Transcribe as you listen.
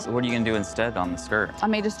So what are you going to do instead on the skirt? I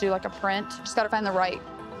may just do like a print. Just got to find the right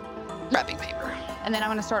wrapping paper. And then I'm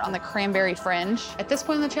going to start on the cranberry fringe. At this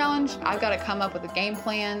point in the challenge, I've got to come up with a game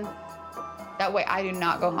plan. That way I do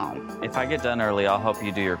not go home. If I get done early, I'll help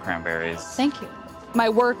you do your cranberries. Thank you. My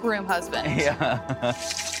workroom husband. Yeah.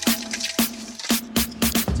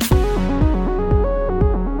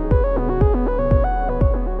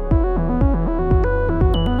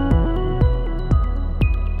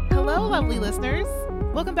 Hello, lovely listeners.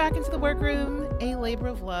 Welcome back into the Workroom, a labor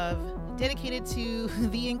of love dedicated to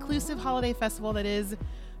the inclusive holiday festival that is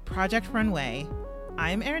Project Runway.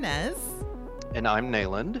 I'm Ernez. And I'm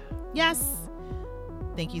Nayland. Yes.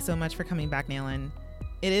 Thank you so much for coming back, Nayland.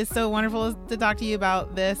 It is so wonderful to talk to you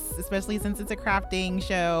about this, especially since it's a crafting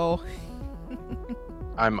show.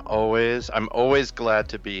 I'm always glad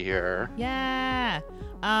to be here. Yeah.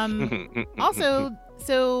 Also,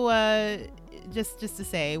 just to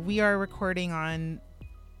say, we are recording on,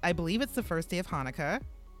 I believe it's the first day of Hanukkah.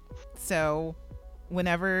 So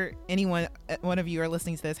whenever one of you are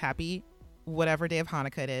listening to this, happy whatever day of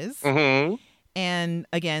Hanukkah it is. Mm-hmm. And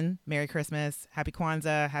again, Merry Christmas, Happy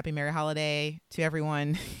Kwanzaa, Happy Merry Holiday to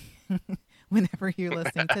everyone whenever you're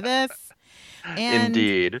listening to this. And,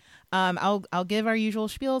 Indeed. I'll give our usual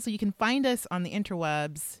spiel so you can find us on the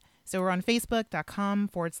interwebs. So we're on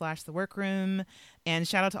facebook.com/The Workroom. And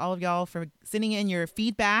shout out to all of y'all for sending in your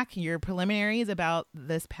feedback, your preliminaries about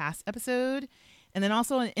this past episode. And then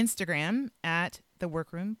also on Instagram at The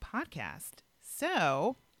Workroom Podcast.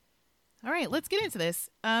 So, all right, let's get into this.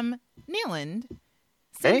 Nayland,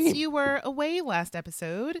 since you were away last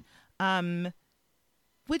episode, would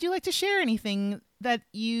you like to share anything that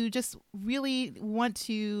you just really want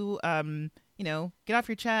to, get off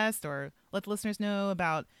your chest or let the listeners know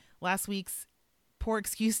about last week's poor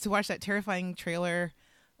excuse to watch that terrifying trailer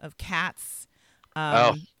of Cats?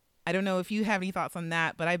 I don't know if you have any thoughts on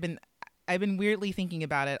that, but I've been weirdly thinking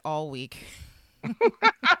about it all week.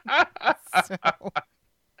 So.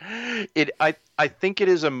 I think it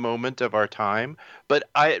is a moment of our time, but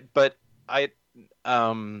I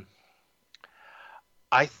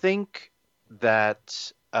think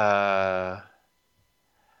that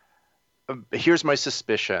here's my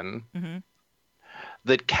suspicion. Mm-hmm.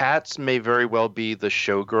 That Cats may very well be the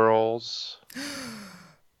showgirls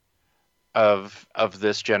of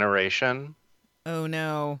this generation. Oh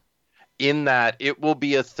no. In that it will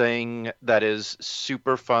be a thing that is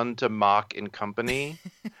super fun to mock in company.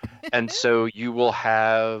 And so you will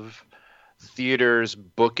have theaters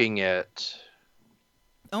booking it.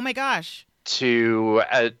 Oh my gosh. To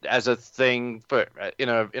as a thing for in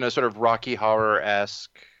a sort of Rocky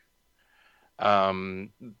Horror-esque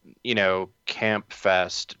camp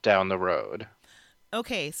fest down the road.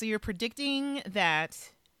 Okay, so you're predicting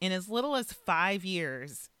that in as little as 5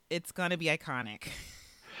 years it's going to be iconic.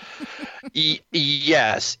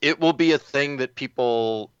 Yes, it will be a thing that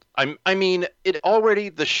people.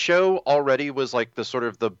 The show already was like the sort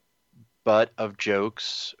of the butt of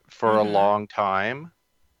jokes for a long time.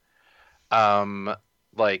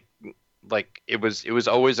 Like it was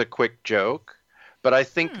always a quick joke, but I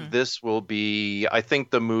think this will be. I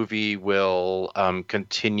think the movie will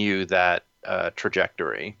continue that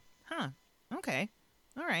trajectory. Huh. Okay.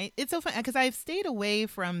 All right. It's so fun because I've stayed away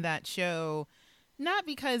from that show. Not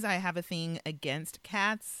because I have a thing against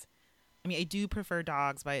cats. I mean, I do prefer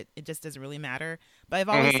dogs, but it just doesn't really matter. But I've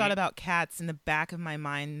always thought about cats in the back of my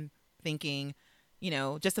mind thinking,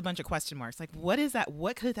 just a bunch of question marks. Like, what is that?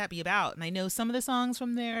 What could that be about? And I know some of the songs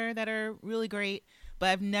from there that are really great, but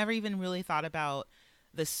I've never even really thought about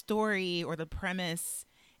the story or the premise.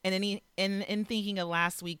 And in thinking of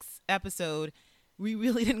last week's episode, we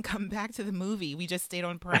really didn't come back to the movie. We just stayed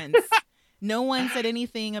on Prince. No one said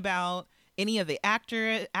anything about any of the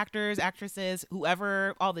actors, actresses,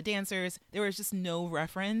 whoever, all the dancers. There was just no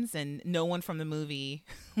reference, and no one from the movie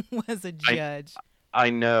was a judge. I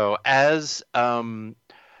know. As oh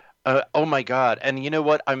my God. And you know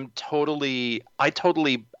what? I totally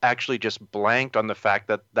actually just blanked on the fact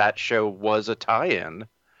that show was a tie-in.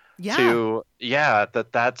 Yeah.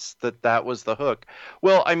 That was the hook.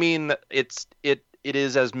 Well, I mean, it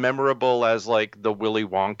is as memorable as like the Willy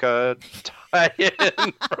Wonka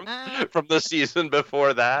tie-in from the season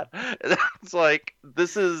before that. It's like,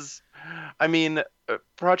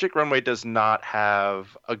 Project Runway does not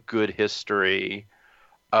have a good history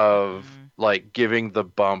of like giving the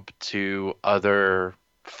bump to other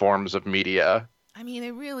forms of media. I mean,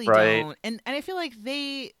 they really right? don't. And I feel like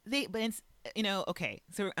but it's, okay,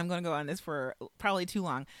 so I'm going to go on this for probably too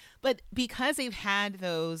long, but because they've had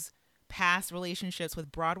those past relationships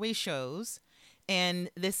with Broadway shows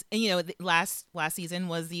And this, and, last season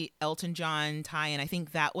was the Elton John tie-in. I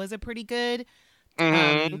think that was a pretty good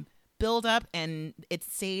build up, and it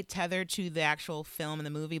stayed tethered to the actual film and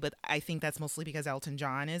the movie. But I think that's mostly because Elton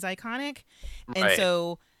John is iconic, and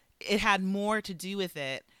so it had more to do with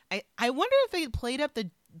it. I wonder if they played up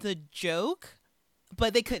the joke,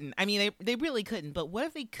 but they couldn't. I mean, they really couldn't. But what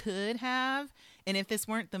if they could have? And if this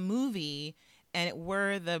weren't the movie and it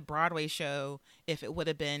were the Broadway show, if it would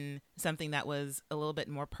have been something that was a little bit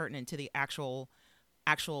more pertinent to the actual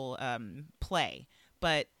play.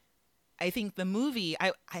 But I think the movie,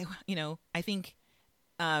 I think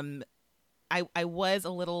I was a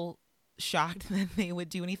little shocked that they would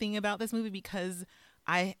do anything about this movie, because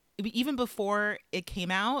even before it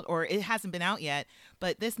came out, or it hasn't been out yet,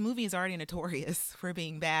 but this movie is already notorious for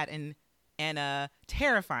being bad and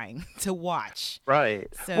terrifying to watch. Right.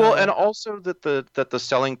 So, well, and also that the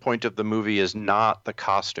selling point of the movie is not the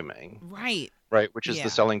costuming. Right. Right, which is the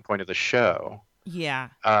selling point of the show. Yeah.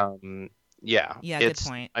 Yeah. Good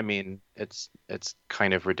point. I mean, it's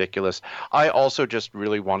kind of ridiculous. I also just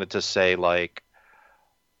really wanted to say, like,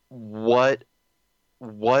 what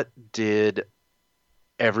did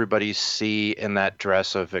everybody see in that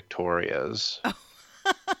dress of Victoria's?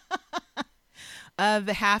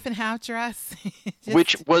 The half and half dress,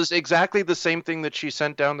 which was exactly the same thing that she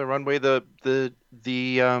sent down the runway the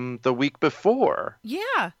week before.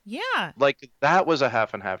 Yeah. Like, that was a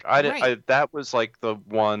half and half. That was like the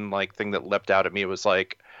one like thing that leapt out at me. It was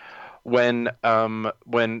like when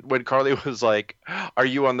Carly was like, "Are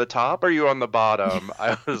you on the top? Or are you on the bottom?"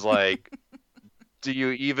 I was like, "Do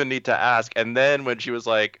you even need to ask?" And then when she was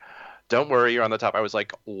like, "Don't worry, you're on the top," I was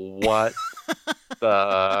like, "What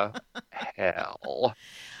the hell?"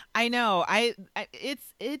 I know.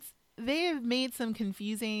 It's they have made some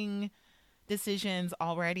confusing decisions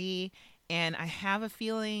already, and I have a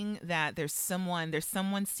feeling that there's someone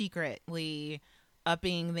secretly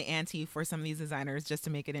upping the ante for some of these designers just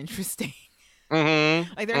to make it interesting.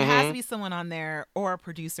 Like, there has to be someone on there, or a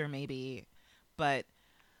producer maybe, but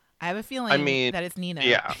I have a feeling that it's Nina.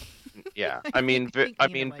 Yeah. I mean,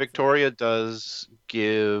 Victoria does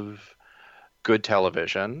give good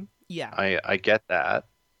television. Yeah. I get that.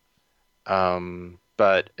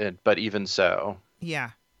 But even so.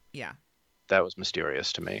 Yeah. That was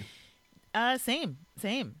mysterious to me. Same.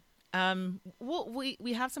 Well,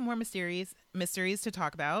 we have some more mysteries to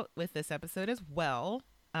talk about with this episode as well.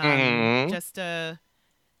 Just to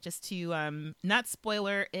not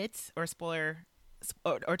spoiler it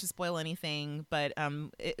or to spoil anything, but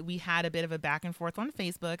we had a bit of a back and forth on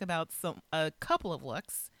Facebook about a couple of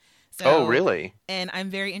looks. So, oh, really? And I'm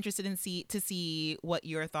very interested to see what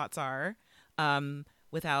your thoughts are,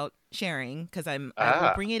 without sharing, because I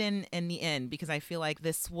will bring it in the end, because I feel like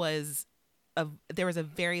there was a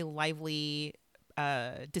very lively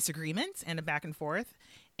disagreement and a back and forth,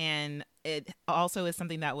 and it also is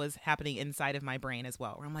something that was happening inside of my brain as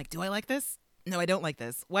well, where I'm like, do I like this? No, I don't like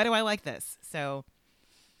this. Why do I like this? So,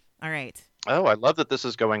 all right. Oh, I love that this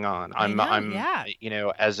is going on. I'm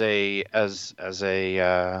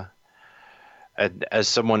as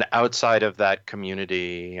someone outside of that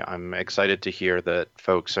community, I'm excited to hear that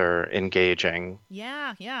folks are engaging.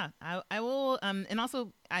 Yeah. I will, and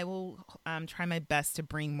also I will try my best to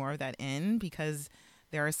bring more of that in, because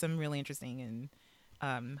there are some really interesting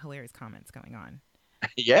and hilarious comments going on.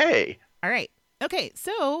 Yay! All right. Okay.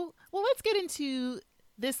 So, well, let's get into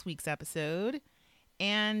this week's episode,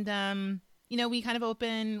 and we kind of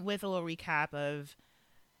open with a little recap of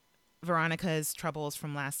Veronica's troubles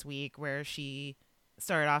from last week, where she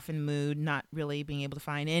started off in mood, not really being able to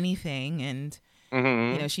find anything, and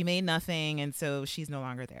she made nothing, and so she's no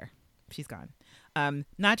longer there. She's gone.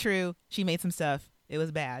 Not true. She made some stuff. It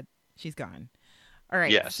was bad. She's gone. All right.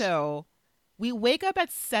 Yes. So we wake up at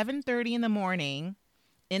 7:30 in the morning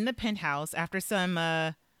in the penthouse after some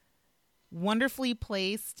wonderfully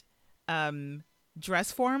placed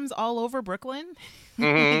dress forms all over Brooklyn.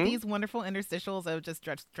 These wonderful interstitials of just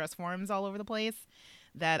dress forms all over the place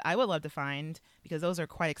that I would love to find, because those are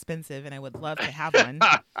quite expensive and I would love to have one.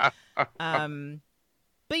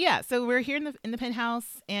 But yeah, so we're here in the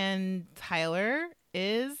penthouse, and Tyler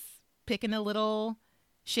is picking a little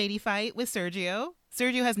shady fight with Sergio.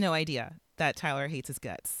 Sergio has no idea that Tyler hates his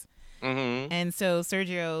guts. And so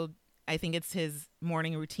Sergio, I think it's his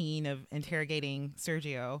morning routine of interrogating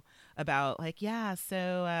Sergio about, like,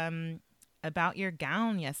 about your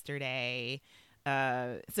gown yesterday.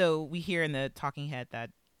 So we hear in the talking head that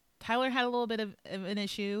Tyler had a little bit of an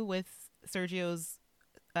issue with Sergio's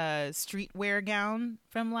streetwear gown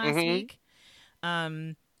from last week.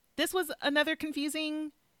 This was another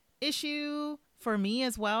confusing issue for me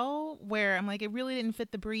as well, where I'm like, it really didn't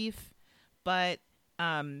fit the brief, but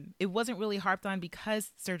it wasn't really harped on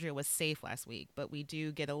because Sergio was safe last week. But we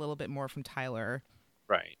do get a little bit more from Tyler.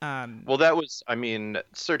 Right. Well, that was, I mean,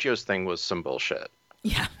 Sergio's thing was some bullshit.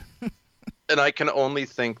 Yeah. And I can only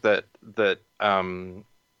think that no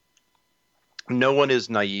one is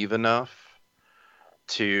naive enough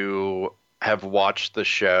to have watched the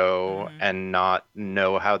show and not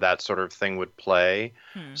know how that sort of thing would play.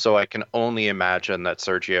 So I can only imagine that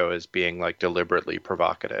Sergio is being like deliberately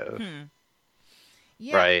provocative.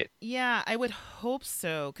 Yeah, right? Yeah, I would hope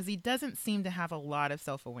so, because he doesn't seem to have a lot of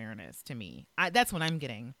self-awareness to me. That's what I'm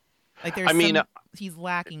getting. Like, he's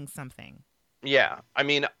lacking something. Yeah, I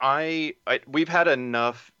mean, we've had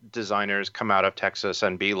enough designers come out of Texas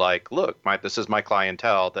and be like, look, this is my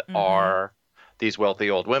clientele that are these wealthy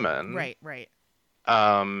old women. Right, right.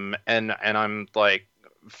 And I'm like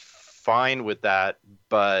fine with that,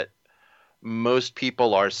 but most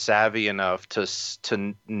people are savvy enough to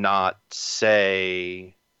not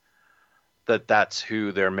say that that's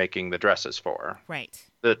who they're making the dresses for. Right.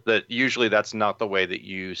 That usually that's not the way that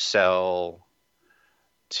you sell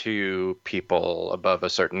to people above a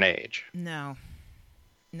certain age. No.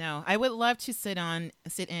 I would love to sit in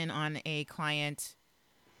on a client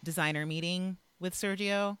designer meeting with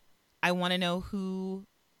Sergio. I want to know who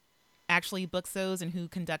actually books those and who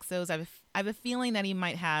conducts those. I have a feeling that he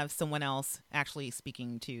might have someone else actually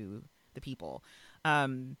speaking to the people,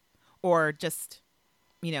 or just,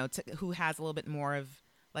 who has a little bit more of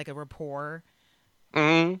like a rapport.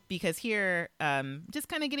 Because here, just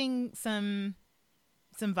kind of getting some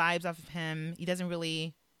vibes off of him. He doesn't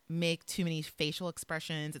really make too many facial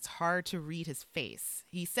expressions. It's hard to read his face.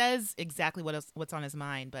 He says exactly what's on his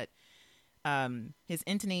mind, but his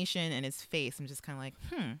intonation and his face, I'm just kind of like,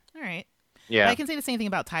 all right. Yeah. But I can say the same thing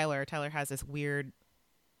about Tyler. Tyler has this weird,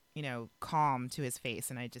 calm to his face,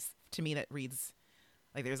 and to me that reads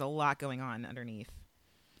like there's a lot going on underneath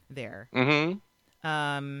there.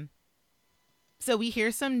 So we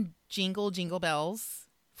hear some jingle bells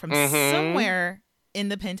from somewhere in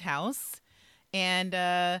the penthouse, and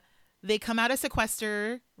they come out of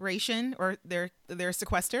sequestration, or their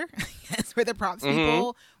sequester. That's where the props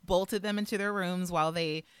people bolted them into their rooms while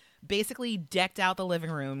they basically decked out the living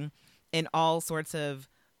room in all sorts of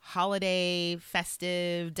holiday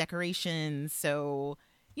festive decorations. So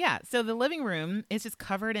the living room is just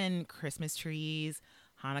covered in Christmas trees,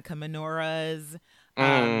 Hanukkah menorahs.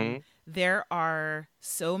 There are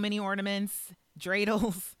so many ornaments,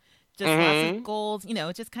 dreidels, just lots of gold.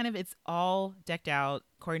 It's all decked out.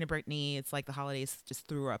 According to Brittany, it's like the holidays just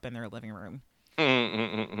threw up in their living room.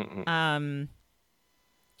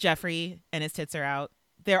 Jeffrey and his tits are out.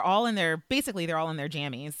 They're all in their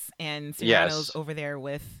jammies, and Cyrano's over there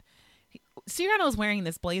with. Cyrano's wearing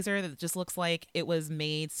this blazer that just looks like it was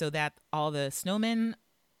made so that all the snowmen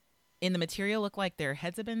in the material look like their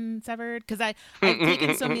heads have been severed. Because I've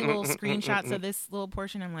taken so many little screenshots of this little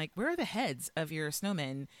portion. I'm like, where are the heads of your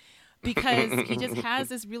snowmen? Because he just has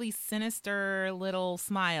this really sinister little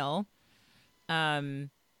smile. I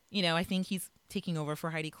think he's taking over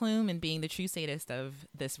for Heidi Klum and being the true sadist of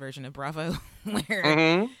this version of Bravo,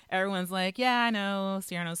 where everyone's like, yeah, I know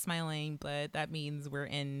Cyrano's smiling, but that means we're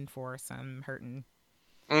in for some hurting.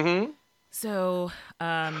 So,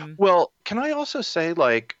 well, can I also say,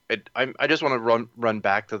 like, I just want to run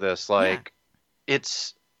back to this, like,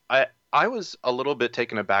 I was a little bit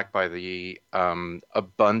taken aback by the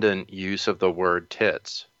abundant use of the word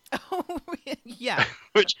tits. Oh, yeah.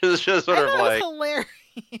 Which is just sort of like hilarious.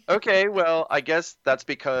 Okay, well, I guess that's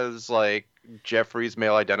because like Jeffrey's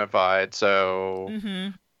male identified, so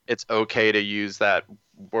it's okay to use that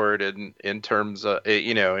word in terms of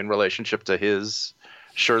in relationship to his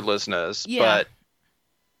shirtlessness. Yeah.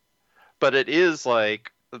 But it is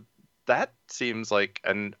like that seems like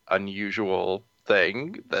an unusual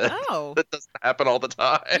thing that doesn't happen all the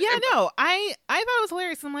time. Yeah, no, I thought it was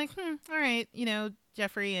hilarious. I'm like, all right,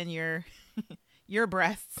 Jeffrey and your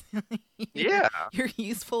breasts, your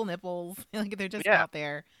useful nipples, like they're just out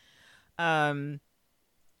there. No,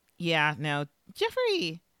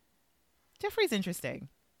 Jeffrey's interesting.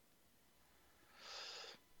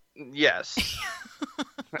 Yes.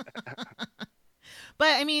 But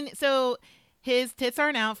I mean, so his tits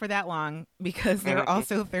aren't out for that long because there are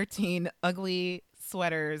also 13 ugly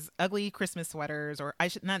sweaters, ugly Christmas sweaters, or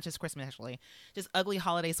not just Christmas actually, just ugly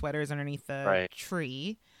holiday sweaters underneath the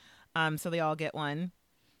tree. So they all get one.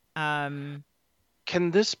 Can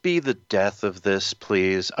this be the death of this,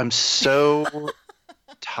 please? I'm so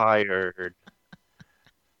tired.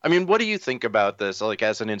 I mean, what do you think about this, like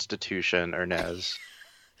as an institution, Ernez?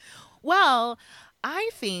 Well, I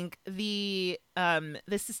think the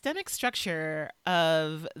systemic structure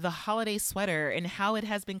of the holiday sweater and how it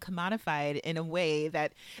has been commodified in a way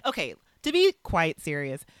that, okay, to be quite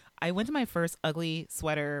serious, I went to my first ugly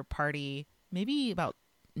sweater party maybe about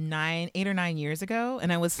 8 or 9 years ago,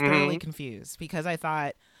 and I was thoroughly confused because I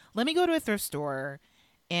thought, let me go to a thrift store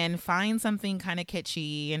and find something kind of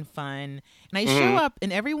kitschy and fun. And I show up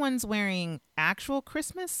and everyone's wearing actual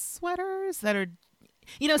Christmas sweaters that are,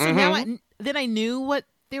 so now then I knew what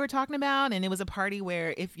they were talking about. And it was a party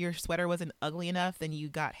where if your sweater wasn't ugly enough, then you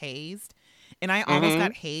got hazed. And I almost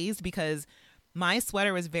got hazed because my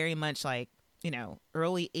sweater was very much like,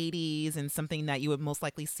 early 80s and something that you would most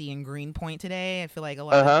likely see in Greenpoint today. I feel like a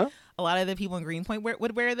lot of the people in Greenpoint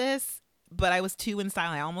would wear this. But I was too in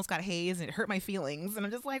style. I almost got hazed and it hurt my feelings. And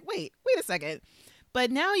I'm just like, wait a second. But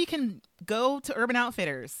now you can go to Urban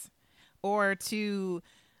Outfitters or to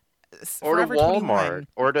Forever Walmart 21.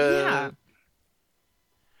 or to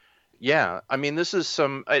yeah. I mean, this is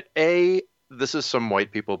some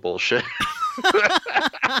white people bullshit.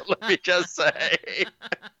 Let me just say.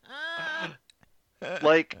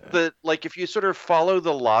 Like if you sort of follow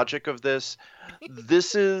the logic of this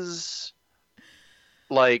is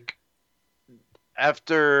like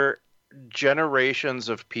after generations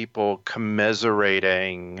of people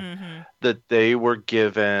commiserating that they were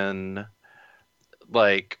given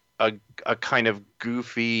like a kind of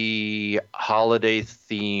goofy holiday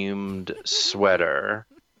themed sweater,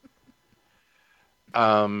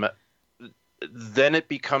 then it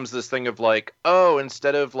becomes this thing of like, oh,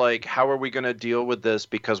 instead of like, how are we going to deal with this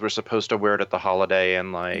because we're supposed to wear it at the holiday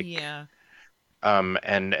and like,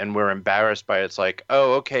 and we're embarrassed by it. It's like,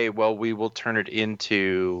 oh, okay, well, we will turn it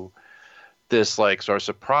into this like source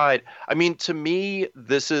of pride. I mean, to me,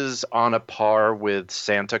 this is on a par with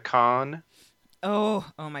SantaCon. Oh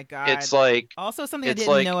my God. It's like also something I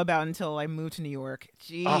didn't know about until I moved to New York.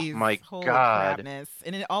 Jeez. Oh my holy God. Crapness.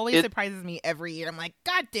 And it always surprises me every year. I'm like,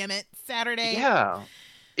 God damn it, Saturday. Yeah.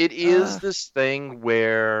 It is this thing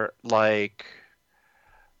where like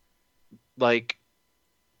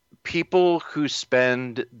people who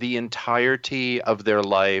spend the entirety of their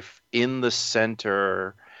life in the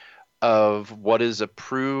center of what is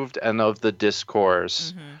approved and of the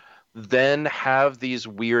discourse then have these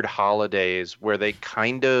weird holidays where they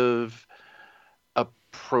kind of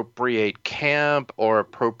appropriate camp or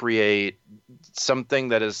appropriate something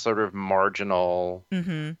that is sort of marginal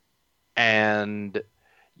and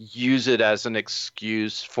use it as an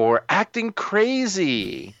excuse for acting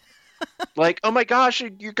crazy. Like, oh my gosh,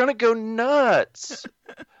 you're going to go nuts.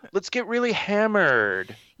 Let's get really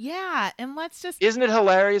hammered. Yeah, and let's just... Isn't it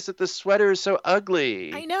hilarious that the sweater is so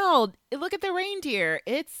ugly? I know. Look at the reindeer.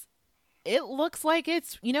 It looks like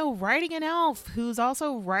it's, riding an elf who's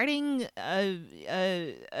also riding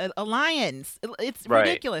a lion. It's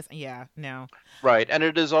ridiculous. Yeah, no. Right, and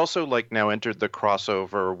it has also like now entered the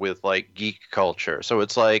crossover with like geek culture. So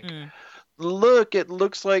it's like, look, it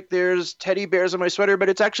looks like there's teddy bears on my sweater, but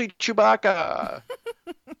it's actually Chewbacca.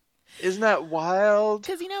 Isn't that wild?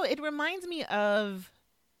 Because, it reminds me of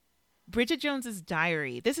Bridget Jones's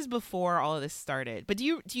Diary. This is before all of this started. But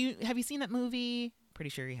have you seen that movie? Pretty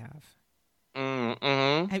sure you have.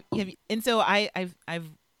 And so I've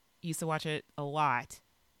used to watch it a lot,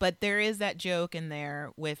 but there is that joke in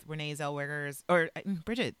there with Renee Zellweger's or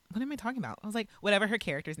Bridget. What am I talking about? I was like, whatever her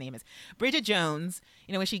character's name is, Bridget Jones.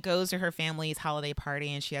 When she goes to her family's holiday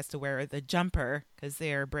party and she has to wear the jumper because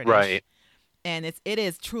they're British, right? And it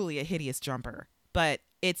is truly a hideous jumper, but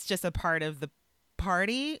it's just a part of the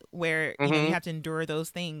party where you have to endure those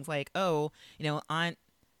things like, oh, Aunt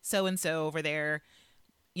so and so over there,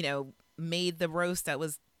 made the roast that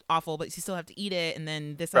was awful, but you still have to eat it. And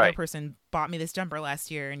then this other person bought me this jumper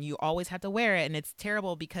last year and you always have to wear it. And it's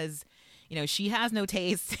terrible because, she has no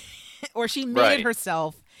taste or she made it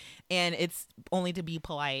herself and it's only to be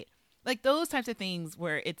polite. Like those types of things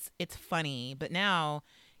where it's funny. But now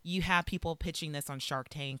you have people pitching this on Shark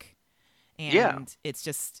Tank and it's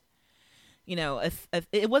just,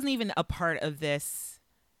 it wasn't even a part of this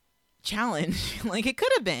challenge. Like it could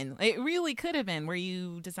have been. It really could have been where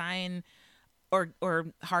you design or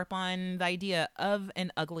harp on the idea of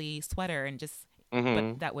an ugly sweater and just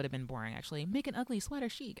but that would have been boring actually. Make an ugly sweater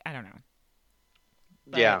chic. I don't know.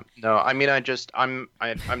 But... Yeah. No, I mean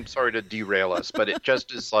I'm sorry to derail us, but it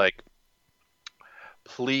just is like,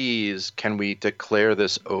 please can we declare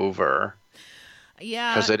this over?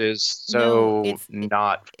 Yeah, because it is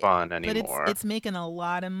not fun anymore. But it's making a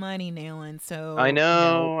lot of money, Nayland. So I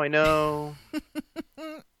know.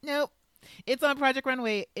 Nope, it's on Project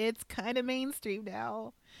Runway. It's kind of mainstream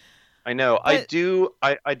now. I know. But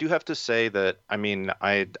I do have to say that, I mean,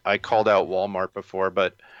 I called out Walmart before,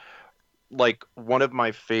 but like one of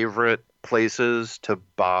my favorite places to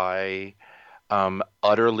buy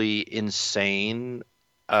utterly insane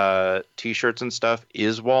t-shirts and stuff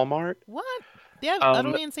is Walmart. what? They have Um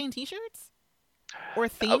utterly insane T-shirts or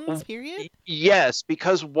things. Period. yes,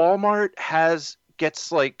 because Walmart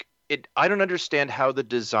gets like it. I don't understand how the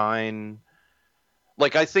design.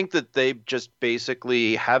 Like, I think that they just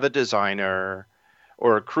basically have a designer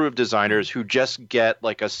or a crew of designers who just get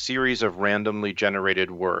like a series of randomly generated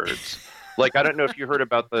words. Like, I don't know if you heard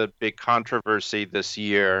about the big controversy this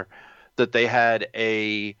year that they had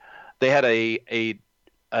a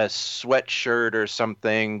sweatshirt or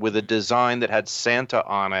something with a design that had Santa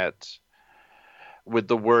on it with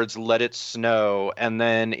the words "Let it snow," and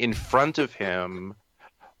then in front of him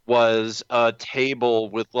was a table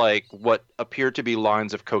with like what appeared to be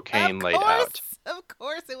lines of cocaine laid out. Of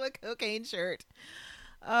course, it was a cocaine shirt.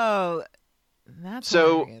 Oh, that's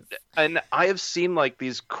So, hilarious. and I have seen like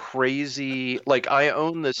these crazy, like I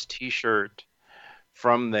own this T-shirt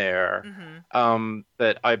from there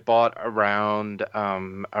that I bought around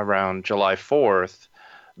July 4th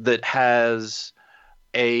that has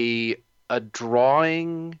a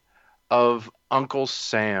drawing of Uncle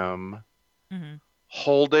Sam Mm-hmm.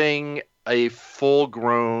 holding a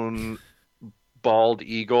full-grown bald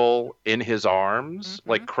eagle in his arms,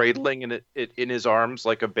 like cradling it in his arms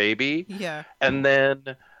like a baby, Yeah. and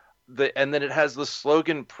then it has the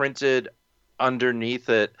slogan printed underneath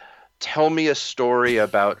it: "Tell me a story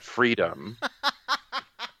about freedom."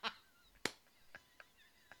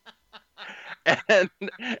 and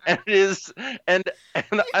it is and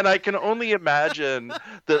I can only imagine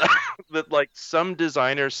that that like some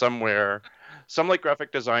designer somewhere, some like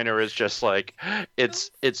graphic designer is just like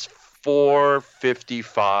it's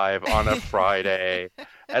 4:55 on a Friday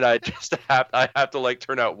and I have to like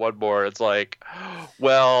turn out one more. It's like,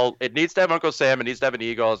 well, it needs to have Uncle Sam, it needs to have an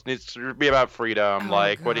eagle, it needs to be about freedom. Oh,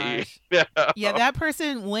 Like, what do you gosh. Yeah, that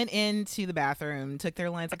person went into the bathroom, took their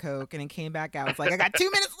lines of coke, and then came back out. It's like, I got 2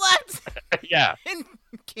 minutes left, yeah, and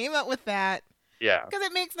came up with that yeah. because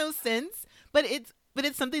it makes no sense. But it's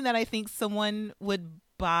something that I think someone would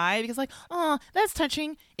buy because, like, oh, that's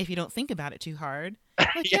touching if you don't think about it too hard.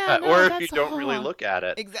 Like, Yeah, no, or if that's you don't really all. look at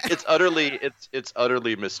it. Exactly. It's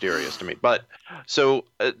utterly mysterious to me. But so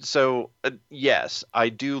yes, I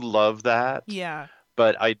do love that, Yeah.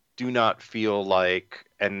 but I do not feel like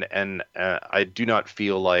and I do not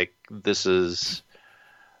feel like this is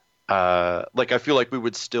like I feel like we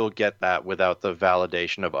would still get that without the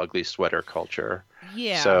validation of ugly sweater culture.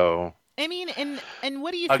 Yeah. So I mean, and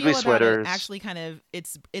what do you ugly feel about sweaters. it actually kind of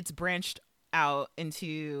it's branched out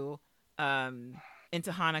into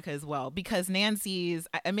Hanukkah as well, because Nancy's,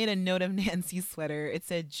 I made a note of Nancy's sweater. It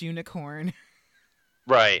said Junicorn.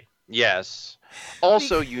 Right. Yes.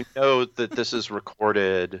 Also, you know that this is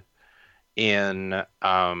recorded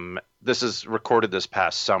this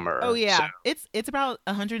past summer. Oh yeah. So, It's about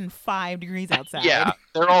 105 degrees outside. yeah,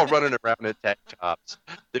 they're all running around in tank tops.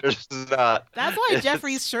 There's not. That's why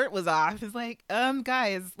Jeffrey's shirt was off. It's like,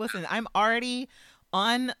 guys, listen, I'm already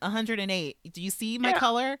on 108. Do you see my Yeah.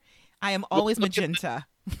 color? I am always magenta.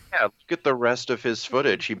 Yeah, look at the rest of his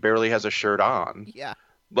footage. He barely has a shirt on. Yeah.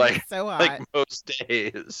 Like It's so hot. like most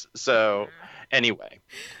days. So anyway.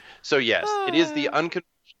 So yes, it is the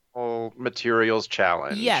unconventional materials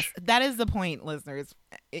challenge. Yes, that is the point, listeners.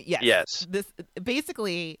 Yes. Yes. This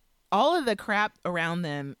basically all of the crap around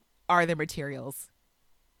them are the materials.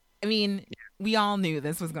 I mean, we all knew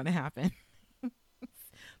this was going to happen.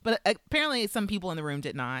 But apparently some people in the room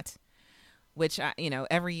did not, which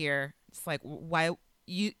every year it's like, why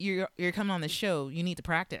you're coming on the show, you need to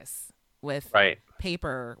practice with Right.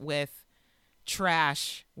 paper, with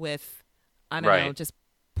trash, with I don't know, Right. just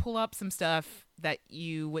pull up some stuff that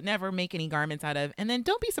you would never make any garments out of, and then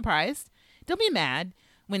don't be surprised, don't be mad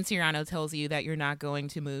when Cyrano tells you that you're not going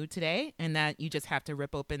to Mood today and that you just have to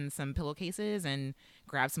rip open some pillowcases and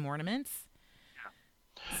grab some ornaments.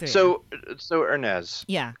 So Ernez,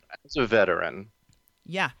 yeah, as a veteran,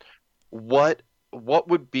 yeah. what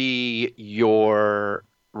would be your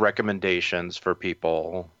recommendations for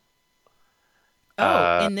people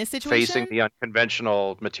In this situation, facing the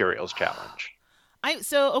unconventional materials challenge?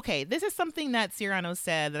 Okay, this is something that Cyrano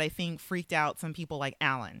said that I think freaked out some people like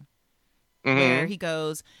Alan, Mhm. where he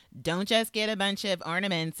goes, don't just get a bunch of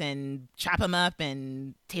ornaments and chop them up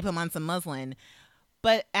and tape them on some muslin.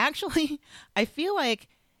 But actually, I feel like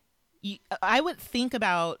I would think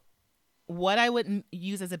about what I would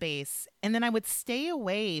use as a base, and then I would stay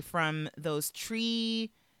away from those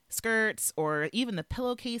tree skirts or even the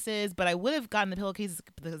pillowcases, but I would have gotten the pillowcases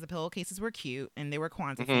because the pillowcases were cute and they were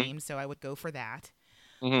Kwanzaa themed, so I would go for that.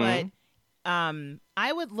 But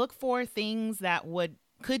I would look for things that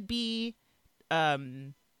could be what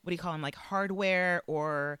do you call them, like hardware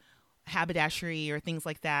or haberdashery or things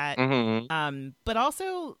like that. But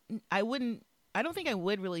also I don't think I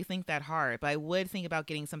would really think that hard, but I would think about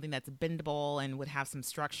getting something that's bendable and would have some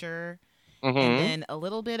structure, and then a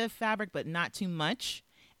little bit of fabric but not too much,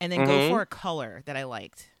 and then go for a color that I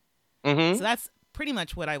liked. So that's pretty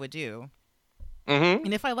much what I would do.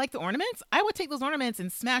 And if I like the ornaments, I would take those ornaments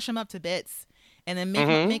and smash them up to bits and then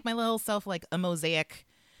make my little self like a mosaic,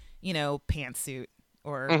 pantsuit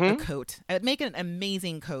or a coat. I would make an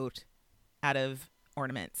amazing coat out of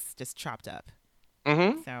ornaments just chopped up.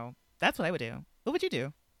 So that's what I would do. What would you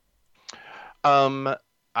do?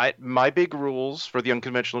 My big rules for the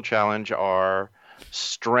unconventional challenge are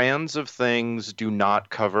strands of things do not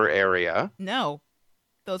cover area. No.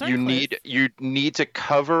 Those aren't you need to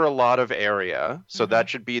cover a lot of area, so that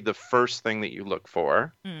should be the first thing that you look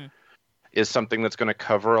for. Is something that's going to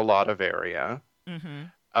cover a lot of area.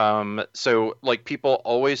 So like people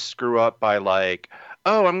always screw up by like,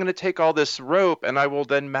 oh, I'm going to take all this rope and I will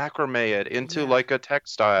then macrame it into like a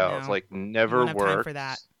textile. No. It's like never works. Time for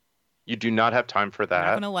that. You do not have time for that. You're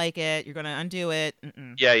not going to like it. You're going to undo it.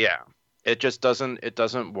 Yeah. It just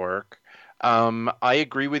doesn't work. I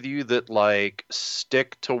agree with you that like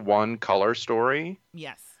stick to one color story.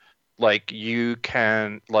 Yes. Like you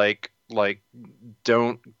can like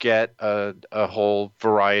don't get a whole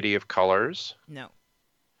variety of colors. No.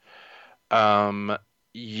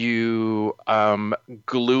 You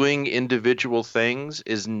gluing individual things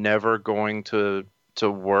is never going to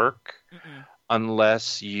work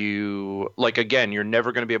unless you like, again, you're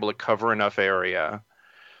never going to be able to cover enough area.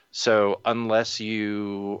 So unless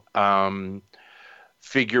you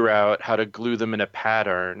figure out how to glue them in a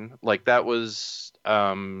pattern, like that was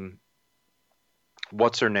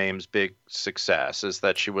what's her name's big success, is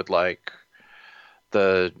that she would like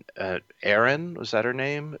the Erin, was that her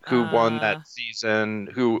name, who won that season,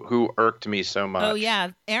 who irked me so much. Oh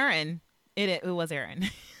yeah, Erin. It was Erin.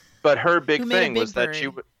 But her big thing was that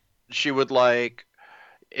she would like,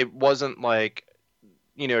 it wasn't like,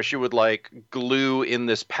 she would like glue in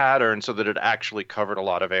this pattern so that it actually covered a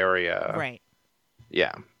lot of area. Right.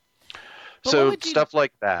 Yeah. So stuff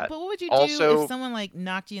like that. But what would you do if someone like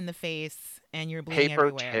knocked you in the face and you're bleeding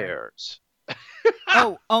everywhere? Paper tears.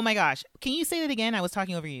 Oh my gosh. Can you say that again? I was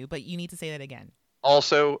talking over you, but you need to say that again.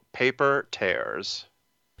 Also, paper tears.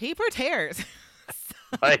 Paper tears.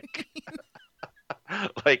 like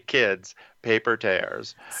kids, paper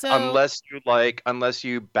tears. So, unless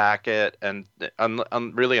you back it and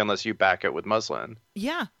really unless you back it with muslin.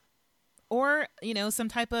 Yeah. Or, some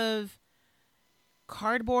type of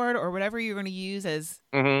cardboard or whatever you're going to use as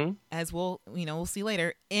we'll see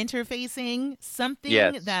later, interfacing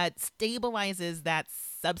something that stabilizes that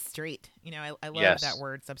substrate. I love that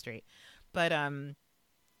word, substrate. But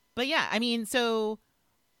yeah, I mean, so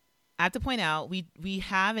I have to point out we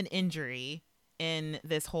have an injury in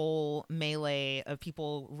this whole melee of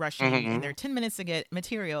people rushing in their 10 minutes to get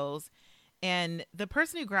materials, and the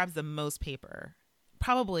person who grabs the most paper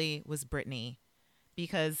probably was Brittany,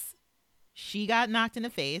 because she got knocked in the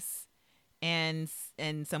face and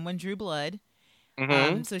someone drew blood.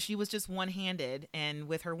 So she was just one-handed, and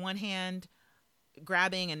with her one hand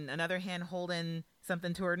grabbing and another hand holding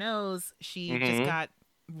something to her nose, she just got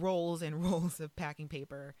rolls and rolls of packing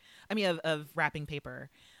paper. I mean, of wrapping paper.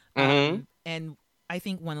 And I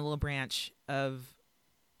think one little branch of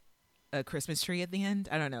a Christmas tree at the end.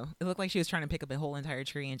 I don't know. It looked like she was trying to pick up a whole entire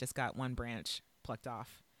tree and just got one branch plucked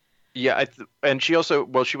off. Yeah, and she also,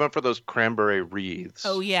 she went for those cranberry wreaths.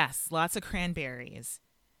 Oh, yes. Lots of cranberries.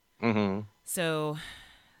 So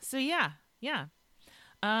yeah.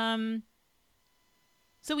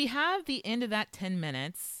 So we have the end of that 10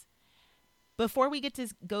 minutes. Before we get to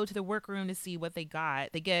go to the workroom to see what they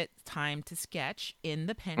got, they get time to sketch in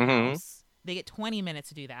the penthouse. They get 20 minutes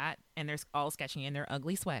to do that, and they're all sketching in their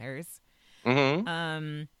ugly sweaters.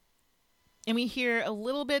 And we hear a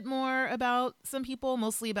little bit more about some people,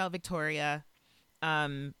 mostly about Victoria,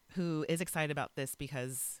 who is excited about this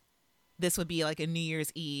because this would be like a New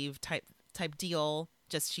Year's Eve type deal.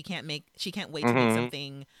 Just she can't wait to make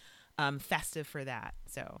something festive for that.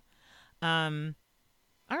 So, all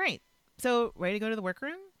right. So, ready to go to the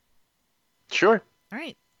workroom? Sure. All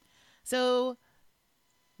right. So,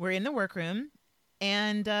 we're in the workroom,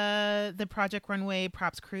 and the Project Runway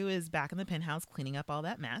props crew is back in the penthouse cleaning up all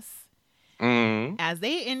that mess. Mm-hmm. As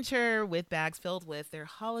they enter with bags filled with their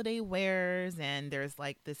holiday wares, and there's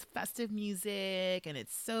like this festive music, and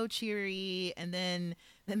it's so cheery, and then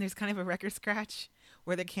there's kind of a record scratch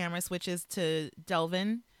where the camera switches to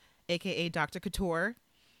Delvin, aka Dr. Couture,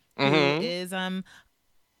 who Mm-hmm. is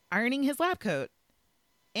ironing his lab coat.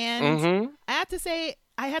 And Mm-hmm. I have to say,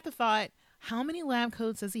 I had the thought, how many lab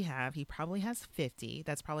coats does he have? He probably has 50.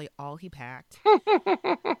 That's probably all he packed.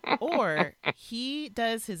 Or he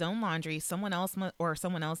does his own laundry. Someone else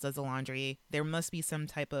does the laundry. There must be some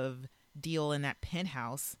type of deal in that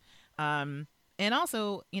penthouse. And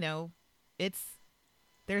also,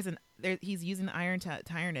 he's using the iron to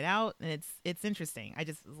iron it out, and it's interesting. I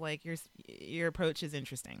just like your approach is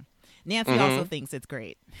interesting. Nancy also thinks it's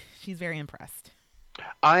great. She's very impressed.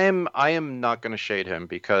 I am not going to shade him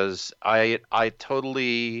because I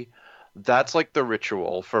totally, that's like the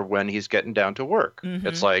ritual for when he's getting down to work. Mhm.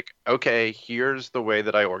 It's like, okay, here's the way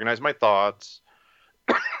that I organize my thoughts.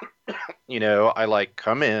 I like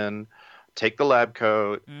come in, take the lab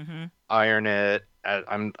coat, Mm-hmm. iron it.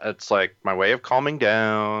 It's like my way of calming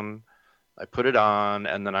down. I put it on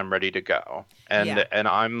and then I'm ready to go. And Yeah. and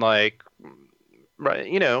I'm like, right,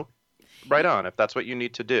 right on if that's what you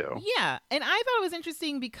need to do. Yeah, and I thought it was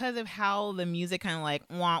interesting because of how the music kind of like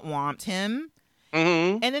womped him.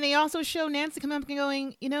 Mm-hmm. And then they also show Nancy come up and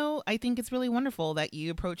going, I think it's really wonderful that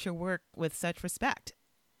you approach your work with such respect.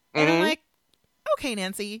 And I'm Mhm. like, okay,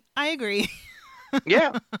 Nancy, I agree.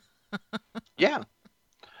 Yeah. Yeah.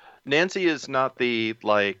 Nancy is not the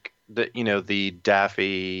the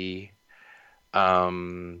daffy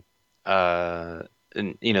the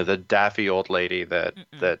daffy old lady that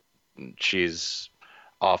Mm-mm. that she's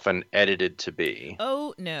often edited to be.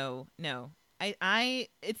 Oh, no.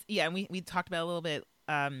 We talked about it a little bit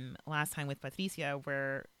last time with Patricia,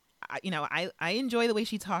 where I enjoy the way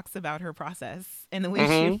she talks about her process and the way she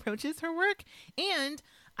Mhm. approaches her work, and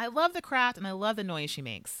I love the craft and I love the noise she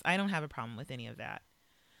makes. I don't have a problem with any of that.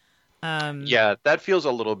 Yeah, that feels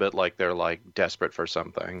a little bit like they're like desperate for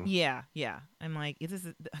something. Yeah. I'm like,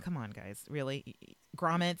 come on, guys, really?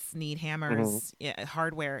 Grommets need hammers, yeah,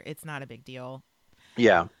 hardware. It's not a big deal.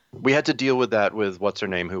 Yeah. We had to deal with that with what's her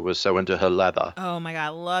name who was so into her leather. Oh my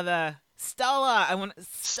god, leather. Stella. I want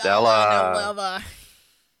Stella. and leather.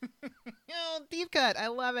 Oh, deep cut. I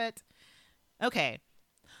love it. Okay.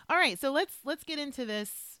 All right, so let's get into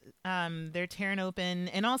this. They're tearing open,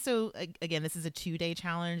 and also again, this is a 2-day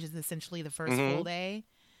challenge. It's essentially the 1st full day.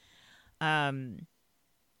 I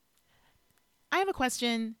have a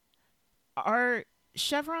question. Are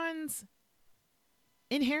chevrons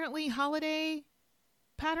inherently holiday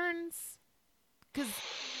patterns? Because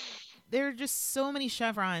there are just so many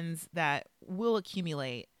chevrons that will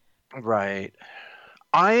accumulate. Right.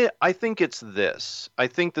 I think it's this. I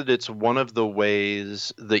think that it's one of the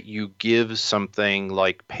ways that you give something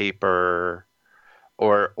like paper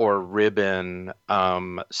or ribbon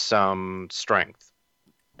some strength.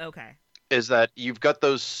 Okay. Is that you've got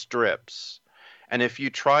those strips, and if you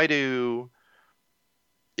try to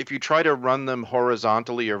run them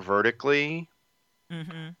horizontally or vertically,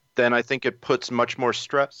 Mm-hmm. then I think it puts much more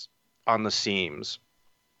stress on the seams.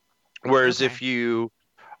 Whereas Okay. if you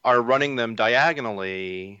are running them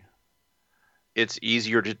diagonally, it's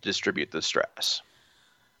easier to distribute the stress.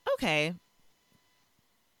 Okay.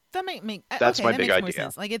 That might make That's okay, my that big makes more idea.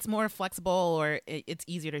 sense. Like it's more flexible, or it's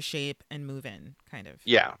easier to shape and move in, kind of.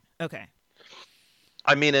 Yeah. Okay.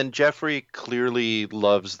 I mean, and Jeffrey clearly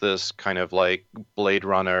loves this kind of like Blade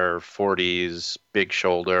Runner 40s big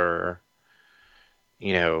shoulder,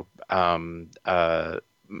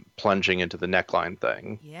 plunging into the neckline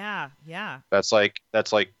thing. Yeah. That's like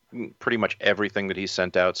pretty much everything that he's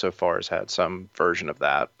sent out so far has had some version of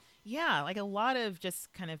that. Yeah, like a lot of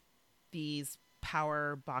just kind of these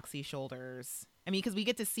power boxy shoulders. I mean, because we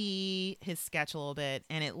get to see his sketch a little bit,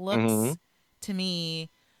 and it looks Mhm. to me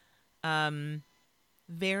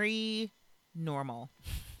very normal.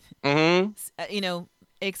 Mm-hmm.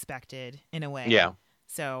 Expected in a way. Yeah.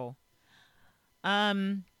 So,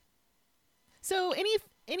 so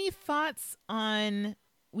any thoughts on?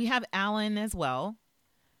 We have Alan as well,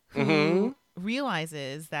 who Mhm.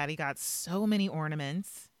 realizes that he got so many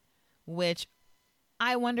ornaments, which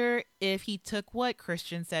I wonder if he took what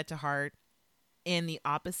Christian said to heart in the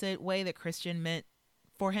opposite way that Christian meant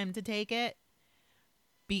for him to take it,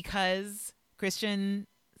 because Christian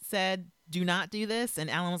said, "Do not do this," and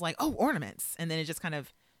Alan was like, "Oh, ornaments," and then it just kind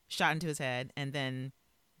of shot into his head, and then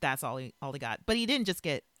that's all he got. But he didn't just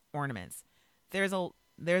get ornaments. There's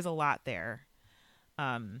a lot there,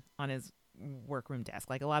 on his workroom desk,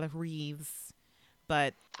 like a lot of wreaths,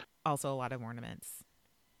 but also a lot of ornaments.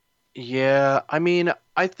 Yeah, I mean,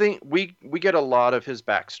 I think we get a lot of his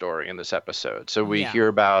backstory in this episode. So we Yeah. hear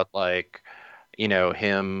about like,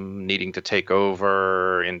 him needing to take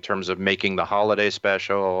over in terms of making the holiday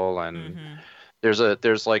special, and Mm-hmm.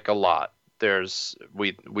 there's like a lot.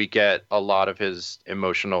 We get a lot of his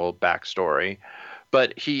emotional backstory,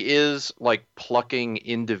 but he is like plucking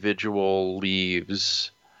individual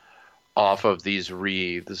leaves off of these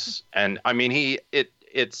wreaths, and I mean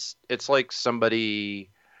it's like somebody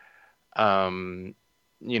um,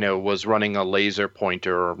 was running a laser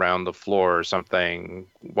pointer around the floor or something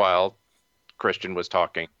while Christian was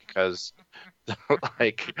talking because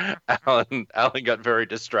like Alan got very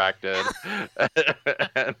distracted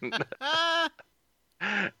and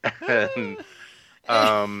and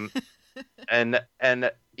um and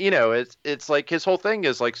it's like his whole thing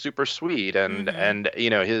is like super sweet and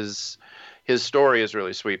Mm-hmm. his story is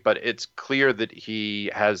really sweet, but it's clear that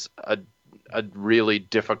he has a really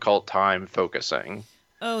difficult time focusing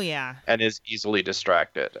Oh yeah. and is easily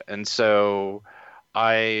distracted. And so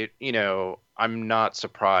I'm not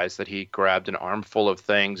surprised that he grabbed an armful of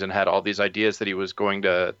things and had all these ideas that he was going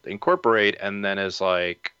to incorporate and then is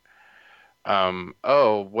like,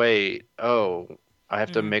 oh, wait, oh, I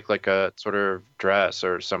have to Mm-hmm. make like a sort of dress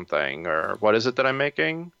or something, or what is it that I'm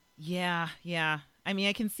making? Yeah, yeah. I mean,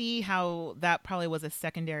 I can see how that probably was a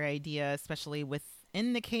secondary idea, especially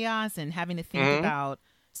within the chaos and having to think Mm-hmm. about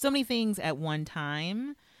so many things at one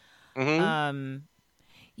time. Mm-hmm. Um,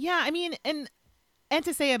 yeah, I mean, and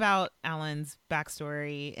to say about Alan's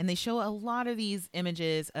backstory, and they show a lot of these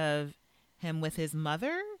images of him with his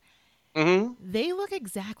mother. Mm-hmm. They look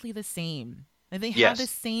exactly the same. Like, they have the Yes.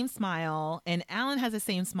 same smile, and Alan has the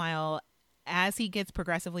same smile as he gets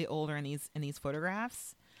progressively older in these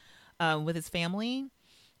photographs with his family.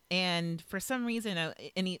 And for some reason,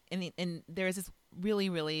 and there's this really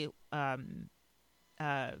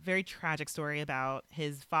very tragic story about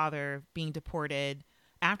his father being deported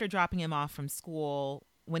after dropping him off from school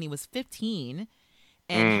when he was 15,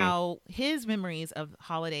 and Mm. how his memories of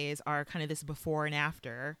holidays are kind of this before and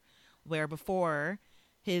after, where before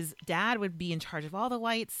his dad would be in charge of all the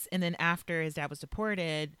lights, and then after his dad was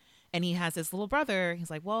deported and he has this little brother,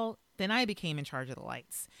 he's like, well, then I became in charge of the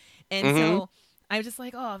lights. And Mm-hmm. so I was just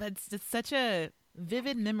like, oh, that's just such a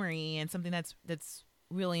vivid memory and something that's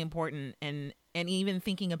really important. And even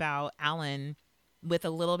thinking about Alan with a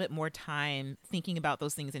little bit more time thinking about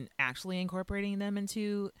those things and actually incorporating them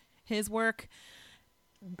into his work.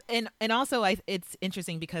 And also it's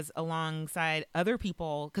interesting because alongside other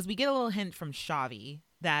people, because we get a little hint from Shavi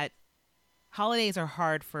that holidays are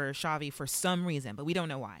hard for Shavi for some reason, but we don't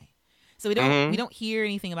know why. So we Mm-hmm. don't hear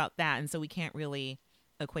anything about that, and so we can't really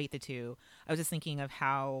equate the two. I was just thinking of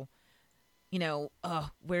how,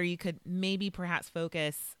 where you could maybe perhaps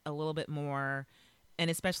focus a little bit more, and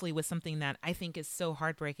especially with something that I think is so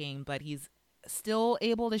heartbreaking, but he's still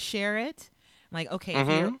able to share it. Like, okay, if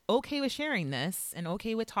you're Mm-hmm. okay with sharing this and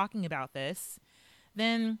okay with talking about this,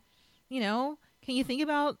 then, can you think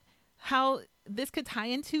about how this could tie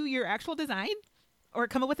into your actual design or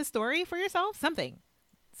come up with a story for yourself? Something.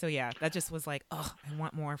 So yeah, that just was like, oh, I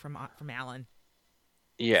want more from Alan.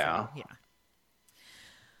 So Yeah. yeah.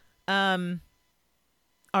 Um.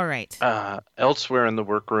 All right. Elsewhere in the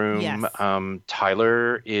workroom, Yes.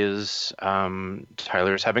 Tyler's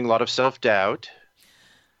having a lot of self-doubt.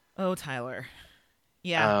 Oh, Tyler.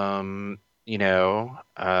 Yeah. Um, you know,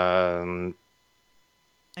 um,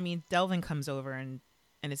 I mean, Delvin comes over and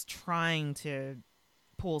is trying to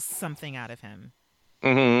pull something out of him,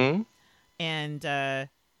 mhm. and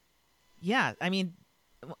yeah, I mean,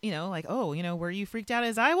 like, oh, were you freaked out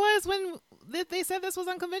as I was when they said this was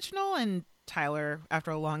unconventional? And Tyler,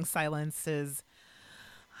 after a long silence, says,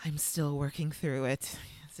 I'm still working through it.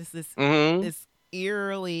 It's just Mhm. this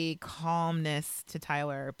eerily calmness to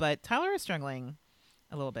Tyler, but Tyler is struggling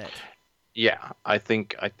a little bit. Yeah, I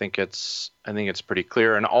think it's pretty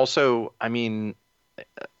clear. And also, I mean,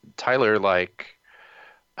 Tyler, like,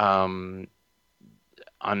 um,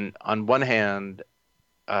 on one hand,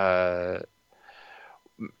 uh,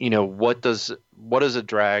 what does a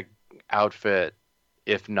drag outfit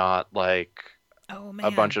if not like Oh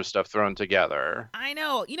a bunch man, of stuff thrown together? I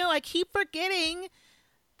know. I keep forgetting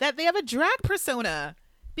that they have a drag persona,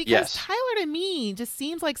 because Yes. Tyler to me just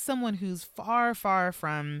seems like someone who's far, far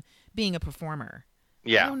from being a performer.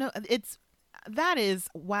 I Yeah. don't know. That is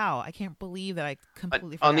wow. I can't believe that I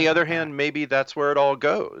completely On forgot the other about that. hand, maybe that's where it all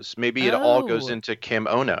goes. Maybe it all goes Oh, into Kim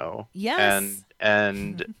Ono, and yes.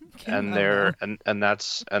 and Kim and Ono. there and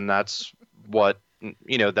that's what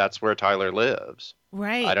that's where Tyler lives.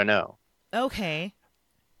 I Right. don't know. Okay.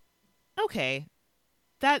 Okay.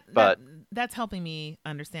 But that's helping me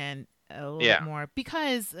understand a little Yeah. bit more,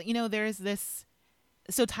 because there's this.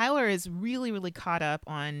 So Tyler is really, really caught up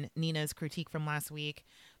on Nina's critique from last week,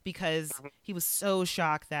 because he was so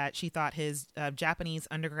shocked that she thought his Japanese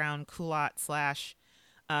underground culotte /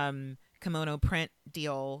 kimono print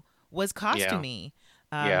deal was costumey.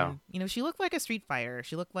 Yeah. She looked like a Street Fighter.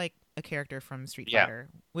 She looked like a character from Street Yeah. Fighter,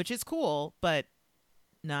 which is cool, but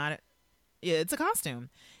not. It's a costume,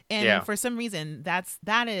 and Yeah. for some reason, that's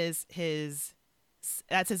his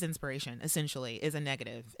inspiration. Essentially, is a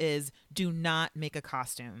negative. Is do not make a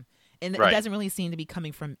costume, and Right. it doesn't really seem to be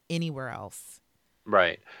coming from anywhere else.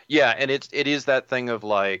 Right. Yeah, and it is that thing of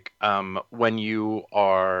like when you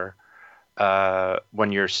are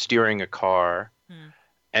when you're steering a car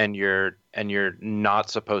and you're not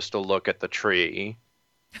supposed to look at the tree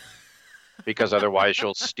because otherwise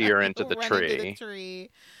you'll steer into the Run into the tree. tree.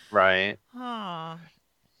 Right. Oh,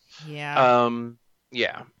 yeah.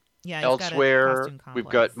 Yeah. Yeah. he's got a Elsewhere, costume we've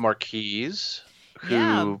complex. got Marquise, who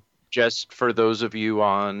Yeah. just for those of you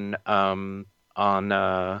on I'm on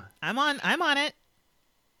it.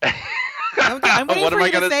 I'm waiting what for am I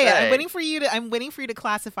you to gonna say it. say? I'm waiting for you to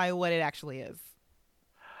classify what it actually is.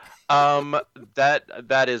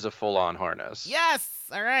 That is a full-on harness. Yes.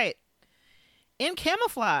 All right. In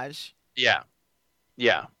camouflage. Yeah.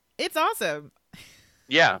 Yeah. It's awesome.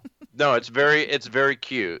 Yeah. No, it's very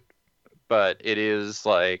cute, but it is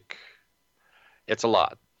like it's a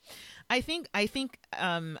lot. I think I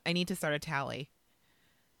need to start a tally.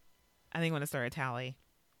 I think I'm going to start a tally.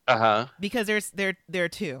 Uh-huh. Because there are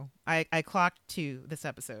two. I clocked 2 this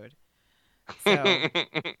episode. So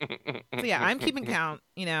yeah, I'm keeping count,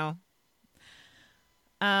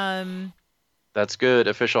 That's good.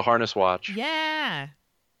 Official harness watch. Yeah.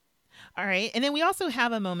 All right. And then we also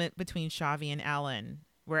have a moment between Shavi and Alan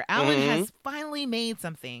where Alan has finally made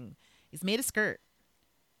something. He's made a skirt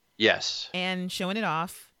Yes. and showing it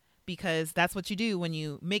off, because that's what you do when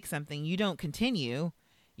you make something. You don't continue.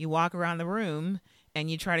 You walk around the room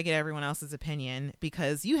and you try to get everyone else's opinion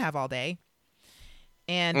because you have all day.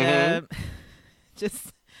 And I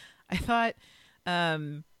thought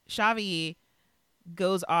Shavi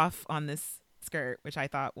goes off on this skirt, which I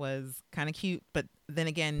thought was kind of cute, but then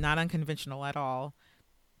again, not unconventional at all.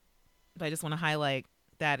 But I just want to highlight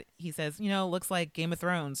that he says, looks like Game of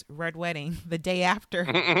Thrones, Red Wedding, the day after.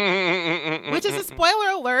 Which is a spoiler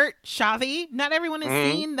alert, Shavi. Not everyone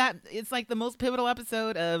has seen that. It's like the most pivotal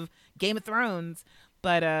episode of Game of Thrones.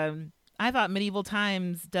 But I thought Medieval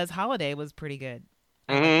Times Does Holiday was pretty good.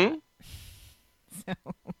 So,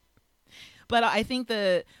 but I think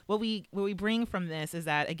what we bring from this is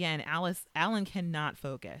that, again, Alan cannot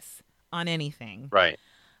focus on anything. Right.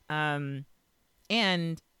 And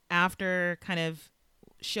after kind of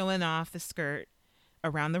showing off the skirt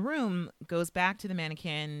around the room, goes back to the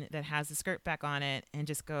mannequin that has the skirt back on it and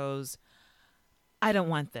just goes, I don't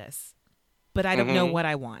want this, but I don't know what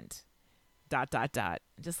I want. ...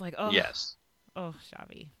 Just like, oh. Yes. Oh,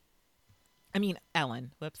 Shavi. I mean,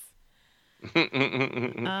 Ellen. Whoops.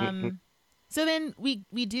 So then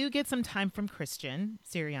we do get some time from Christian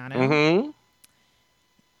Siriano.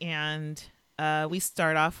 And we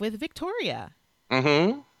start off with Victoria.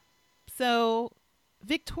 So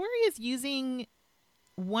Victoria's using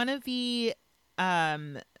one of the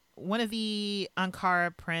Ankara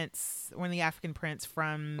prints, one of the African prints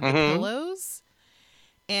from the pillows.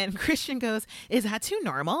 And Christian goes, "Is that too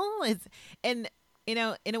normal?" In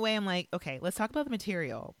a way, I'm like, okay, let's talk about the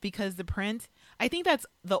material, because the print, I think that's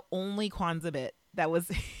the only Kwanzaa bit that was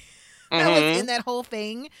was in that whole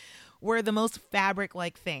thing, were the most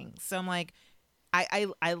fabric-like things. So I'm like,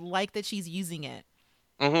 I like that she's using it,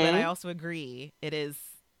 but I also agree it is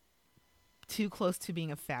too close to being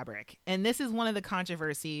a fabric. And this is one of the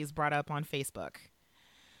controversies brought up on Facebook.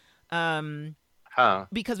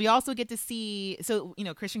 Because we also get to see, so,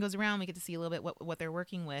 Christian goes around, we get to see a little bit what they're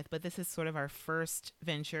working with, but this is sort of our first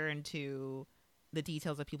venture into the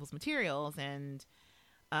details of people's materials. And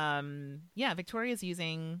Victoria's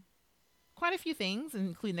using quite a few things,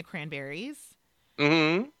 including the cranberries.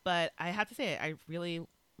 But I have to say, I really,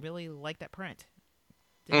 really like that print.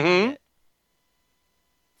 Didn't mind it.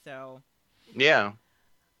 So. Yeah.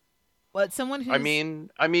 But someone who's... I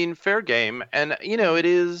mean, fair game. And, it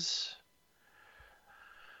is...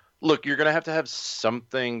 Look, you're going to have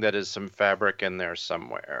something that is some fabric in there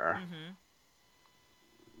somewhere.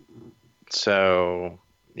 So,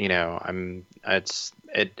 and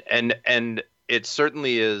it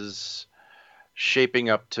certainly is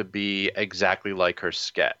shaping up to be exactly like her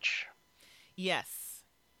sketch. Yes.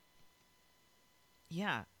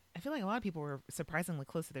 Yeah. I feel like a lot of people were surprisingly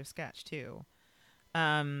close to their sketch too.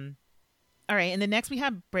 All All right, and then next we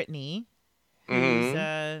have Brittany, who's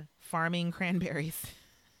farming cranberries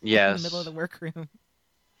Yes. in the middle of the workroom.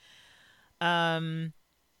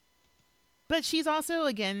 But she's also,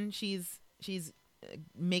 again, she's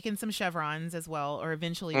making some chevrons as well, or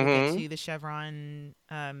eventually we'll get to the chevron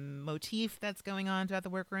motif that's going on throughout the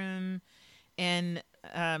workroom. And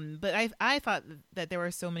but I thought that there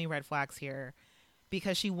were so many red flags here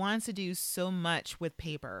because she wants to do so much with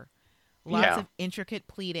paper, lots of intricate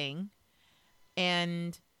pleating,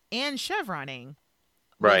 and chevroning,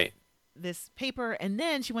 Right. this paper, and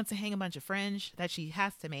then she wants to hang a bunch of fringe that she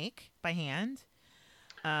has to make by hand.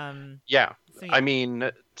 Yeah. So, I mean,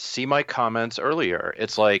 see my comments earlier.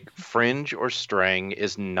 It's like fringe or string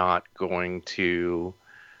is not going to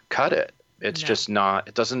cut it. It's No. just not.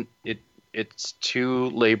 It doesn't. It's too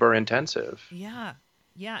labor intensive. Yeah.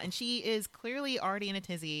 And she is clearly already in a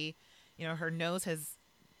tizzy. You know, her nose has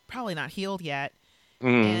probably not healed yet.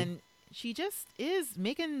 Mm. And she just is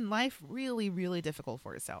making life really, really difficult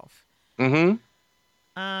for herself. Mm-hmm.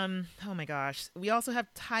 Oh my gosh. We also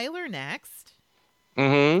have Tyler next.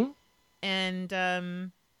 Mm-hmm. And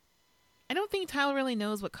I don't think Tyler really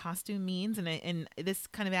knows what costume means, and this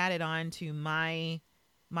kind of added on to my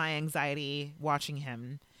anxiety watching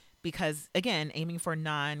him, because again, aiming for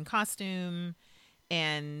non-costume,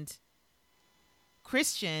 and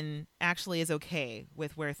Christian actually is okay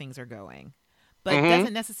with where things are going, but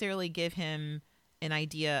doesn't necessarily give him an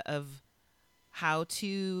idea of how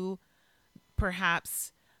to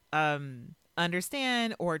perhaps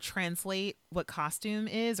understand or translate what costume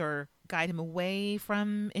is, or guide him away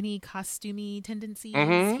from any costumey tendencies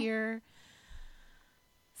here.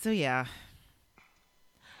 So yeah,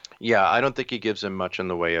 I don't think he gives him much in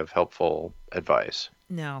the way of helpful advice.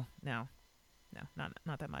 no, not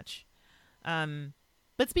that much.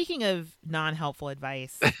 But speaking of non-helpful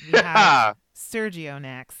advice, we have Sergio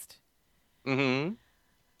next. Mm-hmm.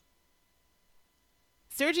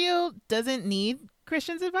 Sergio doesn't need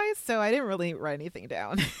Christian's advice, so I didn't really write anything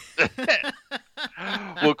down.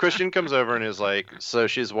 Well, Christian comes over and is like, so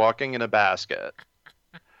she's walking in a basket,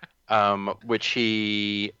 which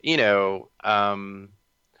he,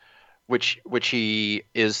 which he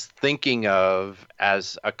is thinking of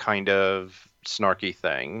as a kind of snarky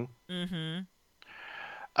thing. Mm-hmm.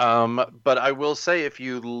 But I will say, if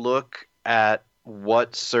you look at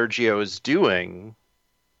what Sergio is doing,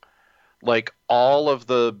 like all of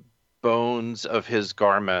the bones of his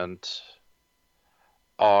garment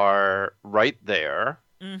are right there.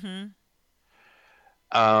 Mm-hmm.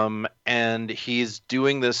 And he's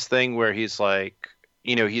doing this thing where he's like,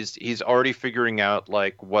 he's already figuring out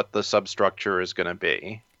like what the substructure is going to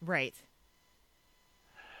be. Right.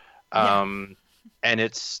 And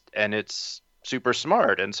it's super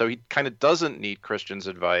smart. And so he kind of doesn't need Christian's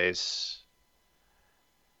advice.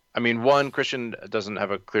 I mean, one, Christian doesn't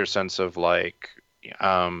have a clear sense of like,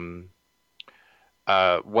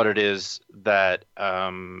 what it is that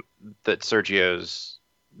Sergio's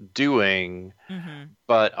doing,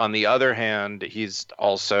 but on the other hand, he's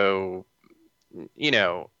also,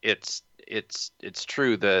 it's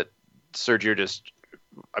true that Sergio just,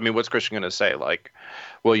 I mean, what's Christian going to say? Like,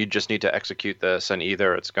 well, you just need to execute this, and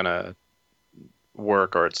either it's going to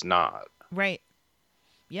work or it's not. Right.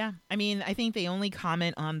 Yeah. I mean, I think they only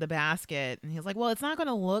comment on the basket, and he's like, well, it's not going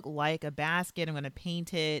to look like a basket. I'm going to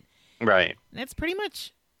paint it. Right. And that's pretty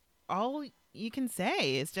much all you can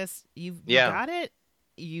say. It's just, you've got it.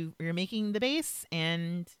 You're making the base,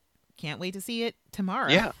 and can't wait to see it tomorrow.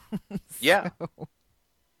 Yeah. Yeah.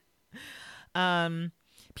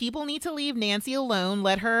 People need to leave Nancy alone.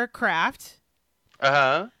 Let her craft.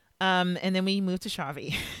 Uh-huh. And then we move to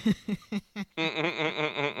Shavi.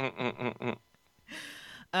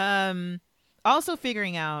 Also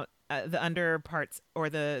figuring out the under parts, or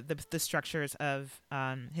the structures of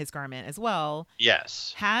his garment as well.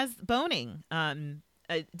 Yes. Has boning.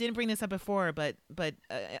 I didn't bring this up before, but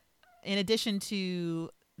in addition to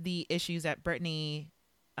the issues that Brittany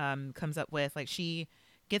comes up with, like, she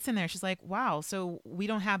gets in there, she's like, wow, so we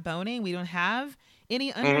don't have boning, we don't have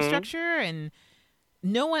any understructure, and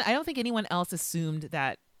I don't think anyone else assumed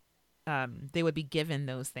that they would be given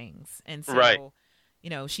those things. And so, right.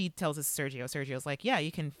 She tells us Sergio's like, yeah,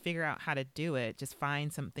 you can figure out how to do it. Just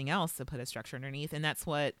find something else to put a structure underneath. And that's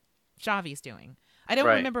what Xavi's doing. I don't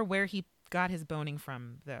remember where he got his boning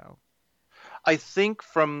from, though. I think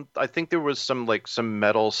there was some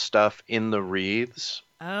metal stuff in the wreaths.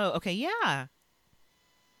 Oh, okay. Yeah.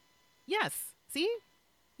 Yes. See?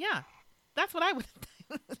 Yeah. That's what I would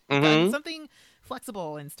have done. Something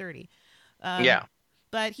flexible and sturdy. Yeah.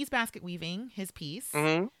 But he's basket weaving his piece.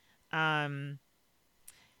 Mm-hmm.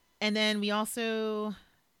 And then we also,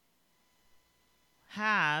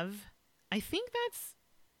 have, I think that's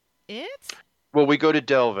it. Well, we go to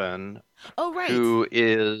Delvin, Oh, right. who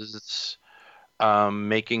is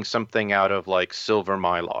making something out of like silver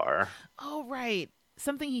mylar. Oh, right.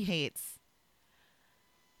 Something he hates.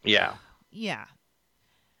 Yeah. Yeah.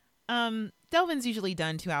 Delvin's usually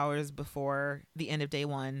done 2 hours before the end of day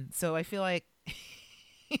one. So I feel like,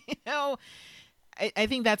 I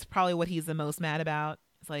think that's probably what he's the most mad about.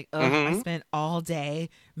 It's like, oh, I spent all day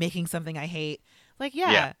making something I hate. Like,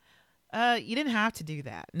 yeah. You didn't have to do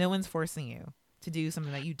that. No one's forcing you to do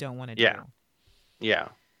something that you don't want to do. Yeah.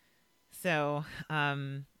 So,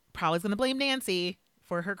 probably going to blame Nancy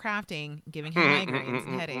for her crafting, giving him migraines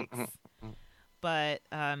and headaches. But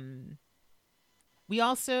we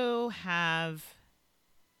also have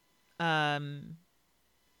a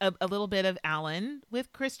little bit of Alan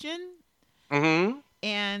with Christian. Mm-hmm.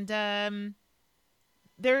 And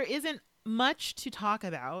there isn't much to talk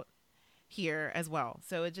about here as well.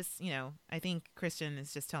 So it just, I think Christian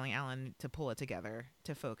is just telling Alan to pull it together,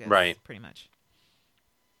 to focus, right, pretty much.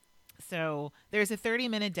 So there's a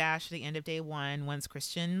 30-minute dash at the end of day one once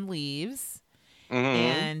Christian leaves.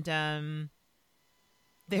 Mm-hmm. And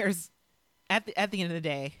there's, at the end of the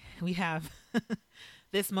day, we have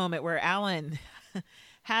this moment where Alan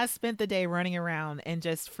has spent the day running around and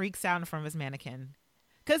just freaks out in front of his mannequin.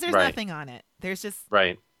 Because there's nothing on it. There's just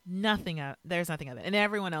nothing of it. And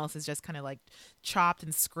everyone else is just kind of like chopped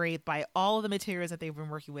and scraped by all of the materials that they've been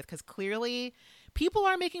working with. Because clearly people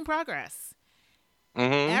are making progress.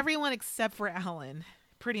 Mm-hmm. Everyone except for Alan,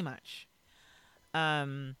 pretty much.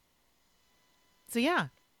 So yeah.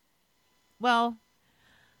 Well,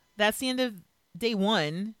 that's the end of day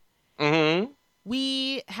one. Mm-hmm.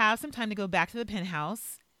 We have some time to go back to the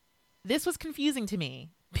penthouse. This was confusing to me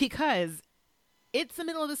because it's the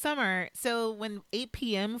middle of the summer. So when 8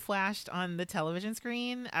 p.m. flashed on the television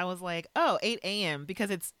screen, I was like, oh, 8 a.m. because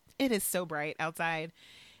it is so bright outside.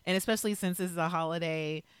 And especially since this is a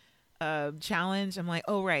holiday challenge, I'm like,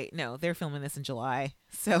 oh, right. No, they're filming this in July.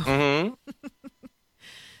 So,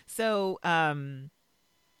 so, oh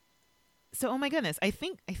my goodness. I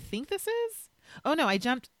think this is, oh no, I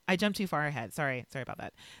jumped too far ahead. Sorry about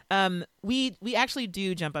that. We actually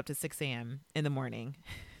do jump up to 6 a.m. in the morning.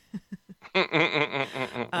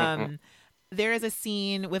 There is a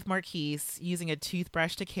scene with Marquise using a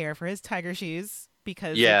toothbrush to care for his tiger shoes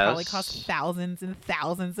because they probably cost thousands and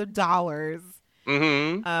thousands of dollars.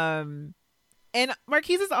 Mm-hmm. And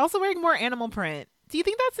Marquise is also wearing more animal print. Do you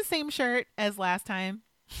think that's the same shirt as last time?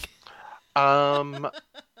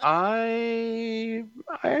 I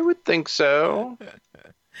would think so.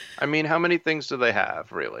 I mean, how many things do they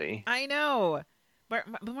have, really? I know. But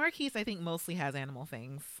Marquise, I think, mostly has animal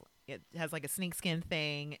things. It has like a snakeskin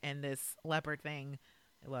thing and this leopard thing.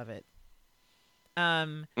 I love it.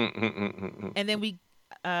 And then we're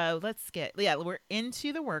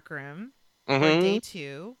into the workroom for day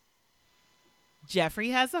two.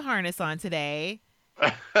 Jeffrey has the harness on today.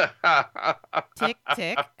 Tick,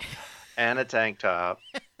 tick. And a tank top.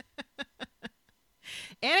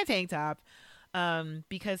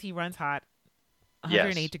 Because he runs hot,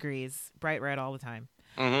 108 degrees, bright red all the time.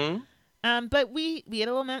 But we had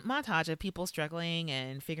a little montage of people struggling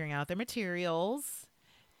and figuring out their materials,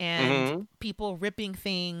 and people ripping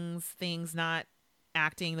things not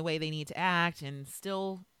acting the way they need to act, and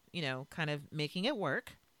still, kind of making it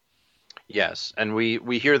work. Yes, and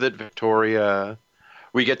we hear that Victoria,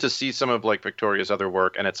 we get to see some of like Victoria's other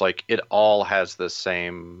work, and it's like it all has the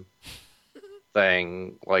same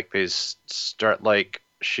thing. Like they start like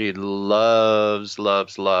she loves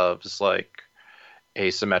like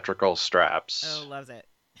asymmetrical straps. Oh, loves it.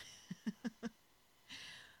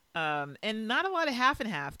 And not a lot of half and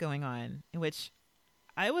half going on, which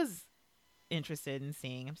I was interested in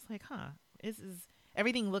seeing. I'm just like,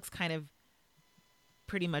 everything looks kind of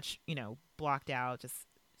pretty much, blocked out, just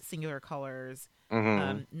singular colors,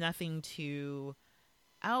 nothing too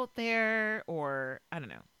out there, or I don't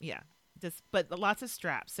know. Yeah. But lots of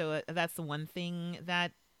straps. So that's the one thing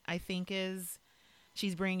that I think is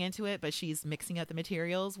she's bringing into it, but she's mixing up the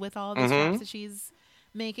materials with all the straps that she's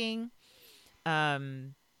making. Yeah.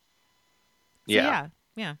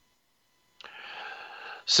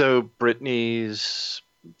 So Brittany's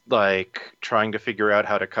like trying to figure out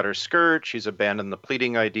how to cut her skirt. She's abandoned the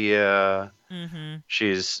pleating idea.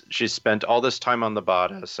 She's spent all this time on the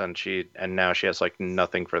bodice, and now she has like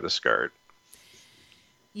nothing for the skirt.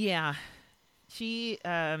 Yeah. She,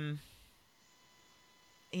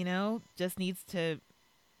 just needs to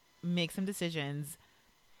make some decisions.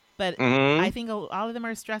 But I think all of them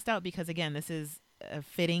are stressed out because, again, this is a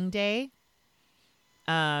fitting day.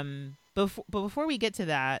 Before we get to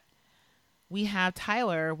that, we have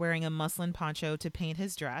Tyler wearing a muslin poncho to paint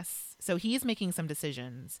his dress. So he's making some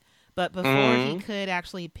decisions. But before he could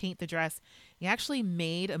actually paint the dress, he actually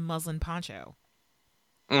made a muslin poncho.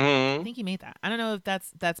 I think he made that. I don't know if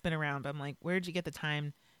that's been around, but I'm like, where'd you get the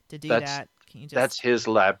time to do that? Can you just... That's his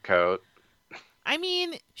lab coat. I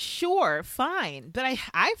mean, sure, fine. But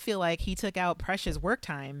I feel like he took out precious work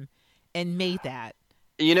time and made that.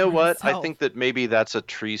 You know what? himself. I think that maybe that's a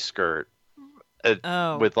tree skirt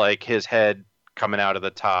Oh. with like his head coming out of the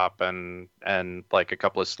top and like a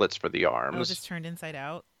couple of slits for the Oh, arms. just turned inside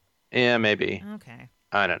out? Yeah, maybe. Okay.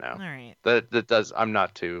 I don't know. All right. That does. I'm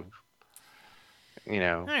not too. You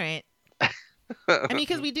know. All right. I mean,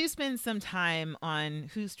 because we do spend some time on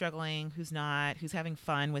who's struggling, who's not, who's having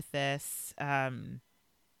fun with this.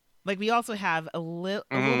 Like we also have a little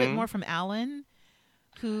bit more from Alan,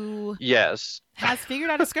 who Yes. has figured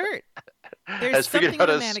out a skirt. There's Has figured something out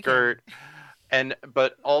on a the mannequin. skirt,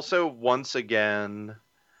 but also once again,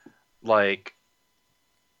 like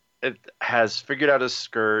it has figured out a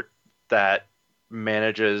skirt that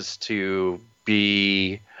manages to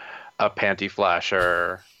be a panty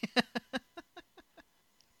flasher.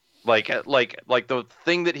 like the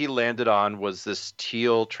thing that he landed on was this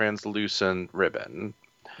teal translucent ribbon.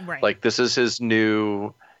 Right. Like this is his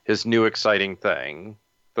new exciting thing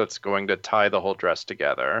that's going to tie the whole dress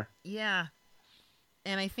together. Yeah.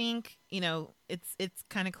 And I think, it's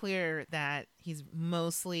kind of clear that he's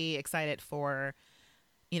mostly excited for,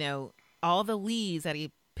 all the leaves that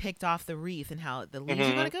he picked off the wreath and how the leaves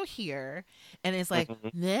are going to go here. And it's like,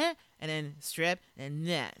 nah, and then strip and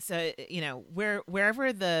nah. So,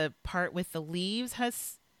 wherever the part with the leaves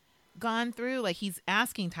has gone through, like he's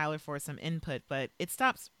asking Tyler for some input, but it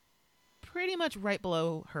stops pretty much right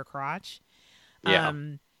below her crotch. Yeah.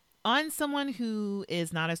 On someone who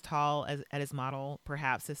is not as tall as at his model,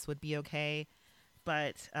 perhaps this would be okay,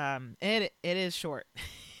 but it is short,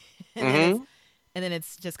 and then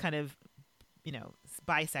it's just kind of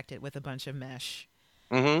bisected with a bunch of mesh.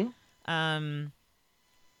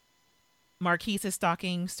 Marquise is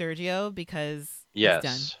stalking Sergio because he's done.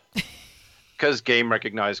 Yes. Because game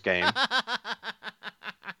recognized game.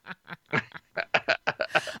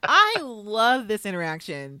 I love this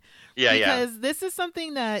interaction. Yeah, because this is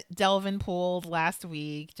something that Delvin pulled last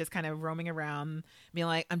week, just kind of roaming around, being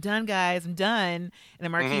like, I'm done, guys, I'm done. And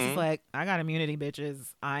then Marquise is like, I got immunity,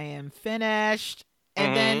 bitches. I am finished.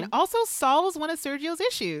 And then also solves one of Sergio's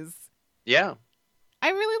issues. Yeah. I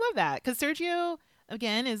really love that because Sergio,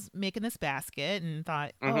 again, is making this basket and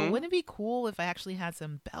thought, oh, wouldn't it be cool if I actually had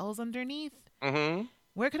some bells underneath?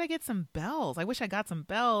 Where could I get some bells? I wish I got some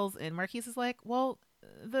bells. And Marquise is like, well,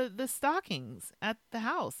 the stockings at the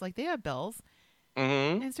house, like they have bells.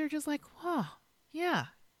 And Sergio's like, wow, yeah,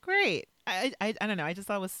 great. I don't know. I just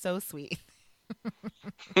thought it was so sweet.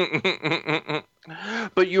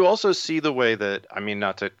 But you also see the way that, I mean,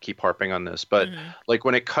 not to keep harping on this, but like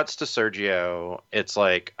when it cuts to Sergio, it's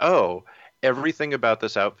like, oh, everything about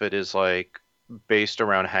this outfit is like based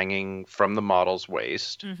around hanging from the model's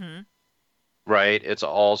waist. Right? It's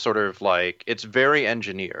all sort of like, it's very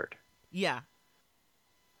engineered. Yeah.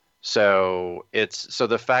 So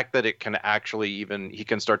the fact that it can actually he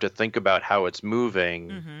can start to think about how it's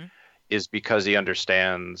moving is because he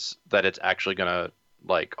understands that it's actually going to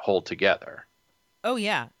like hold together. Oh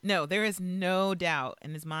yeah. No, there is no doubt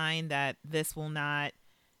in his mind that this will not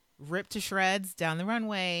rip to shreds down the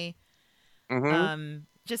runway.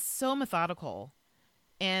 Just so methodical.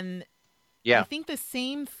 And I think the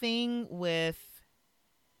same thing with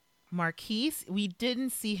Marquise. We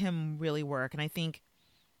didn't see him really work, and I think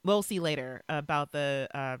we'll see later about the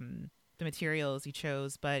materials he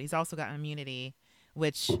chose, but he's also got immunity,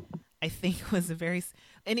 which I think was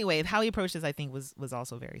anyway, how he approached this, I think was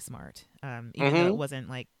also very smart. Even though it wasn't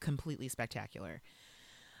like completely spectacular.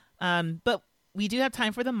 But we do have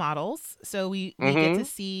time for the models. So we get to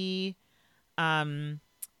see them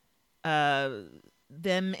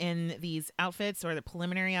in these outfits or the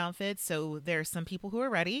preliminary outfits. So there's some people who are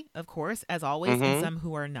ready, of course, as always, and some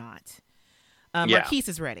who are not. Marquise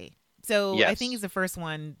is ready. So I think he's the first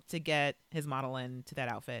one to get his model into that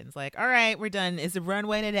outfit. And it's like, all right, we're done. Is the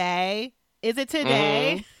runway today? Is it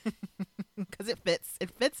today? Because it fits. It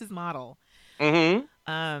fits his model. And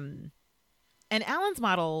Alan's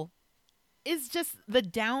model is just the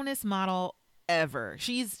downest model ever.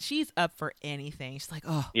 She's up for anything. She's like,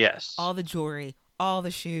 oh, yes, all the jewelry, all the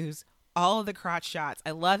shoes, all of the crotch shots.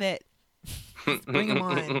 I love it. Bring them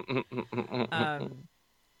on.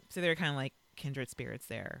 So they're kind of like kindred spirits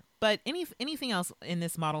there. But anything else in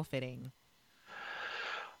this model fitting?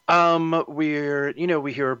 We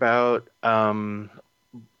hear about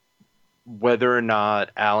whether or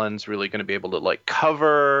not Alan's really going to be able to like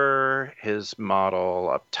cover his model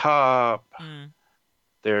up top.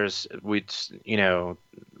 There's we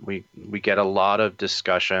get a lot of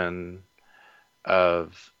discussion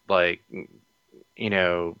of like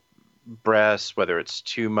breasts, whether it's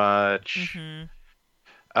too much.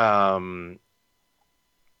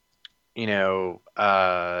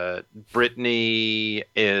 Brittany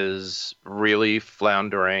is really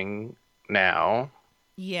floundering now.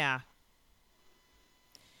 Yeah.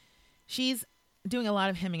 She's doing a lot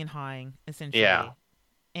of hemming and hawing, essentially. Yeah.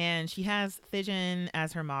 And she has Thijin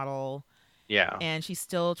as her model. Yeah. And she's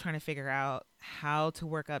still trying to figure out how to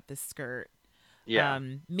work up this skirt. Yeah.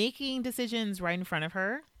 Making decisions right in front of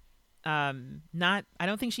her. I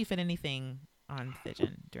don't think she fit anything on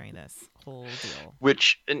Thijin during this whole deal.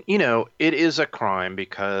 Which, it is a crime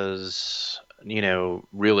because,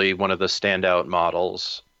 really one of the standout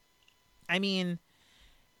models. I mean,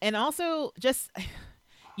 and also just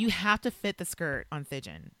you have to fit the skirt on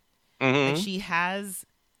Thijin. Like, she has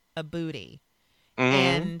a booty,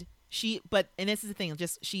 and this is the thing,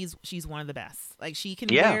 just she's one of the best. Like, she can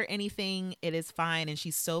wear anything, it is fine, and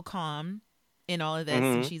she's so calm in all of this,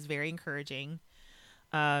 and she's very encouraging.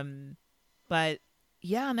 But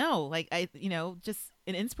yeah, no, like just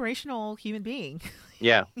an inspirational human being.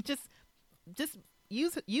 Yeah. just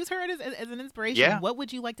use her as an inspiration. Yeah. What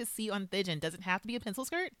would you like to see on Thijin? Does it have to be a pencil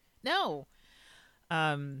skirt? No.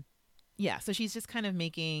 Yeah, so she's just kind of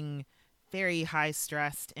making very high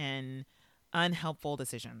stressed and unhelpful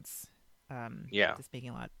decisions. Just making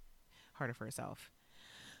a lot harder for herself.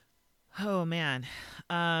 Oh man.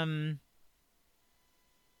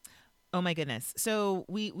 Oh my goodness. So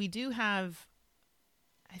we do have,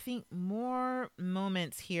 I think, more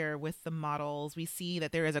moments here with the models. We see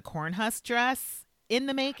that there is a corn husk dress in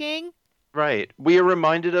the making. Right. We are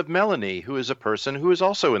reminded of Melanie, who is a person who is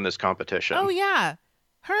also in this competition. Oh yeah.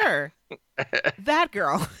 Her. That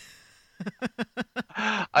girl.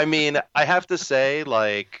 I mean, I have to say,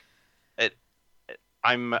 like,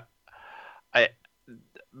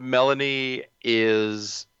 Melanie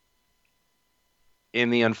is in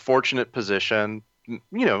the unfortunate position.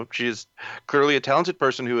 She's clearly a talented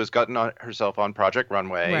person who has gotten herself on Project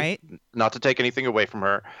Runway. Right. Not to take anything away from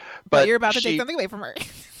her, but you're about to take something away from her.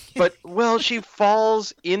 But she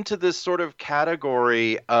falls into this sort of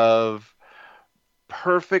category of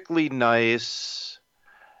perfectly nice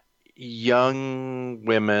young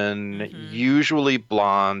women, usually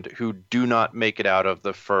blonde, who do not make it out of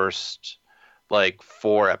the first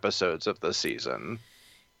 4 episodes of the season.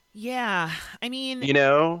 Yeah, I mean,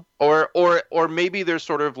 or maybe they're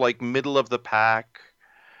sort of like middle of the pack,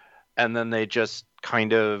 and then they just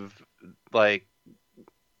kind of I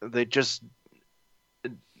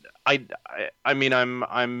mean,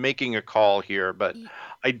 I'm making a call here, but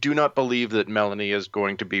I do not believe that Melanie is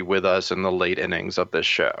going to be with us in the late innings of this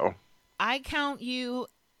show. I count you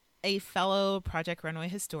a fellow Project Runway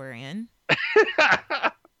historian.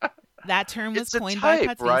 That term was coined by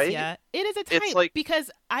Patricia. Right? It is a type, because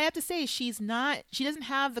I have to say she doesn't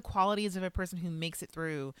have the qualities of a person who makes it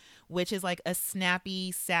through, which is like a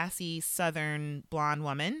snappy, sassy, southern blonde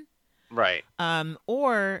woman. Right.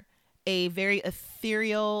 Or a very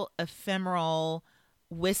ethereal, ephemeral,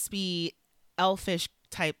 wispy, elfish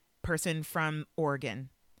type person from Oregon.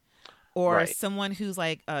 Or someone who's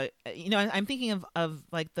like, I'm thinking of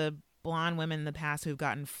like the blonde women in the past who've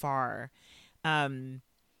gotten far.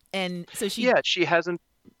 And so she hasn't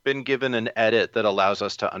been given an edit that allows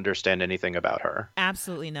us to understand anything about her.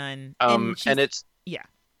 Absolutely none. And it's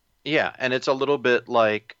and it's a little bit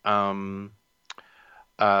like that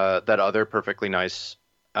other perfectly nice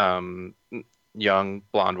young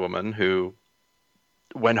blonde woman who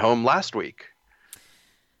went home last week,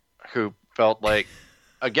 who felt like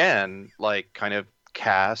again like kind of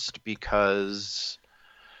cast because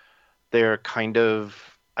they're kind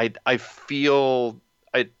of I feel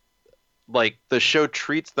like the show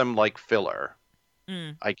treats them like filler,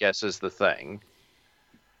 I guess is the thing.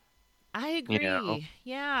 I agree.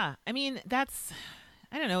 Yeah. I mean, I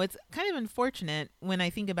don't know. It's kind of unfortunate when I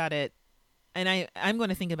think about it. And I'm going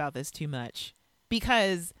to think about this too much,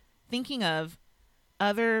 because thinking of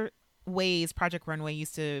other ways Project Runway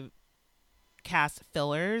used to cast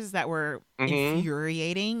fillers that were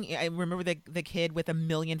infuriating. I remember the kid with 1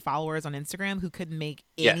 million followers on Instagram who couldn't make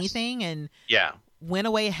anything and went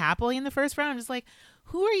away happily in the first round. Just like,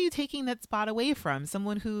 who are you taking that spot away from?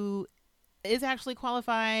 Someone who is actually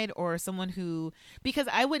qualified, or someone who, because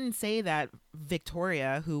I wouldn't say that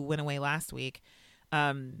Victoria, who went away last week,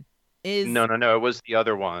 is no, it was the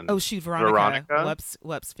other one. Oh shoot, Veronica.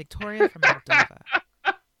 Whoops, Victoria from Moldova.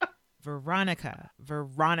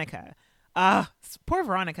 Veronica. Poor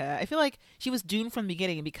Veronica. I feel like she was doomed from the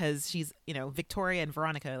beginning because she's, Victoria and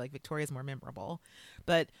Veronica. Like, Victoria's more memorable.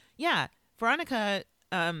 But yeah, Veronica,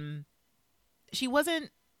 she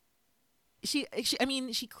wasn't. I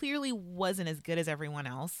mean, she clearly wasn't as good as everyone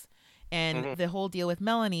else. And the whole deal with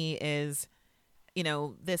Melanie is,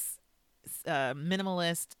 this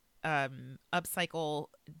minimalist upcycle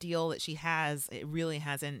deal that she has. It really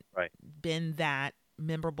hasn't been that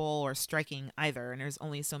memorable or striking either. And there's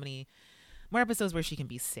only so many more episodes where she can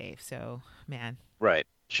be safe. So, man. Right.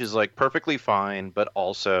 She's like perfectly fine, but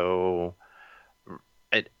also,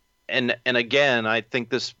 and again, I think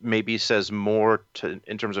this maybe says more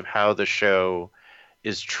in terms of how the show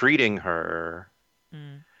is treating her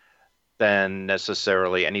than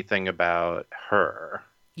necessarily anything about her.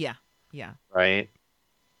 Yeah. Yeah. Right.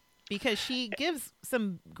 Because she gives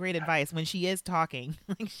some great advice when she is talking.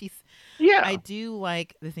 Like I do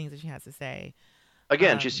like the things that she has to say.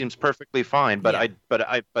 Again, she seems perfectly fine, but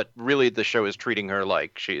but really the show is treating her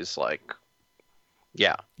like she's like,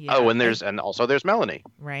 yeah. Oh, and also there's Melanie.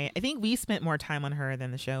 Right. I think we spent more time on her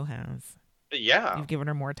than the show has. Yeah. You've given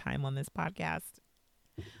her more time on this podcast.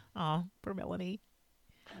 Oh, poor Melanie.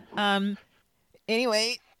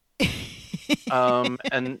 Anyway.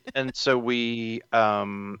 And so we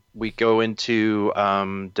go into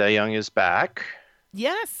Dae-young is back.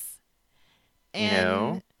 Yes.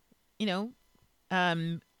 And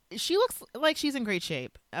she looks like she's in great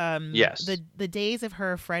shape. Yes. The days of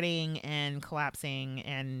her fretting and collapsing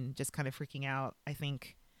and just kind of freaking out, I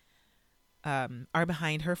think, are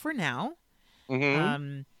behind her for now.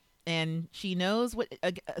 And she knows what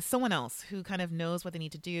someone else who kind of knows what they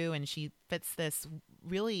need to do, and she fits this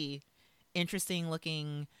really interesting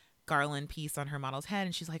looking garland piece on her model's head,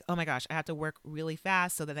 and she's like, oh my gosh, I have to work really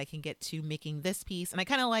fast so that I can get to making this piece. And I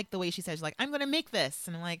kind of like the way she says, she's like, I'm gonna make this,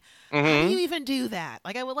 and I'm like, how do you even do that?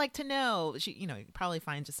 Like, I would like to know. She, you probably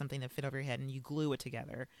find just something that fit over your head and you glue it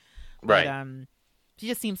together. Right. But she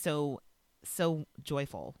just seems so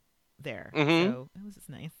joyful there. So it was just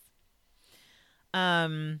nice.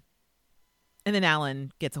 And then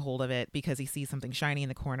Alan gets a hold of it because he sees something shiny in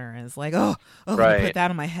the corner and is like, oh, let me put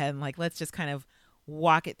that on my head, and like, let's just kind of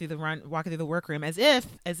walk it through the workroom as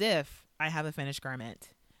if I have a finished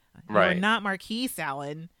garment. You're not Marquise,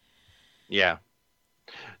 Alan. Yeah.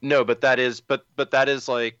 No, but that is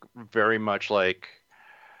like very much like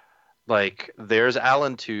there's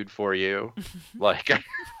Alan-tude for you, like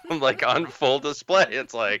like on full display.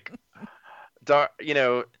 It's like,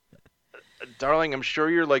 darling, I'm sure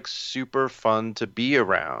you're like super fun to be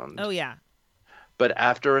around. Oh yeah. But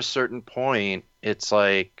after a certain point, it's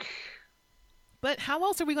like. But how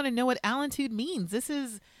else are we going to know what Alan-tude means? This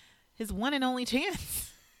is his one and only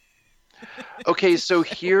chance. Okay, so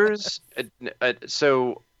here's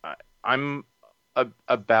I'm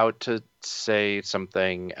about to say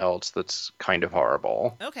something else that's kind of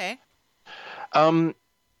horrible. Okay.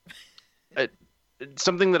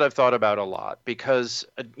 Something that I've thought about a lot, because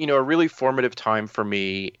a really formative time for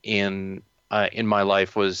me in my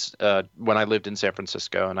life was when I lived in San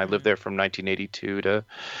Francisco, and I lived there from 1982 to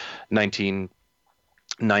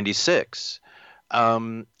 1996, I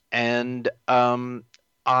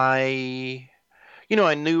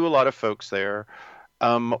knew a lot of folks there.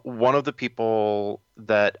 One of the people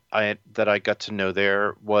that I got to know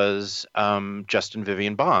there was Justin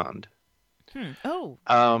Vivian Bond. Oh.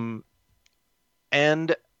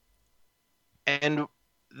 And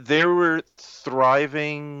there were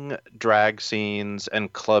thriving drag scenes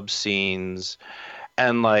and club scenes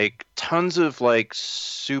and like tons of like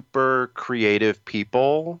super creative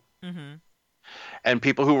people and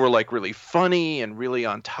people who were like really funny and really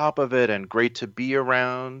on top of it and great to be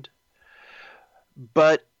around.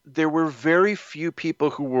 But there were very few people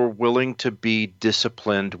who were willing to be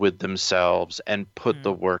disciplined with themselves and put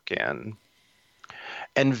the work in.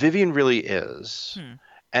 And Vivian really is,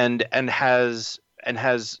 and has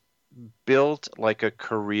built like a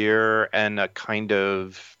career and a kind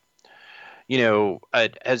of,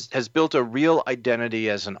 has built a real identity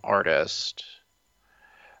as an artist,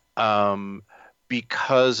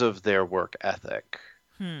 because of their work ethic,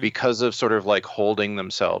 because of sort of like holding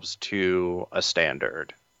themselves to a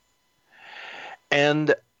standard.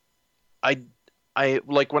 And I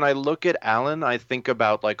like when I look at Alan, I think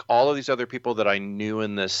about like all of these other people that I knew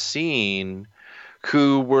in this scene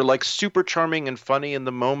who were like super charming and funny in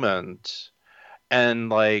the moment and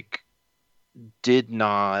like did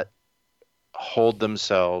not hold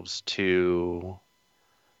themselves to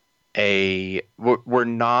were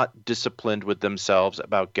not disciplined with themselves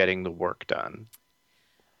about getting the work done.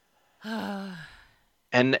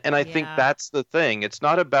 And I think that's the thing. It's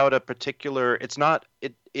not about a particular, it's not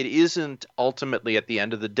it isn't ultimately, at the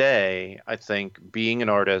end of the day, I think being an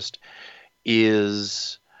artist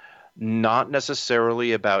is not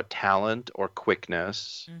necessarily about talent or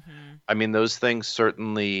quickness. Mm-hmm. I mean, those things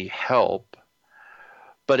certainly help,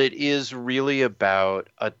 but it is really about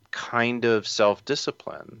a kind of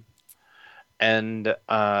self-discipline. And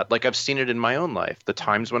like I've seen it in my own life, the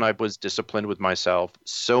times when I was disciplined with myself,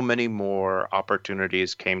 so many more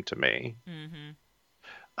opportunities came to me.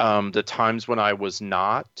 The times when I was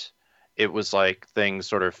not, it was like things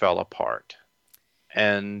sort of fell apart.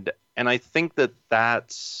 And I think that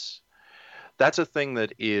that's a thing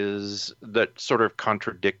that sort of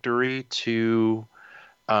contradictory to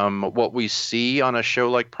what we see on a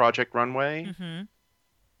show like Project Runway. Mm-hmm.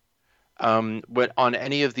 But on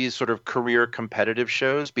any of these sort of career competitive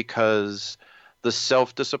shows, because the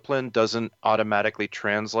self-discipline doesn't automatically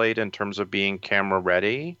translate in terms of being camera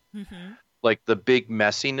ready. Mm-hmm. Like the big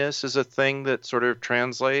messiness is a thing that sort of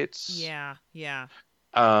translates. Yeah.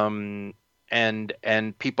 And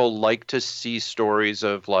people like to see stories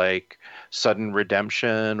of like sudden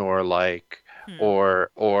redemption or like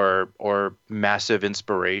or massive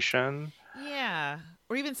inspiration. Yeah.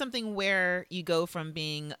 Or even something where you go from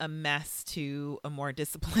being a mess to a more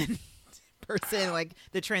disciplined person. Like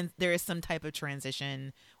there is some type of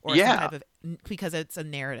transition or some type of, because it's a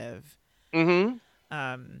narrative. Mm-hmm.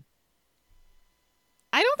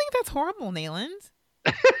 I don't think that's horrible, Nayland.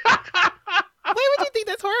 Why would you think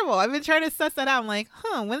that's horrible? I've been trying to suss that out. I'm like,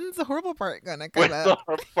 when's the horrible part gonna come When's up? the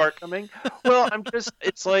horrible part coming? Well,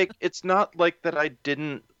 it's like, it's not like that I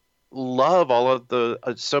didn't love all of the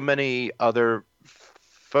so many other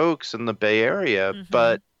folks in the Bay Area,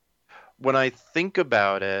 but when I think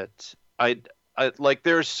about it, I like,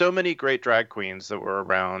 there are so many great drag queens that were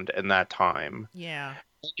around in that time. Yeah.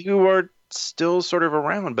 Who are still sort of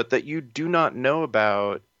around, but that you do not know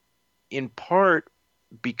about, in part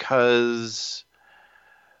because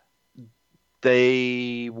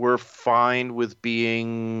they were fine with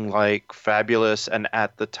being like fabulous and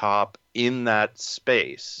at the top in that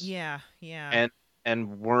space. Yeah.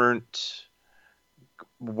 And weren't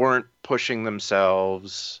pushing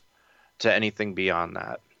themselves to anything beyond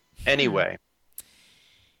that. Anyway.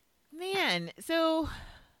 Man, so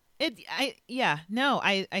I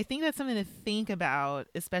think that's something to think about,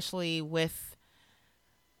 especially with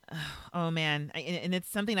and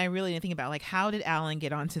it's something I really didn't think about. Like, how did Alan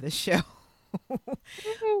get onto the show?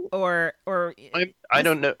 or I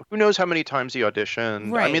don't know. Who knows how many times he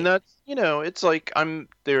auditioned? Right. I mean, that's, it's like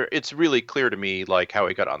it's really clear to me like how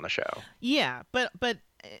he got on the show. Yeah, but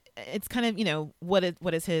it's kind of, what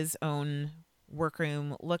does his own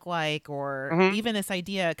workroom look like, or even this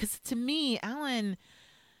idea, because to me, Alan,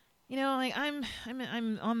 like I'm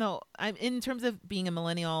in terms of being a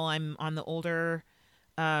millennial, I'm on the older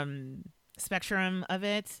spectrum of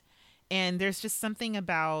it, and there's just something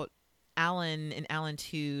about Alan and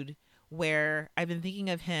Alan-tude where I've been thinking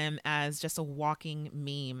of him as just a walking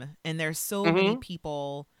meme, and there's so many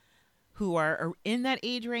people who are in that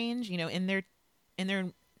age range, in their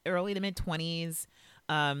early to mid 20s,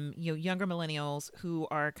 younger millennials who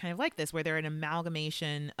are kind of like this, where they're an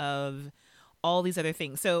amalgamation of all these other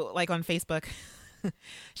things. So like on Facebook,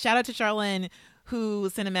 shout out to Charlene, who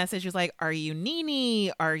sent a message, was like, are you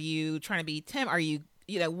Nene? Are you trying to be Tim? Are you,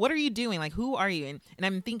 what are you doing? Like, who are you? And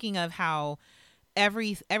I'm thinking of how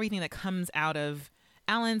everything that comes out of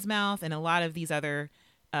Alan's mouth and a lot of these other,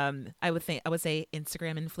 I would say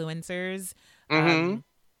Instagram influencers,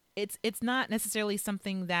 it's not necessarily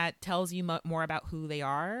something that tells you more about who they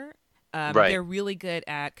are. Right. They're really good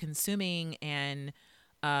at consuming and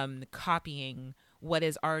copying what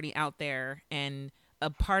is already out there, and a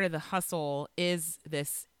part of the hustle is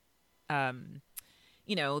this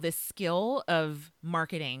this skill of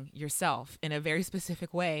marketing yourself in a very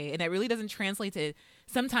specific way, and it really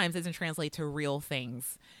sometimes doesn't translate to real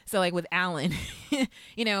things. So like with Alan,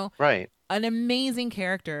 right, an amazing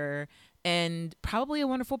character and probably a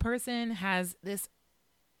wonderful person, has this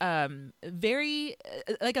very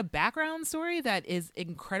like a background story that is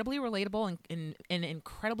incredibly relatable and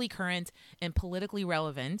incredibly current and politically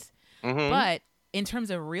relevant. But in terms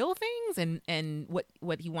of real things and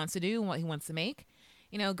what he wants to do and what he wants to make,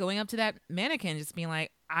 going up to that mannequin, just being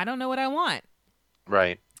like, I don't know what I want.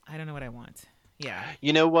 Right. I don't know what I want. Yeah.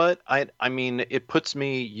 You know what? I mean, it puts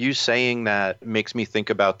me, you saying that makes me think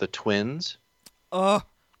about the twins. Oh,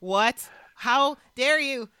 what? How dare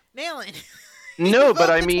you? Nailing. No, but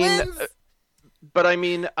I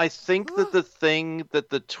mean, I think that the thing that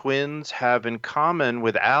the twins have in common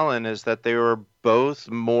with Alan is that they were both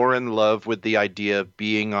more in love with the idea of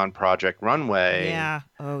being on Project Runway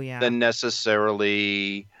than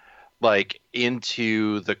necessarily like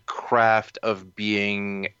into the craft of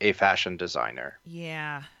being a fashion designer.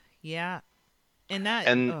 Yeah. Yeah. And that,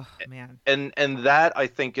 And oh man. and that I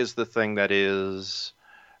think is the thing that is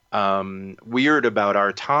weird about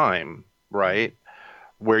our time, right?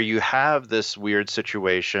 Where you have this weird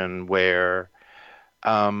situation where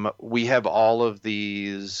we have all of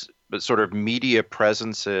these sort of media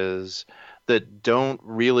presences that don't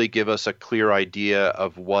really give us a clear idea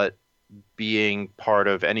of what being part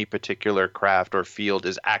of any particular craft or field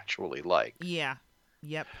is actually like. Yeah.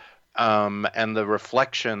 Yep. And the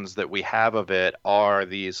reflections that we have of it are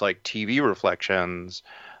these like TV reflections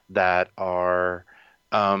that are,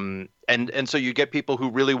 and so you get people who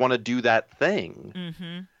really want to do that thing,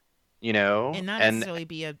 Mm-hmm. you know, And not necessarily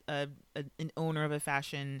be an owner of a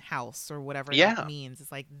fashion house or whatever Yeah. that means.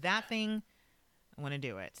 It's like that thing, I want to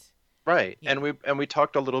do it. right. Yeah. And we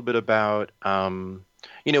talked a little bit about,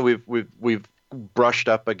 you know, we've brushed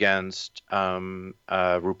up against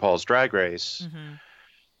RuPaul's Drag Race.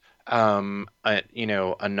 Mm-hmm. You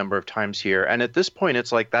know, a number of times here. And at this point,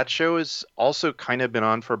 it's like that show has also kind of been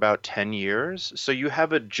on for about 10 years. So you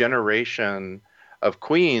have a generation of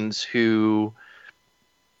queens who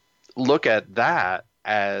look at that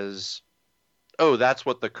as, oh, that's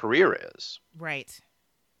what the career Right.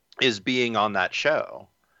 is being on that show.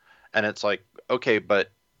 And it's like, okay,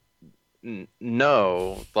 but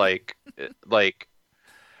no, like,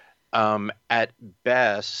 at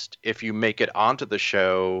best, if you make it onto the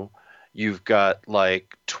show, you've got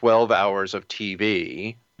like 12 hours of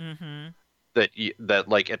TV Mm-hmm. that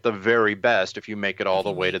like at the very best, if you make it all If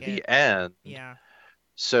the you way to make the it. end. Yeah.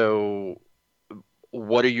 So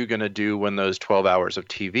what are you going to do when those 12 hours of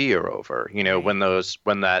TV are over? You know, Right.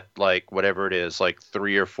 when that like whatever it is, like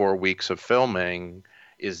 3 or 4 weeks of filming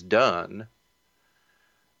is done,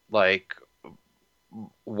 like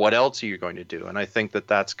what else are you going to do? And I think that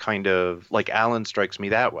that's kind of like Alan strikes me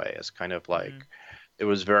that way as kind of like it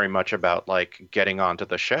was very much about like getting onto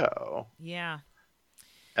the show. Yeah.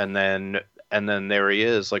 And then there he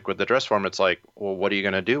is like with the dress form. It's like, well, what are you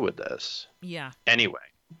going to do with this? Yeah. Anyway,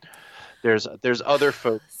 there's other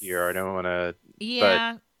folks here. I don't want to.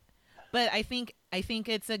 Yeah. But I think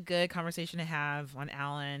it's a good conversation to have on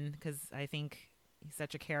Alan because I think he's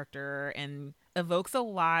such a character and evokes a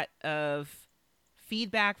lot of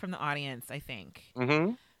feedback from the audience, I think.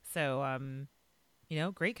 Mm-hmm. So, you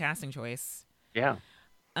know, great casting choice. Yeah.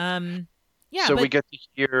 Yeah. So but, we get to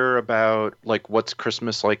hear about like what's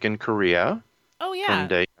Christmas like in Korea oh from yeah.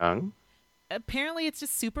 Dae Young. Apparently, it's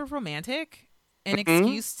just super romantic. An Mhm.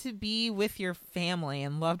 excuse to be with your family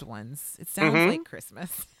and loved ones. It sounds Mhm. like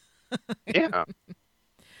Christmas. Yeah.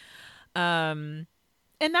 And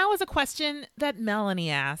that was a question that Melanie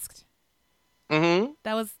asked. Mm-hmm.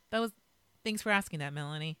 That was thanks for asking that,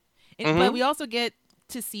 Melanie. Mhm. But we also get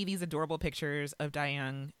to see these adorable pictures of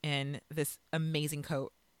Daeyoung in this amazing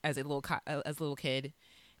coat as a little kid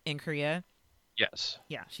in Korea. Yes.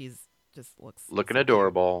 Yeah, she's just looks Looking so cute.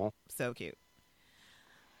 adorable. So cute.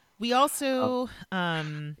 We also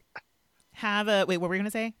have a wait, what were we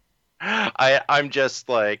gonna say? I'm just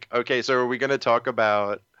like, okay, so are we going to talk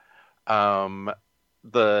about are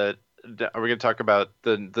we going to talk about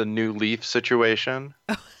the new Leaf situation?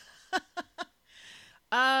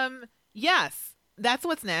 Yes, that's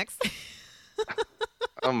what's next.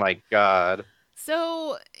 Oh my God.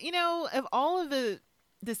 So, you know, of all of the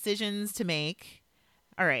decisions to make,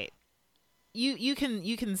 all right. You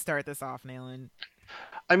can start this off, Nayland.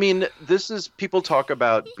 I mean, this is people talk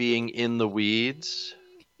about being in the weeds,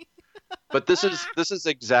 but this is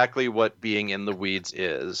exactly what being in the weeds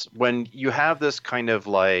is. When you have this kind of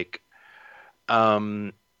like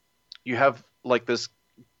you have like this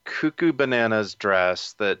cuckoo bananas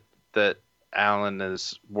dress that Alan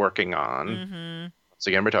is working on. Mm-hmm. So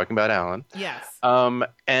again, we're talking about Alan. Yes.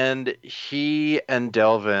 And he and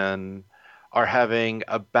Delvin are having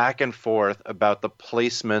a back and forth about the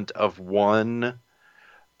placement of one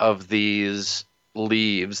of these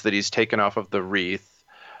leaves that he's taken off of the wreath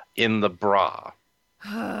in the bra.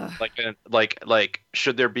 like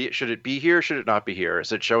should it be here? Should it not be here?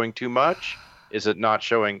 Is it showing too much? Is it not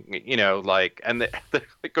showing, you know, like, and they're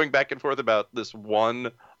going back and forth about this one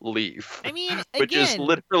leaf. I mean, which is again,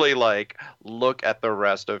 literally like, look at the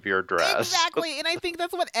rest of your dress. exactly. And I think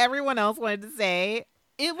that's what everyone else wanted to say.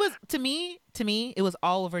 It was to me, it was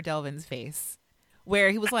all over Delvin's face,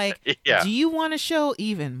 where he was like, Yeah. "Do you want to show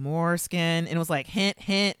even more skin?" And it was like, hint,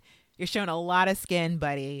 hint. You're showing a lot of skin,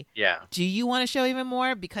 buddy. Yeah. Do you want to show even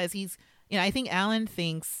more? Because he's, you know, I think Alan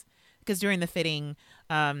thinks, because during the fitting,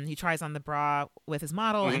 he tries on the bra with his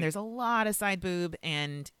model, Mhm. and there's a lot of side boob,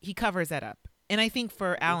 and he covers that up. And I think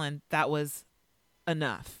for Alan, that was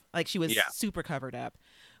enough. Like she was super covered up.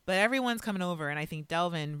 But everyone's coming over, and I think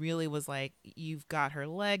Delvin really was like, you've got her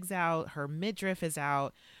legs out, her midriff is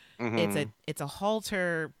out. Mm-hmm. It's a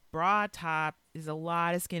halter, broad top, there's a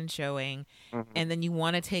lot of skin showing, and then you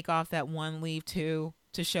want to take off that one leaf too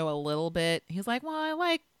to show a little bit. He's like, well, I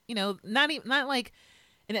like, not like,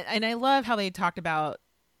 and I love how they talked about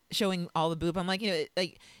showing all the boob. I'm like,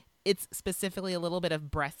 like it's specifically a little bit of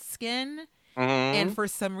breast skin, and for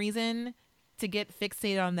some reason to get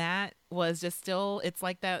fixated on that was just still, it's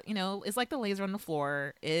like that, it's like the laser on the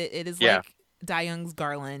floor. It is like Young's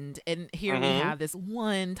garland, and here we have this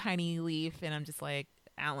one tiny leaf, and I'm just like,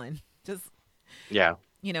 Alan, just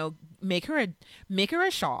make her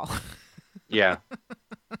a shawl.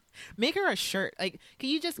 Make her a shirt. Like, can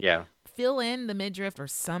you just fill in the midriff or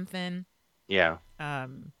something? Gosh,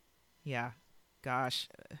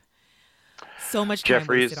 so much time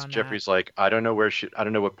wasted on that. Jeffrey's like, I don't know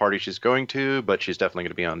what party she's going to, but she's definitely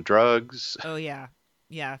going to be on drugs. Oh yeah,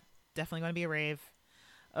 definitely going to be a rave.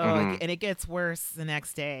 Oh, and it gets worse the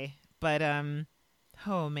next day. But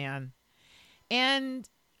oh man, and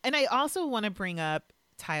I also want to bring up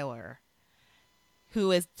Tyler,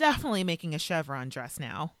 who is definitely making a chevron dress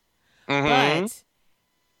now. But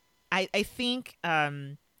I think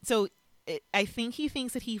I think he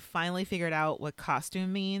thinks that he finally figured out what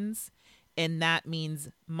costume means, and that means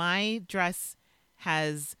my dress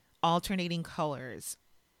has alternating colors.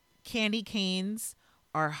 Candy canes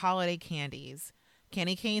are holiday candies.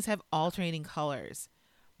 Candy canes have alternating colors.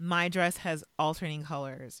 My dress has alternating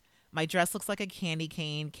colors. My dress looks like a candy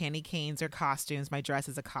cane. Candy canes are costumes. My dress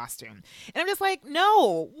is a costume. And I'm just like,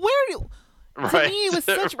 no, to me, it was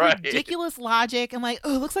such ridiculous logic. I'm like,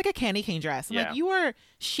 oh, it looks like a candy cane dress. I'm like, you are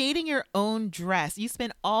shading your own dress. You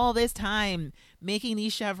spent all this time making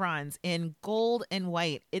these chevrons in gold and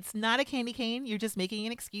white. It's not a candy cane. You're just making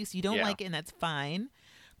an excuse. You don't like it, and that's fine.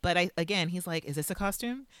 But he's like, is this a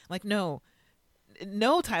costume? I'm like, no,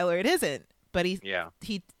 Tyler, it isn't. But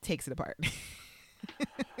he takes it apart.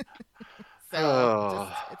 It's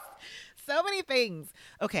so many things.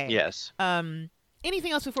 Okay. Yes.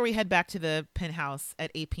 Anything else before we head back to the penthouse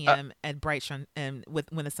at 8 p.m. at Bright Sun,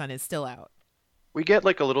 when the sun is still out? We get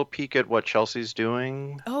like a little peek at what Chelsea's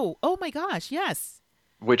doing. Oh my gosh, yes.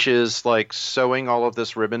 Which is like sewing all of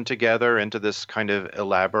this ribbon together into this kind of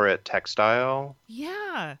elaborate textile.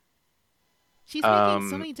 Yeah. She's making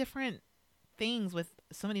so many different things with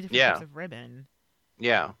so many different types of ribbon.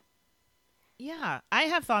 Yeah. Yeah. I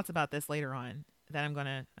have thoughts about this later on that I'm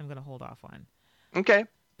gonna hold off on. Okay.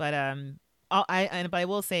 But but I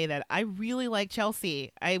will say that I really like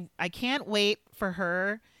Chelsea. I can't wait for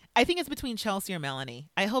her. I think it's between Chelsea or Melanie.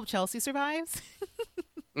 I hope Chelsea survives.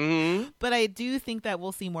 But I do think that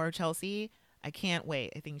we'll see more of Chelsea. I can't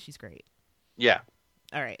wait. I think she's great. Yeah.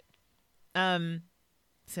 All right.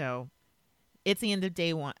 So it's the end of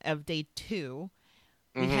day 2.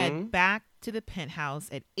 We head back to the penthouse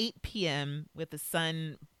at 8 p.m. with the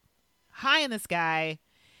sun high in the sky.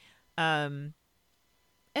 And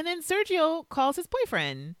then Sergio calls his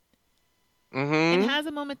boyfriend and has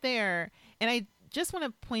a moment there. And I just want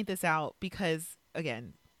to point this out because,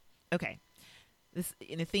 again, this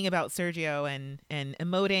thing about Sergio and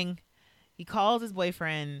emoting. He calls his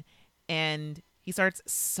boyfriend and he starts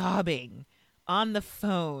sobbing on the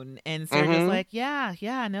phone. And Sergio's like, yeah,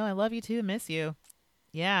 no, I love you too. Miss you.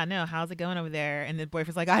 Yeah, no, how's it going over there? And the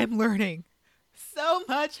boyfriend's like, I'm learning so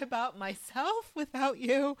much about myself without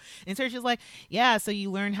you. And Sergio's like, yeah, so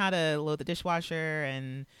you learn how to load the dishwasher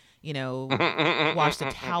and, wash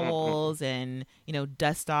the towels and,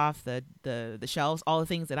 dust off the shelves, all the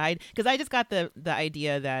things that because I just got the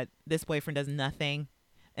idea that this boyfriend does nothing.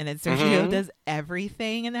 And then Sergio does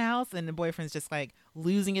everything in the house. And the boyfriend's just like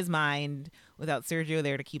losing his mind without Sergio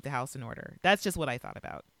there to keep the house in order. That's just what I thought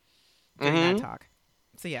about during that talk.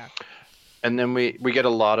 So, yeah. And then we get a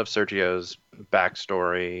lot of Sergio's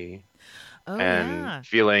backstory and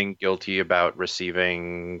feeling guilty about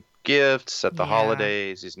receiving gifts at the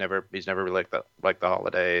holidays. He's never really like the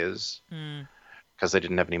holidays because they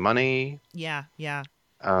didn't have any money. Yeah.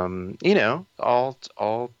 All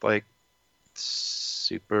like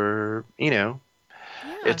super.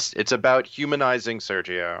 It's about humanizing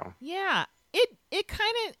Sergio. Yeah, it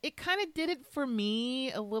kind of did it for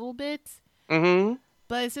me a little bit.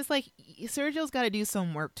 But it's just like Sergio's got to do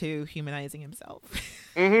some work too, humanizing himself.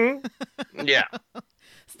 Yeah.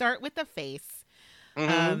 Start with the face.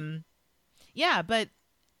 Yeah, but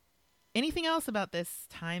anything else about this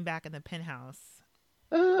time back in the penthouse?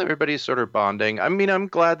 Everybody's sort of bonding. I mean, I'm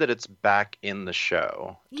glad that it's back in the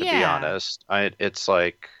show, to be honest. It's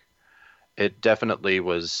it definitely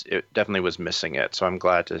was missing it. So I'm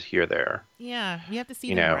glad to hear there. Yeah, you have to see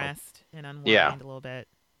You them know, rest and unwind yeah. a little bit.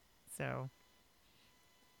 So,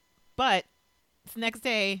 but it's the next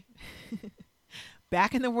day,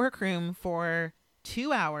 back in the workroom for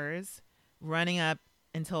 2 hours, running up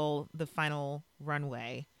until the final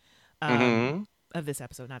runway Mm-hmm. of this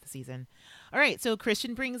episode, not the season. All right, so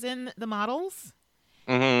Christian brings in the models.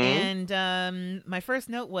 Mm-hmm. And my first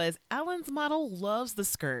note was Ellen's model loves the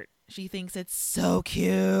skirt. She thinks it's so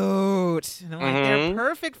cute. And I'm like, they're Mm-hmm.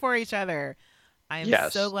 perfect for each other. I am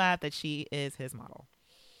Yes. so glad that she is his model.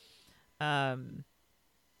 And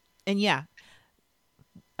yeah,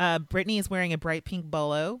 Brittany is wearing a bright pink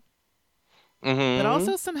bolo, Mm-hmm. but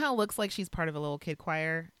also somehow looks like she's part of a little kid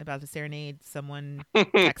choir about to serenade someone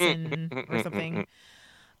Texan or something.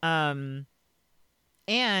 And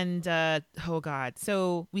oh god,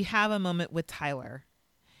 so we have a moment with Tyler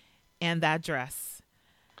and that dress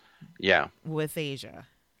Yeah. with Asia.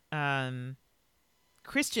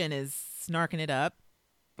 Christian is snarking it up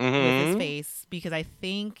with his Mm-hmm. face because I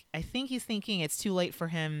think he's thinking it's too late for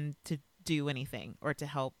him to do anything or to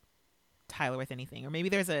help Tyler with anything, or maybe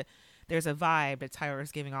there's a vibe that Tyler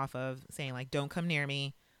is giving off of saying like, don't come near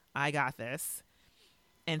me, I got this.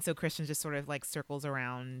 And so Christian just sort of like circles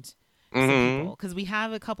around some Mm-hmm. people, because we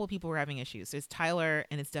have a couple people who are having issues. There's Tyler,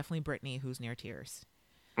 and it's definitely Brittany who's near tears,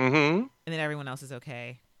 Mm-hmm. and then everyone else is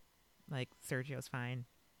okay. Like Sergio's fine,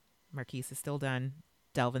 Marquise is still done,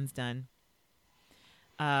 Delvin's done.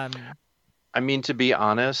 I mean, to be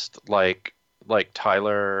honest, like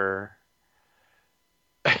Tyler,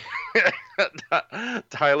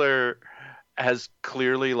 Tyler has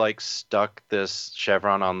clearly like stuck this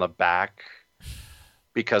chevron on the back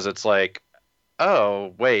because it's like,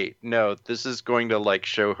 oh wait, no, this is going to like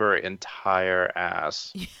show her entire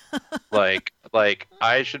ass. like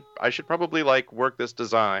I should probably like work this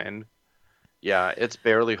design. Yeah, it's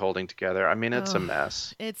barely holding together. I mean, it's a Ugh.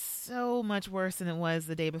 mess. It's so much worse than it was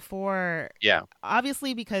the day before. Yeah.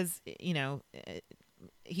 Obviously, because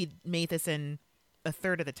he made this in a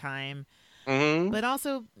third of the time, Mm-hmm. but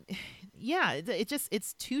also, yeah,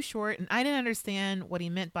 it's too short, and I didn't understand what he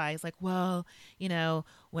meant by. It's like, well,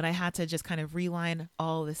 when I had to just kind of reline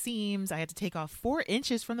all the seams, I had to take off 4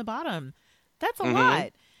 inches from the bottom. That's a Mhm.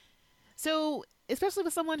 lot. So, especially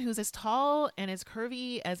with someone who's as tall and as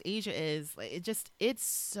curvy as Asia is, like, it's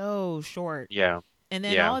so short. Yeah. And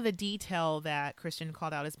then Yeah. all of the detail that Christian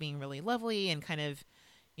called out as being really lovely and kind of,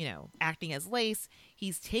 acting as lace,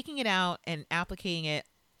 he's taking it out and applicating it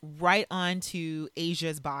right onto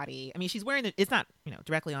Asia's body. I mean, she's wearing it's not,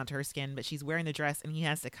 directly onto her skin, but she's wearing the dress, and he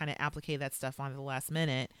has to kind of applicate that stuff onto the last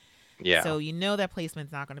minute. Yeah. So that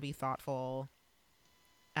placement's not going to be thoughtful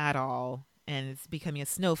at all. And it's becoming a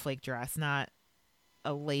snowflake dress, not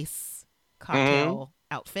a lace cocktail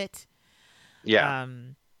outfit. Yeah.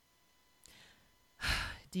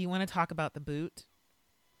 Do you want to talk about the boot?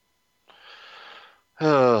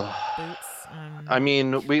 I Boots?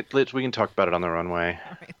 mean, we can talk about it on the runway.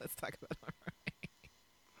 All right, let's talk about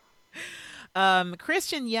it.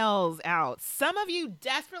 Christian yells out, "Some of you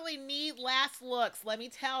desperately need last looks, let me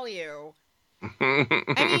tell you."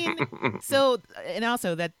 I mean, so, and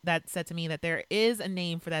also that said to me that there is a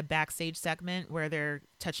name for that backstage segment where they're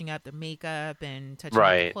touching up the makeup and touching up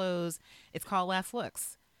the Right. clothes. It's called last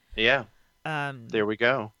looks. Yeah. There we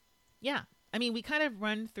go. Yeah. I mean, we kind of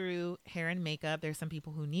run through hair and makeup. There's some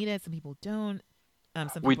people who need it, some people don't. Some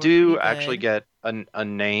We people are do pretty actually good. get a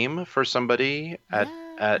name for somebody at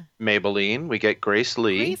Yeah. Maybelline. We get Grace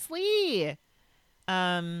Lee. Grace Lee.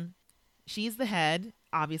 She's the head,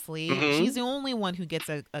 obviously. Mhm. She's the only one who gets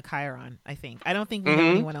a Chiron, I think. I don't think we know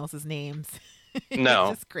Mhm. anyone else's names. No.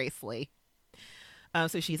 It's just Grace Lee.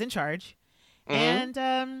 So she's in charge. Mhm.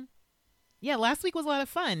 And yeah, last week was a lot of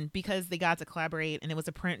fun because they got to collaborate and it was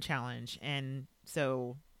a print challenge. And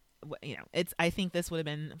so, I think this would have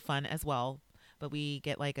been fun as well. But we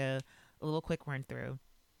get like a little quick run through.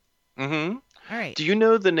 Mhm. All right. Do you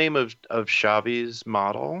know the name of Xavi's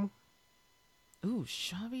model? Ooh,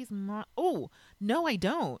 Xavi's mom. Oh, no, I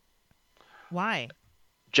don't. Why?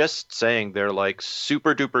 Just saying, they're like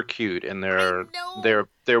super duper cute, and know.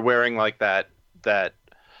 they're wearing like that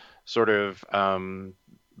sort of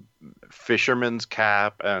fisherman's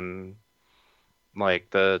cap and like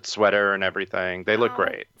the sweater and everything. They look Oh,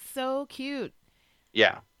 great. So cute.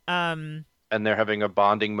 Yeah. Um, And they're having a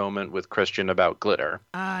bonding moment with Christian about glitter.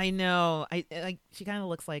 I know. I like. She kind of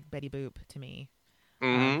looks like Betty Boop to me.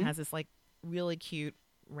 Mhm. Has this like really cute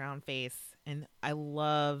round face, and I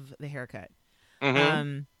love the haircut.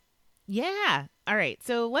 Mhm. Yeah. All right.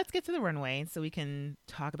 So let's get to the runway so we can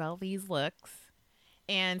talk about these looks.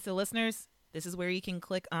 And so, listeners, this is where you can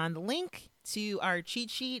click on the link to our cheat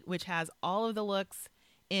sheet, which has all of the looks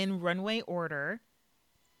in runway order.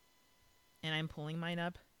 And I'm pulling mine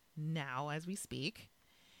up now as we speak.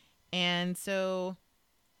 And so,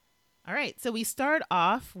 all right. So we start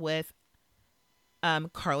off with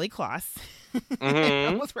Karlie Kloss. I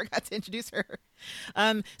almost forgot to introduce her.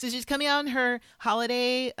 So she's coming out in her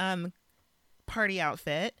holiday party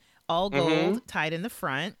outfit, all gold, tied in the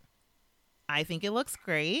front. I think it looks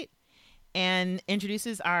great. And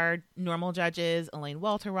introduces our normal judges, Elaine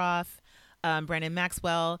Walteroth, Brandon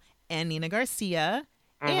Maxwell, and Nina Garcia.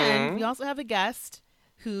 And we also have a guest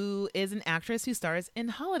who is an actress who stars in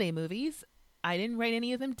holiday movies. I didn't write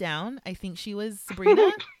any of them down. I think she was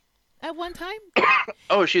Sabrina at one time.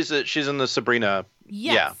 Oh, she's in the Sabrina.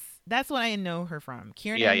 Yes, Yeah. That's what I know her from.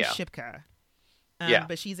 Kiernan Shipka.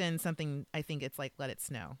 But she's in something, I think it's like Let It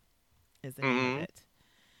Snow is the name of it.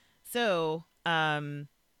 So, right.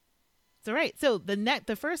 So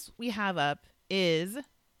the first we have up is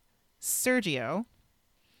Sergio.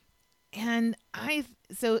 And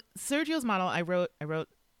Sergio's model, I wrote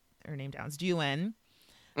her name down. It's Yuen.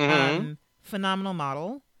 Phenomenal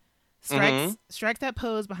model. Strikes that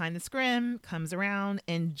pose behind the scrim, comes around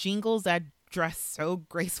and jingles that dress so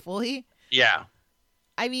gracefully. Yeah.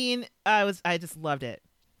 I mean, I just loved it.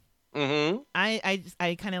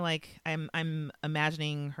 I kind of like I'm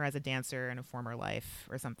imagining her as a dancer in a former life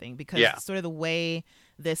or something, because sort of the way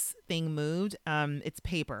this thing moved, it's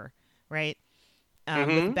paper, right?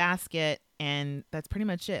 With a basket, and that's pretty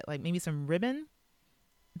much it. Like maybe some ribbon.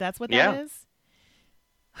 That's what that is.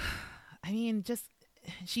 I mean, just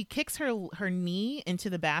she kicks her knee into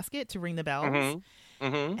the basket to ring the bells,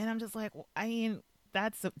 and I'm just like, I mean,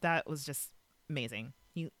 that was just amazing.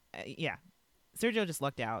 Sergio just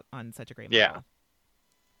lucked out on such a great model.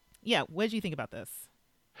 Yeah. What did you think about this?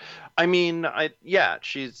 I mean,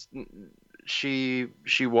 she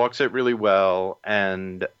walks it really well,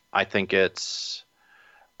 and I think it's,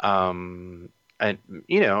 and I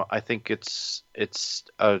think it's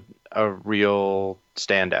a real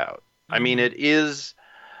standout. I mean, it is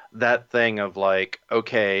that thing of like,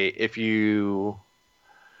 okay, if you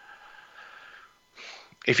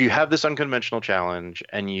have this unconventional challenge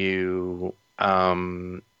and you,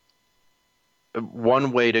 one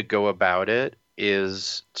way to go about it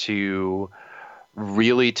is to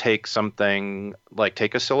really take something like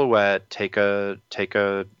take a silhouette, take an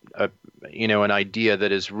idea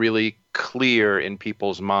that is really clear in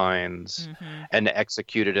people's minds and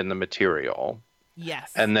execute it in the material.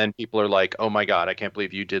 Yes. And then people are like, oh my God, I can't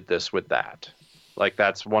believe you did this with that. Like,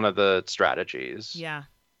 that's one of the strategies. Yeah.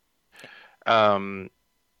 And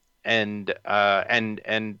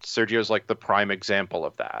Sergio's like the prime example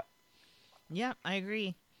of that. Yeah, I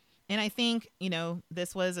agree. And I think,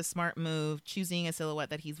 this was a smart move, choosing a silhouette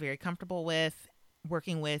that he's very comfortable with,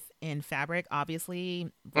 working with in fabric,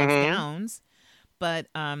 obviously, gowns. But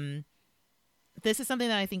this is something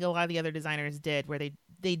that I think a lot of the other designers did, where they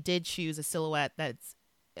did choose a silhouette that's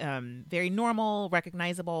very normal,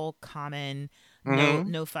 recognizable, common,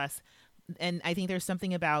 no fuss. And I think there's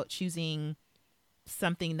something about choosing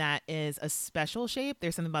something that is a special shape.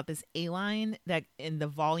 There's something about this A-line that in the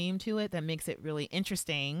volume to it that makes it really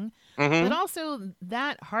interesting. But also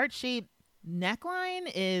that heart-shaped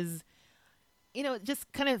neckline is,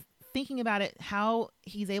 just kind of thinking about it, how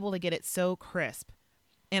he's able to get it so crisp.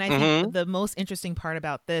 And I think the most interesting part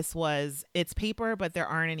about this was it's paper, but there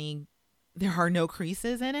are no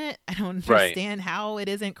creases in it. I don't understand how it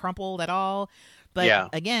isn't crumpled at all. But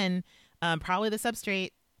again, probably the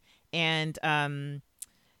substrate. And, I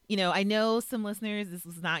know some listeners, this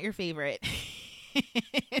was not your favorite.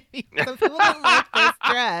 Some people don't like this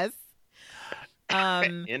dress.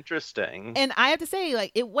 Interesting. And I have to say,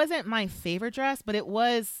 like, it wasn't my favorite dress, but it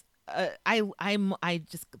was, I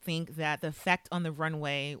just think that the effect on the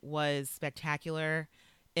runway was spectacular.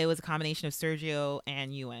 It was a combination of Sergio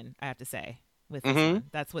and Yuen, I have to say, with this one.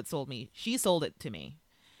 That's what sold me. She sold it to me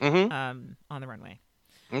on the runway.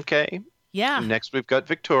 Okay. Yeah. Next, we've got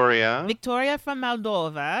Victoria. Victoria from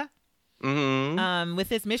Moldova. With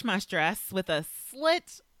this mishmash dress with a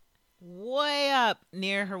slit way up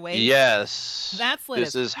near her waist. Yes. That slit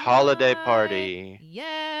This is holiday party.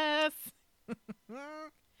 Yes.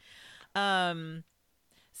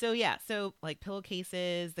 So like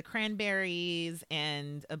pillowcases, the cranberries,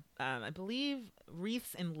 and I believe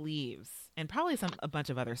wreaths and leaves, and probably a bunch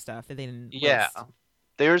of other stuff that they didn't list.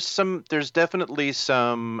 There's definitely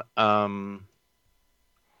some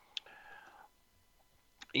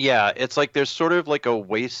it's like there's sort of like a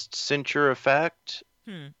waist cincher effect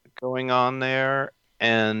going on there,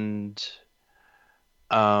 and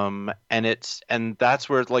And that's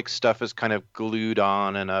where like stuff is kind of glued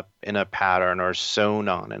on in a pattern or sewn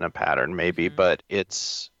on in a pattern maybe, Mhm. but it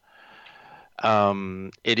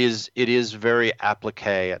is very applique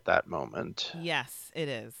at that moment. Yes, it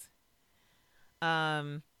is.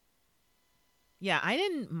 Um, yeah, I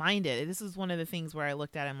didn't mind it. This is one of the things where I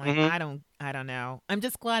looked at it, I'm like, Hmm. I don't know. I'm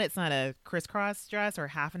just glad it's not a crisscross dress or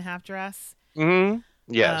half and half dress. Hmm.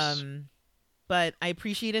 Yes. Um, but I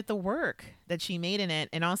appreciated the work that she made in it,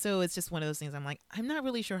 and also it's just one of those things. I'm like, I'm not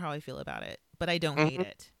really sure how I feel about it, but I don't hate Hmm.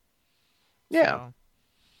 it. Yeah.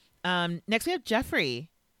 So, next we have Jeffrey,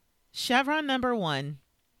 chevron number 1,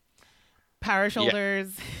 power Yeah.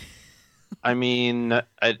 shoulders. I mean,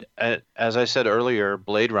 as I said earlier,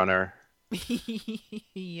 Blade Runner,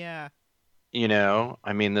 Yeah.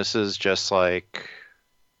 I mean, this is just like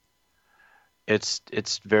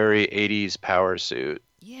it's very 80s power suit.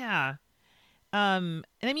 Yeah. And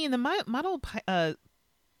I mean the model.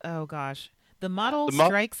 Oh gosh, the model The mo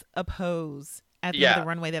strikes a pose at the end of Yeah. the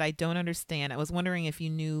runway that I don't understand. I was wondering if you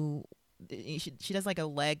knew. She does like a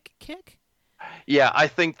leg kick. Yeah, I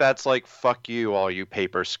think that's like fuck you all you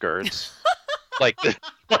paper skirts. Like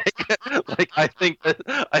I think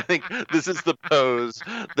this is the pose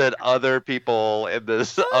that other people in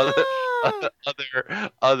this Ah!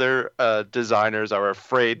 other designers are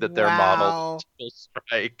afraid that their Wow. models will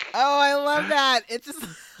strike Oh, I love that. It's just.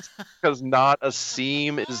 because not a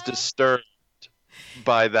seam is disturbed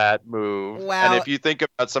by that move. And Wow. if you think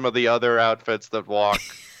about some of the other outfits that walk,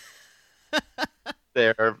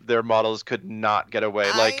 their models could not get away.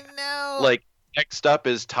 I know. Like next up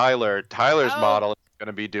is Tyler. Tyler's Oh. model is going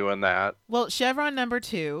to be doing that. Well, chevron number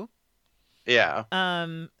 2. Yeah.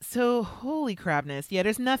 So holy crapness. Yeah,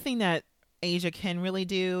 there's nothing that Asia can really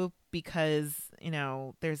do because,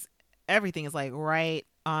 there's everything is like right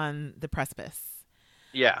on the precipice.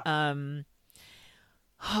 Yeah. I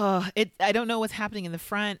don't know what's happening in the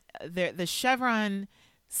front. The chevron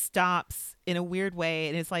stops in a weird way,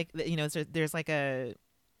 and it's like, there's like a,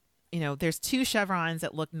 there's 2 chevrons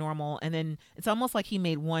that look normal, and then it's almost like he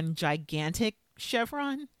made one gigantic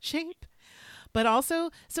chevron shape. But also,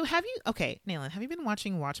 so Nayland, have you been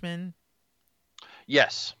watching Watchmen?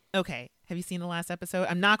 Yes. Okay. Have you seen the last episode?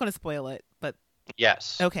 I'm not going to spoil it, but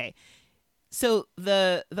Yes. okay. So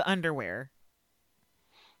the underwear.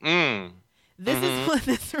 Mm. This Mhm. is what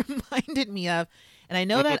this reminded me of. And I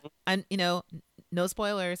know that no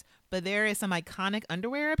spoilers, but there is some iconic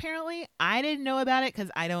underwear apparently. I didn't know about it cuz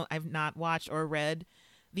I've not watched or read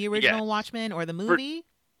the original Yes. Watchmen or the movie.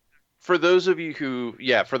 For those of you who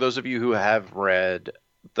have read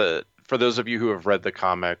the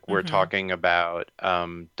comic, we're Mhm. talking about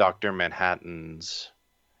Dr. Manhattan's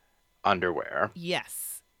underwear.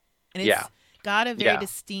 Yes. And it's Yeah. got a very Yeah.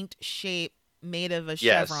 distinct shape made of a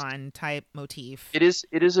Yes. chevron type motif. It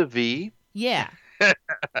is a V. Yeah.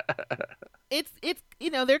 It's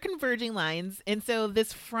they're converging lines, and so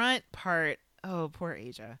this front part, oh poor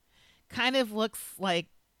Asia, kind of looks like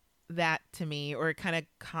that to me, or it kind of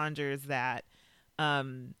conjures that,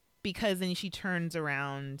 because then she turns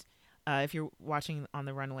around, if you're watching on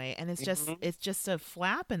the runway, and it's just a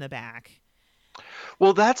flap in the back.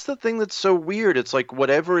 Well, that's the thing that's so weird. It's like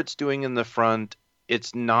whatever it's doing in the front,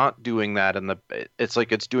 it's not doing that in the. It's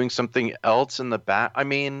like it's doing something else in the back. I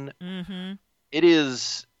mean, Mm-hmm. it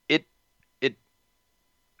is it.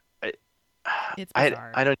 It's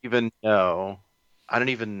bizarre. I don't even know. I don't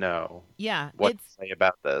even know Yeah, what to say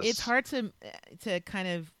about this. it's hard to kind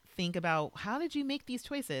of think about how did you make these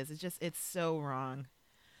choices. It's so wrong.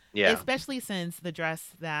 Yeah. Especially since the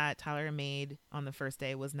dress that Tyler made on the first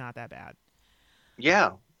day was not that bad.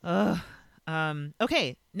 Yeah. Ugh.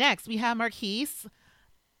 Okay, next we have Marquise,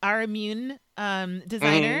 our immune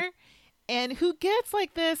designer, and who gets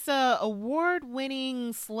like this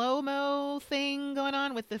award-winning slow-mo thing going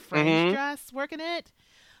on with the French dress working it.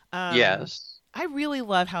 Yes. I really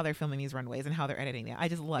love how they're filming these runways and how they're editing it. I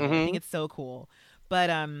just love it. I think it's so cool. But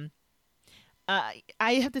I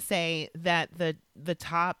have to say that the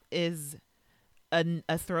top is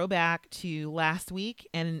a throwback to last week,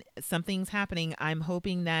 and something's happening. I'm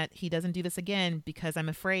hoping that he doesn't do this again, because I'm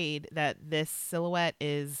afraid that this silhouette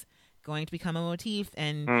is going to become a motif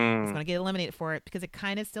and it's going to get eliminated for it, because it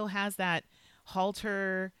kind of still has that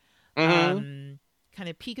halter kind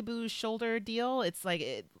of peekaboo shoulder deal. It's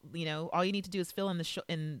like all you need to do is fill in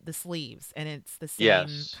the sleeves, and it's the same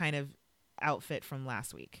kind of outfit from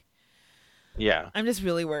last week. Yeah. I'm just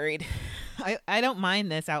really worried. I don't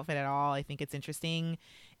mind this outfit at all. I think it's interesting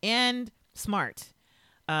and smart.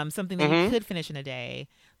 Something that you could finish in a day,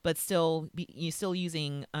 but you're still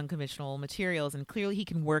using unconventional materials, and clearly he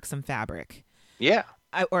can work some fabric. Yeah.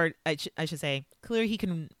 I should say, clearly he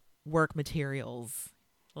can work materials.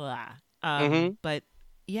 Blah. But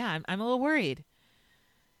yeah, I'm a little worried.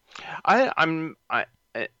 I mean,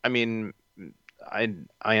 I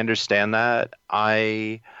understand that.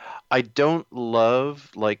 I don't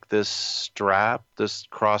love like this strap, this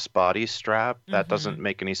crossbody strap. That doesn't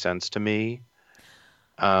make any sense to me.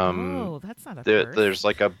 That's not a purse. There's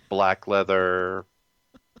like a black leather,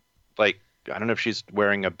 like I don't know if she's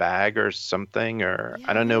wearing a bag or something, or Yeah,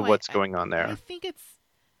 I don't know no, what's going on there.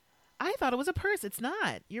 I thought it was a purse. It's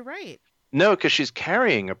not. You're right. No, because she's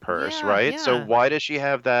carrying a purse, Yeah, right? So yeah. why does she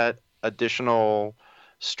have that additional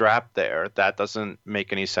strap there? That doesn't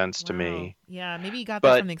make any sense to Wow. me. Yeah, maybe he got that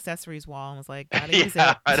But from the accessories wall and was like, gotta use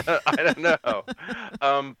yeah, it. I don't know.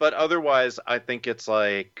 But otherwise, I think it's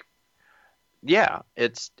like, yeah,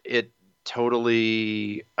 it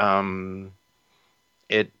totally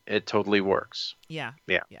it totally works. Yeah.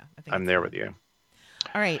 Yeah, Yeah. I think I'm it's there fine. with you.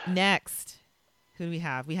 All right, next. Who do we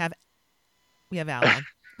have? We have Alan.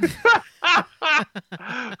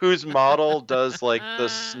 Whose model does like the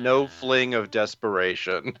snow fling of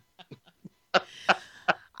desperation.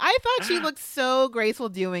 I thought she looked so graceful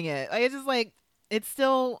doing it. I just like it's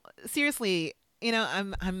still seriously,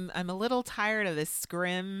 I'm a little tired of this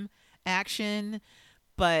scrim action,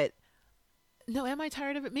 but no, am I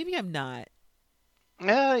tired of it? Maybe I'm not.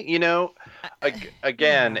 Yeah,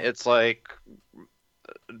 again, Yeah. it's like,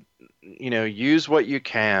 use what you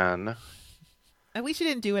can. At least she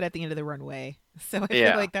didn't do it at the end of the runway. So I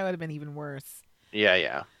Yeah. feel like that would have been even worse.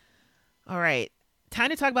 Yeah. All right. Time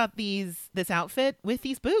to talk about this outfit with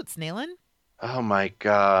these boots, Nayland. Oh my You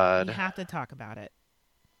God. have to talk about it.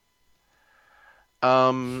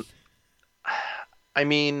 I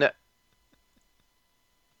mean,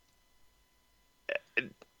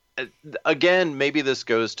 again, maybe this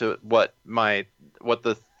goes to what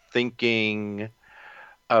the thinking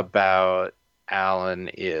about Alan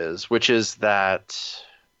is, which is that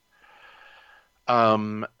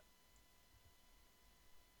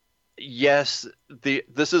yes,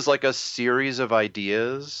 this is like a series of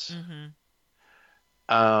ideas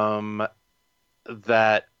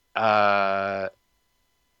that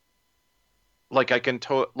like I can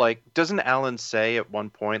doesn't Alan say at one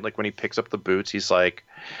point, like when he picks up the boots, he's like,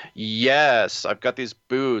 yes, I've got these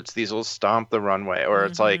boots, these will stomp the runway, or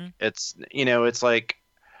it's like it's like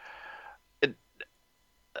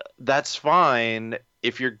that's fine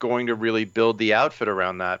if you're going to really build the outfit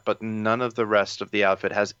around that, but none of the rest of the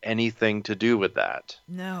outfit has anything to do with that.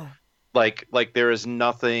 No. Like there is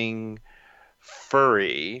nothing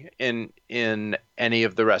furry in any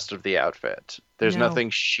of the rest of the outfit. There's No. nothing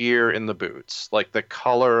sheer in the boots. Like the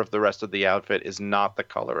color of the rest of the outfit is not the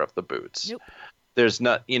color of the boots. Nope. There's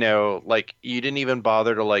not, like you didn't even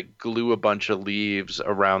bother to like glue a bunch of leaves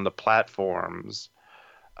around the platforms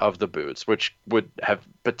of the boots, which would have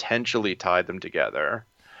potentially tied them together.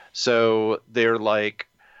 So they're like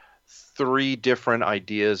three different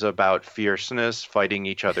ideas about fierceness fighting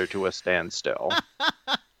each other to a standstill.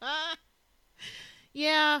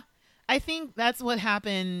 Yeah, I think that's what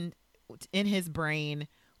happened in his brain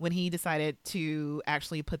when he decided to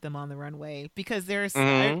actually put them on the runway, because there's,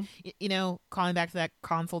 calling back to that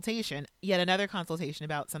consultation, yet another consultation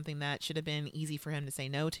about something that should have been easy for him to say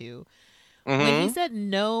no to. When he said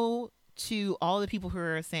no to all the people who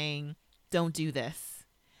were saying, don't do this,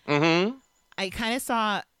 I kind of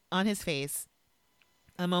saw on his face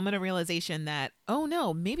a moment of realization that, oh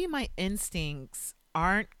no, maybe my instincts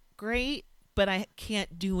aren't great, but I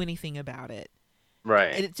can't do anything about it.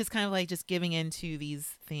 Right. It's just kind of like just giving into these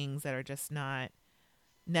things that are just not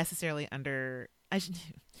necessarily under.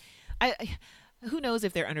 Who knows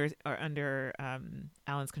if they're under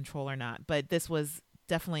Alan's control or not? But this was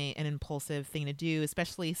definitely an impulsive thing to do,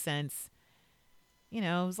 especially since, it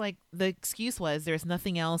was like the excuse was there's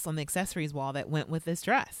nothing else on the accessories wall that went with this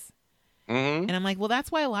dress. And I'm like, well,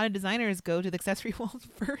 that's why a lot of designers go to the accessory walls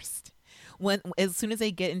first. As soon as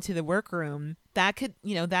they get into the workroom, that could,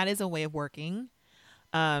 that is a way of working.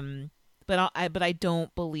 But I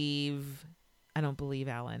don't believe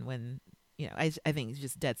Alan when, I think he's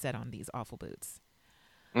just dead set on these awful boots.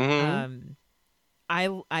 I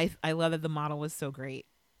love that the model was so great.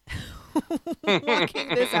 Walking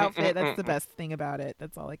this outfit, that's the best thing about it.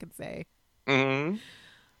 That's all I can say. All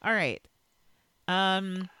right.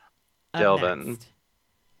 Delvin. Next.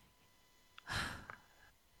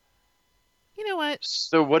 You know what?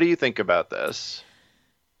 So what do you think about this?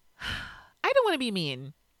 I don't want to be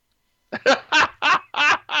mean.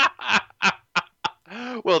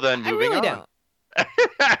 Well, then I moving really on. don't.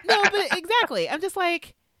 No, but exactly. I'm just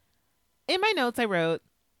like, in my notes I wrote,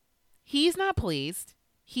 he's not pleased.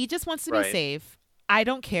 He just wants to be Right. safe. I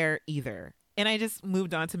don't care either. And I just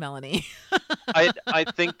moved on to Melanie. I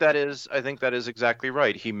think that is exactly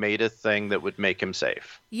right. He made a thing that would make him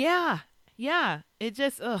safe. Yeah. It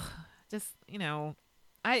just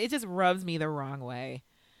it just rubs me the wrong way.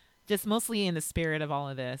 Just mostly in the spirit of all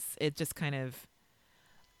of this. It just kind of,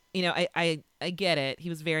 I get it. He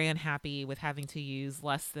was very unhappy with having to use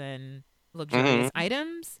less than luxurious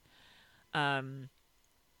items.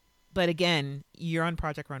 But again, you're on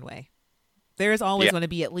Project Runway. There's always going to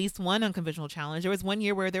be at least one unconventional challenge. There was one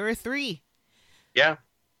year where there were 3. Yeah.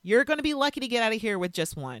 You're going to be lucky to get out of here with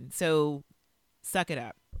just one. So suck it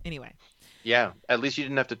up. Anyway. Yeah. At least you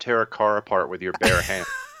didn't have to tear a car apart with your bare hands.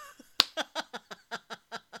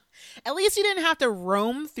 At least you didn't have to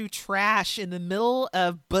roam through trash in the middle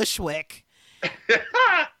of Bushwick.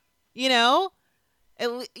 There's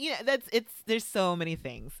so many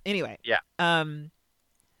things. Anyway. Yeah.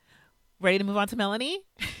 Ready to move on to Melanie?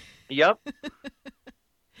 Yep.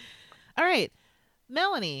 All right.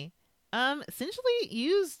 Melanie essentially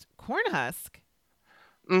used Cornhusk.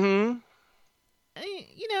 Mm-hmm.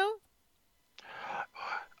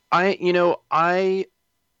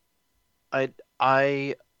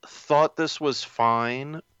 I thought this was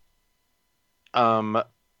fine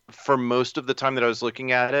for most of the time that I was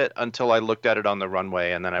looking at it until I looked at it on the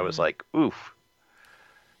runway, and then I was like, oof,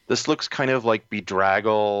 this looks kind of like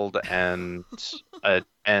bedraggled and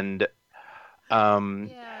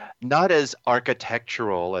not as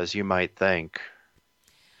architectural as you might think.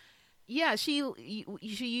 Yeah, she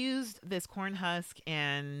used this Cornhusk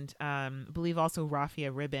and I believe also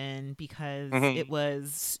raffia ribbon because it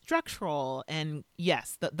was structural and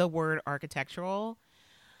yes, the word architectural.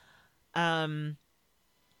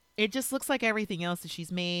 It just looks like everything else that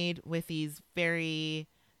she's made with these very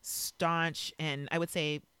staunch and I would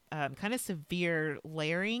say kind of severe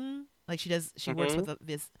layering. Like she works with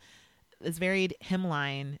this varied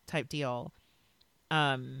hemline type deal.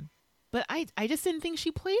 But I just didn't think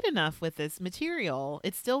she played enough with this material.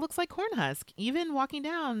 It still looks like Cornhusk. Even walking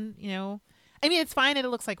down, I mean, it's fine that it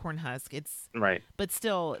looks like Cornhusk. It's right. But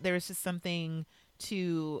still, there's just something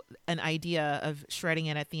to an idea of shredding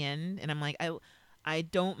it at the end. And I'm like, I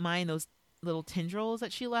don't mind those little tendrils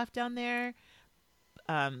that she left down there.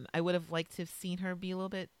 I would have liked to have seen her be a little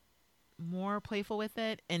bit more playful with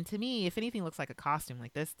it. And to me, if anything looks like a costume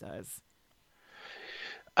like this does.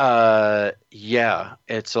 Yeah,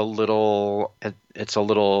 it's a little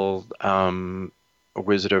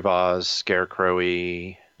Wizard of Oz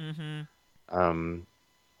scarecrowy.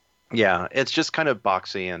 Yeah, it's just kind of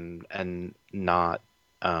boxy and not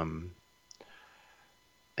not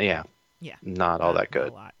all that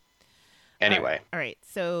good. Anyway. All right.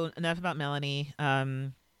 So enough about Melanie.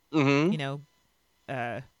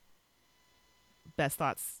 Best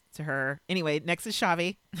thoughts to her. Anyway, next is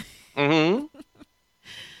Shavi.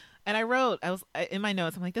 And I wrote, in my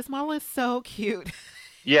notes, I'm like, this model is so cute.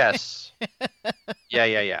 Yes.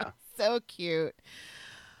 Yeah. So cute.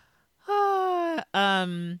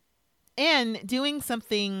 And doing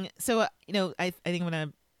something. So, I think I'm going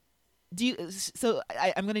to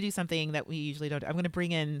I'm going to do something that we usually don't do. I'm going to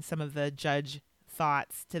bring in some of the judge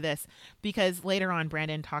thoughts to this because later on,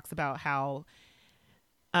 Brandon talks about how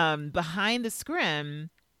behind the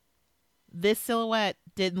scrim, this silhouette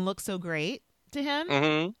didn't look so great to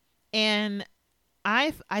him. And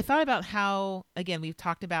I thought about how, again, we've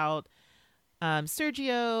talked about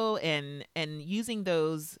Sergio and using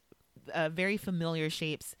those very familiar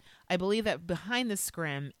shapes. I believe that behind the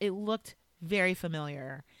scrim, it looked very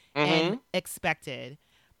familiar and expected.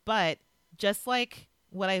 But just like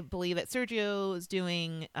what I believe that Sergio is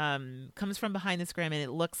doing comes from behind the scrim and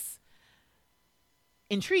it looks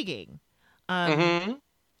intriguing.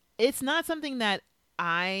 It's not something that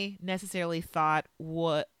I necessarily thought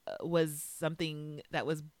was something that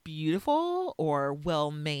was beautiful or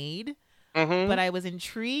well made, but I was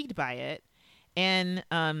intrigued by it, and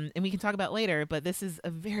we can talk about later. But this is a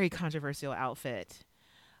very controversial outfit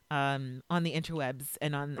on the interwebs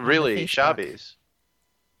and on really Shavi's.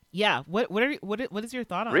 Yeah, what is your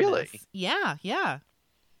thought on really? This? Yeah.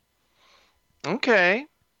 Okay.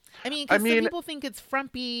 I mean, some people think it's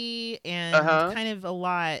frumpy and kind of a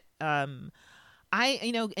lot. And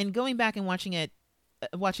going back and watching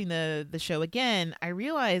the show again, I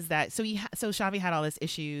realized that so Shavi had all these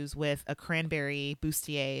issues with a cranberry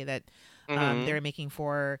bustier that they were making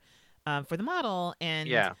for the model,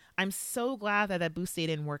 and I'm so glad that bustier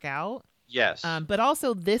didn't work out. Yes. But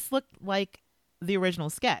also this looked like the original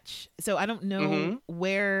sketch, so I don't know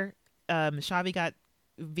where Shavi got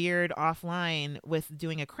veered offline with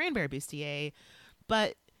doing a cranberry bustier,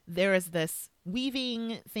 but there is this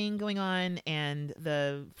weaving thing going on and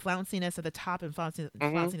the flounciness at the top and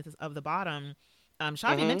flounciness of the bottom.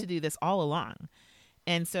 Shavi meant to do this all along.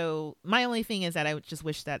 And so my only thing is that I would just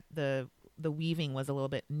wish that the weaving was a little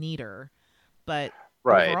bit neater. But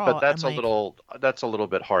Right, overall, but that's I'm a little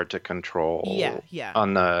bit hard to control. Yeah.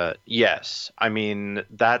 On the yes, I mean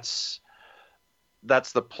that's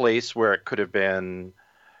the place where it could have been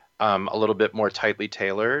a little bit more tightly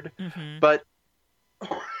tailored. Mm-hmm. But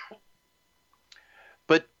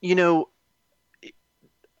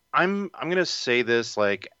I'm gonna say this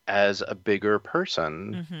like as a bigger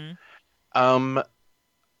person. Mm-hmm.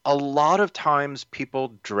 A lot of times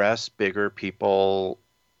people dress bigger people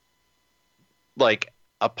like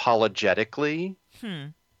apologetically.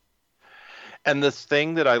 And the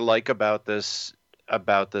thing that I like about this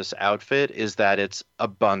outfit is that it's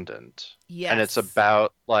abundant. Yes. And it's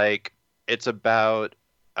about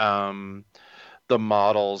the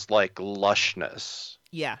model's like lushness.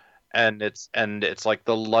 Yeah. And it's like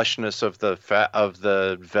the lushness of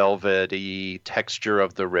the velvety texture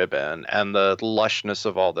of the ribbon and the lushness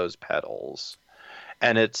of all those petals.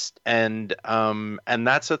 And that's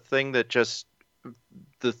a thing that just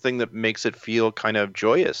the thing that makes it feel kind of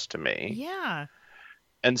joyous to me. Yeah.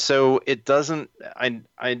 And so it doesn't I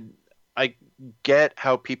get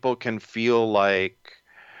how people can feel like,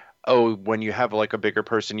 oh, when you have like a bigger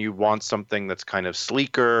person, you want something that's kind of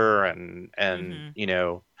sleeker and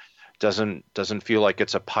doesn't feel like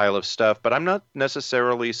it's a pile of stuff. But I'm not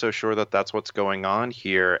necessarily so sure that that's what's going on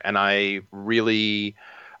here. And I really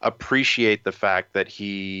appreciate the fact that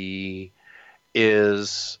he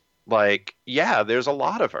is like, yeah, there's a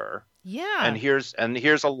lot of her. Yeah. And here's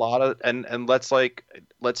a lot of and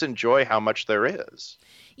let's enjoy how much there is.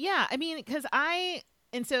 Yeah, I mean, because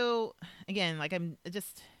so again, like I'm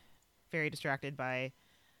just very distracted by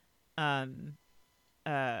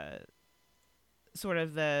sort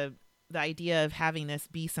of the idea of having this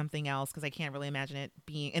be something else, because I can't really imagine it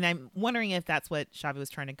being, and I'm wondering if that's what Shavi was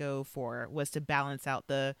trying to go for, was to balance out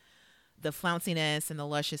the flounciness and the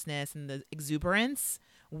lusciousness and the exuberance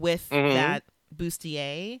with that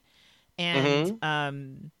bustier. And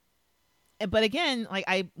but again, like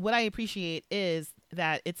what I appreciate is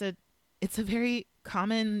that it's a very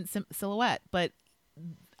common silhouette, but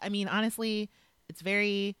I mean, honestly, it's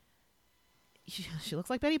very, she looks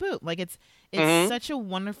like Betty Boop. Like it's such a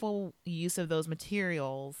wonderful use of those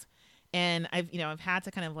materials. And I've had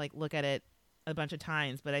to kind of like look at it a bunch of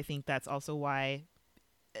times, but I think that's also why,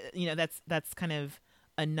 that's kind of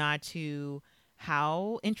a nod to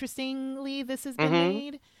how interestingly this has been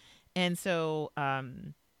made. And so,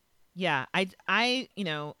 yeah, I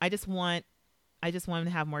just want to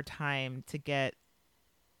have more time to get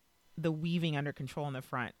the weaving under control in the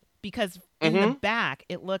front, because in the back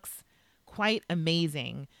it looks quite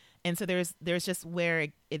amazing. And so there's just where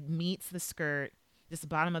it meets the skirt, just the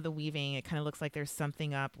bottom of the weaving. It kind of looks like there's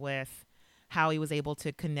something up with how he was able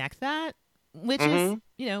to connect that, which is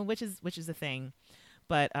the thing.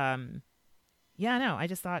 But yeah, no, I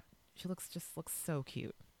just thought she looks so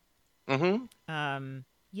cute. Yeah.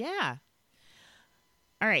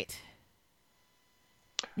 All right.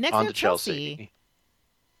 Next on up, to Chelsea.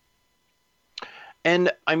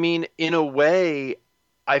 And I mean, in a way,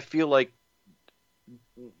 I feel like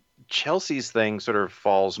Chelsea's thing sort of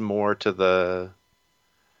falls more to the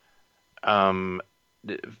I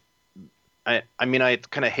mean, I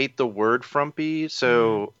kind of hate the word frumpy,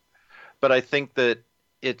 so but I think that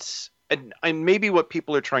it's and maybe what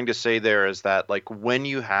people are trying to say there is that, like, when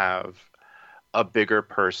you have a bigger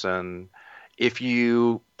person, if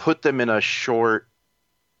you put them in a short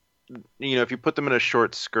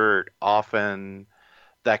skirt, often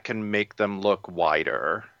that can make them look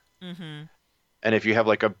wider. And if you have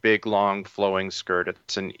like a big, long, flowing skirt,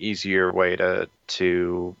 it's an easier way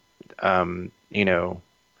to lengthen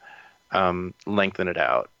it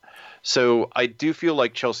out. So I do feel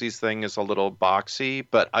like Chelsea's thing is a little boxy,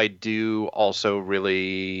 but I do also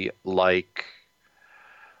really like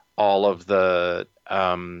all of the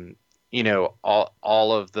all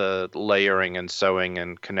of the layering and sewing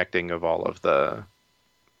and connecting of all of the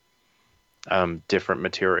different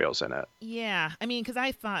materials in it. Yeah, I mean, because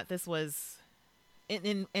I thought this was,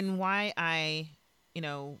 and why I,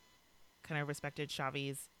 kind of respected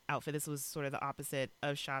Shavi's outfit. This was sort of the opposite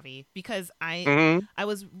of Shavi, because I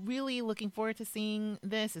was really looking forward to seeing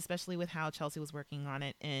this, especially with how Chelsea was working on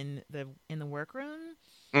it in the workroom.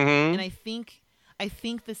 And I think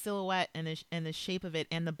the silhouette and the shape of it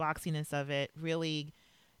and the boxiness of it, really,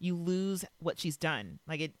 you lose what she's done,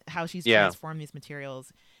 like how she's transformed these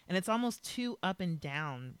materials, and it's almost too up and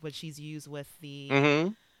down what she's used with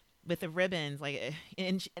the with the ribbons, like,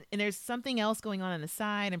 and there's something else going on the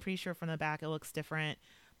side. I'm pretty sure from the back it looks different,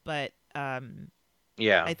 but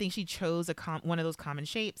Yeah. I think she chose one of those common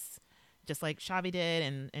shapes, just like Xavi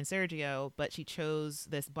did and Sergio, but she chose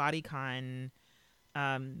this bodycon,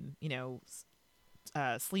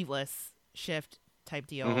 sleeveless shift type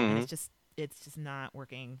deal, and it's just not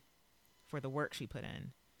working for the work she put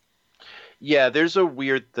in. Yeah, there's a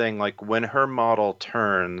weird thing, like when her model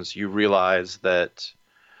turns, you realize that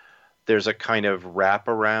there's a kind of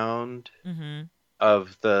wraparound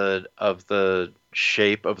of the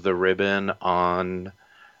shape of the ribbon on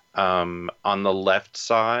the left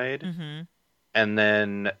side, and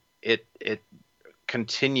then it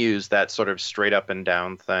continues that sort of straight up and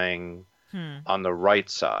down thing on the right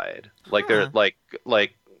side. Like they're like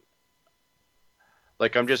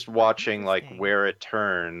I'm just watching like where it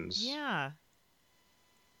turns. Yeah.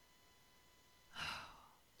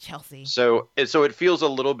 Chelsea. So it feels a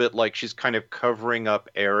little bit like she's kind of covering up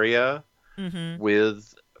area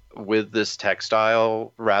with this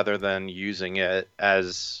textile rather than using it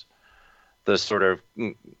as the sort of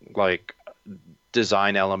like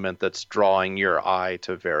design element that's drawing your eye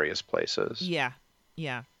to various places. Yeah.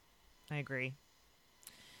 I agree.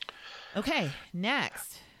 Okay,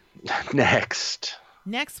 next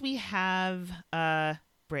we have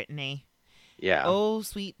Brittany. Yeah. Oh,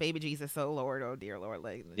 sweet baby Jesus. Oh, Lord. Oh, dear Lord.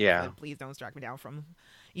 Like, please don't strike me down from.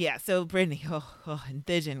 Yeah. So Brittany,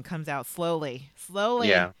 Envision comes out slowly,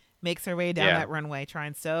 makes her way down that runway,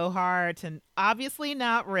 trying so hard to obviously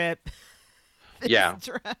not rip this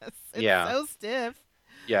dress. It's so stiff.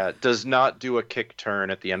 Yeah. Does not do a kick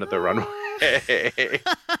turn at the end of the runway.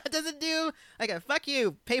 Doesn't do like a fuck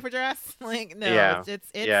you paper dress. Like, no. Yeah.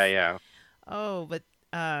 It's Yeah. Oh, but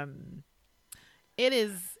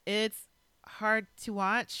it's hard to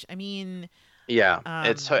watch. I mean,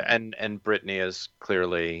 it's and Brittany is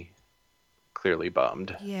clearly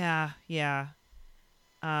bummed. Yeah.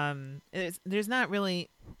 There's not really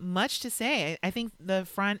much to say. I think the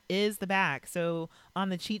front is the back. So on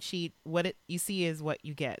the cheat sheet, what you see is what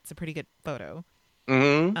you get. It's a pretty good photo.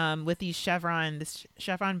 With this chevron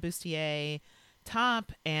bustier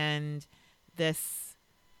top and this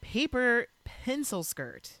paper pencil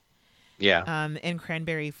skirt. And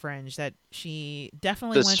cranberry fringe that she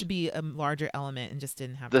definitely wanted to be a larger element and just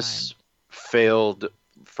didn't have this time. Failed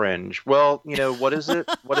fringe. Well, what is it?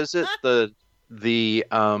 What is it? The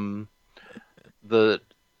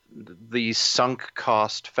sunk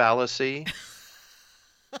cost fallacy.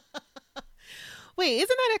 Wait, isn't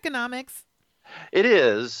that economics? It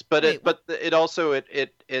is, but it also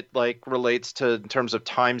like relates to in terms of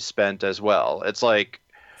time spent as well. It's like,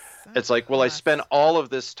 well, I spent all of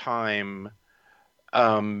this time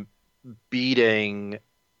beating,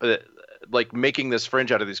 like making this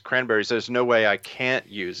fringe out of these cranberries. There's no way I can't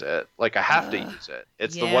use it. Like I have to use it.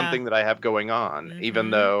 It's the one thing that I have going on,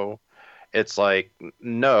 even though it's like,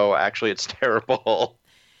 no, actually it's terrible.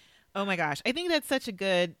 Oh my gosh. I think that's such a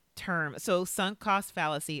good term. So sunk cost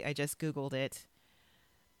fallacy, I just Googled it,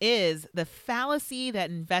 is the fallacy that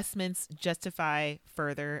investments justify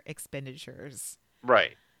further expenditures.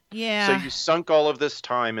 Right. Yeah. So you sunk all of this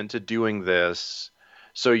time into doing this,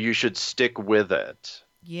 so you should stick with it.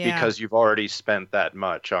 Yeah. Because you've already spent that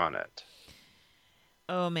much on it.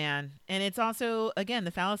 Oh, man. And it's also, again,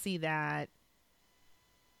 the fallacy that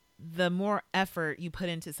the more effort you put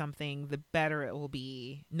into something, the better it will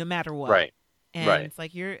be, no matter what. Right. And it's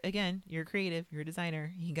like, you're creative, you're a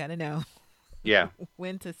designer. You got to know. Yeah.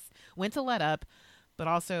 when to let up, but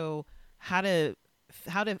also how to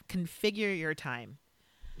configure your time.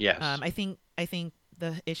 Yes. I think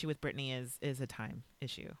the issue with Brittany is a time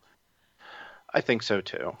issue. I think so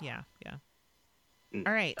too. Yeah.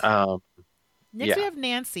 All right. Next we have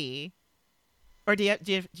Nancy. Or did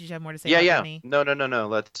you have more to say about Brittany? No.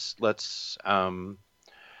 Let's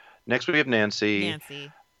next we have Nancy.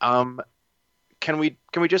 Can we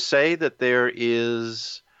just say that there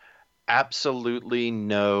is absolutely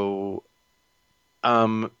no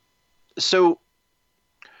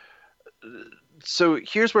so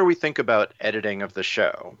here's where we think about editing of the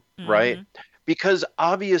show, right? Because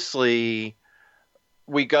obviously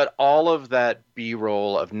we got all of that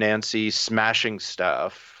B-roll of Nancy smashing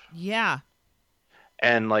stuff. Yeah.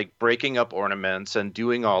 And like breaking up ornaments and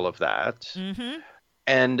doing all of that.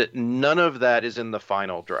 And none of that is in the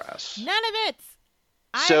final dress. None of it.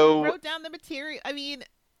 I wrote down the material. I mean,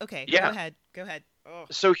 okay, go ahead. Oh.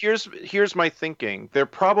 So here's my thinking. There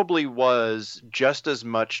probably was just as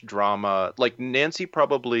much drama. Like Nancy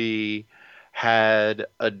probably had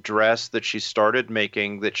a dress that she started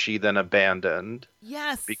making that she then abandoned.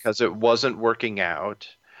 Yes. Because it wasn't working out.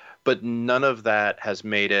 but none of that has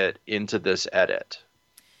made it into this edit,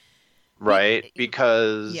 right?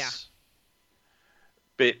 Because Yeah.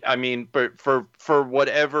 but I mean, but for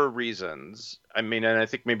whatever reasons, I mean, and I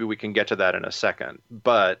think maybe we can get to that in a second,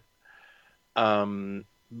 um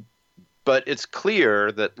but it's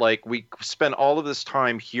clear that like we spent all of this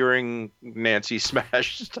time hearing Nancy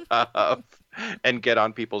smash stuff and get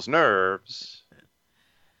on people's nerves,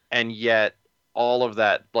 and yet all of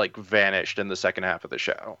that like vanished in the second half of the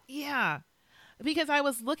show. Yeah. Because I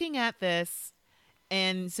was looking at this,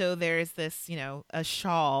 and so there's this, a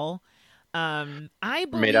shawl. I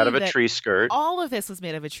believe Made out of a that tree skirt. all of this was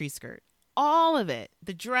made of a tree skirt. All of it.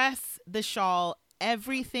 The dress, the shawl,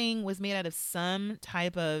 everything was made out of some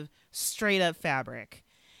type of straight up fabric.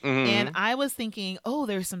 Mhm. And I was thinking, oh,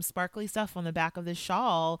 there's some sparkly stuff on the back of the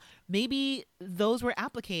shawl. Maybe those were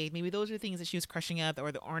applique. Maybe those are things that she was crushing up,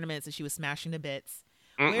 or the ornaments that she was smashing to bits.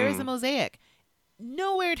 Where is the Mm-mm. mosaic?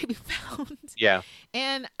 Nowhere to be found. Yeah.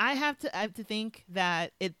 And I have to think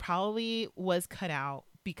that it probably was cut out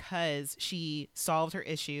because she solved her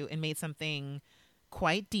issue and made something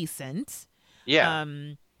quite decent. Yeah.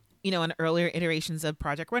 In earlier iterations of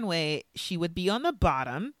Project Runway, she would be on the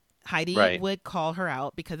bottom. Heidi Right. would call her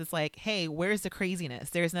out because it's like, hey, where's the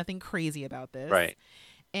craziness? There's nothing crazy about this. Right.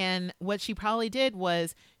 And what she probably did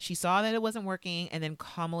was she saw that it wasn't working and then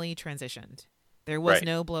calmly transitioned. There was Right.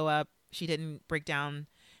 no blow up. She didn't break down.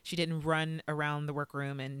 She didn't run around the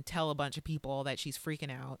workroom and tell a bunch of people that she's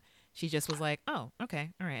freaking out. She just was like, oh,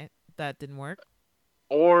 okay, all right. That didn't work.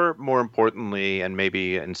 Or more importantly, and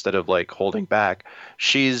maybe instead of like holding back,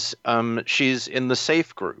 she's in the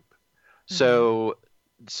safe group. So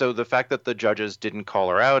the fact that the judges didn't call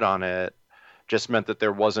her out on it just meant that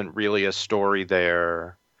there wasn't really a story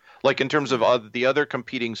there. Like in terms of the other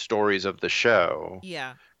competing stories of the show,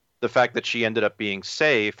 Yeah. the fact that she ended up being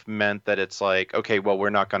safe meant that it's like, okay, well,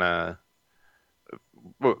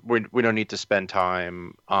 we don't need to spend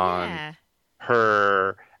time on Yeah.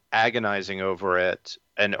 her agonizing over it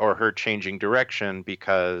or her changing direction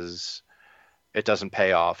because it doesn't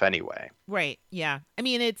pay off anyway. Right. Yeah. I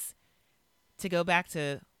mean, it's, to go back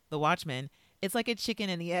to The Watchmen, it's like a chicken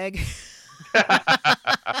and the egg.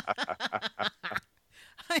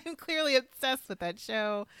 I'm clearly obsessed with that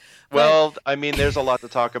show. but- Well, I mean, there's a lot to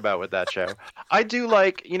talk about with that show. I do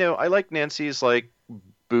like, I like Nancy's like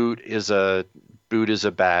boot is a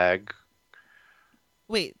bag,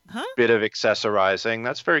 Wait, huh? bit of accessorizing.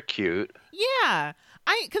 That's very cute. Yeah.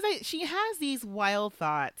 She has these wild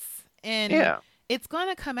thoughts, and Yeah. it's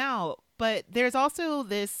gonna come out, but there's also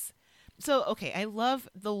this. So, okay, I love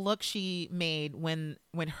the look she made when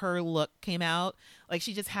her look came out. Like,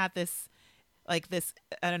 she just had this, like this,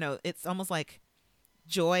 I don't know, it's almost like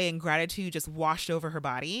joy and gratitude just washed over her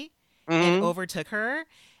body and Mhm. overtook her.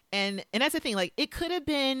 And that's the thing, like, it could have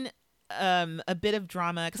been a bit of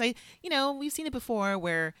drama, because we've seen it before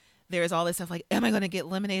where there's all this stuff like, am I going to get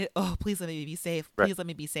eliminated? Oh, please let me be safe. Please Right. let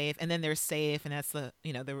me be safe. And then they're safe, and that's the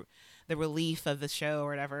relief of the show or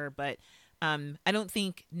whatever. But I don't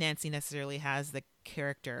think Nancy necessarily has the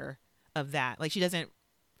character of that. Like, she doesn't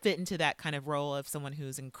fit into that kind of role of someone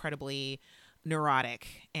who's incredibly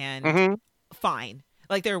neurotic and Mhm. fine.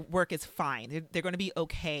 Like, their work is fine. They're going to be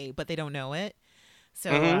okay, but they don't know it. So,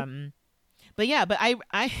 Mhm. but yeah, but I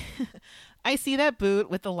I see that boot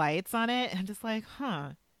with the lights on it, and I'm just like,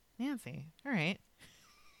 huh, Nancy, all right.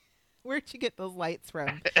 Where'd you get those lights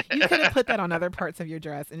from? You could have put that on other parts of your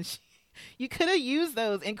dress, and you could have used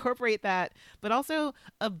those, incorporate that, but also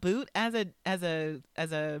a boot as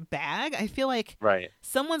a bag. I feel like Right.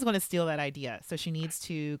 someone's going to steal that idea, so she needs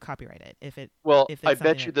to copyright it. Well, if I it's bet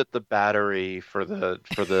something you that the battery for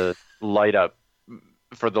the light up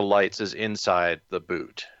for the lights is inside the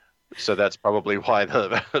boot. So that's probably why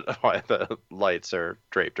the lights are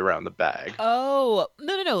draped around the bag. Oh,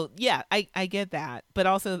 no. Yeah, I get that. But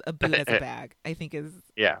also a boot as a bag, I think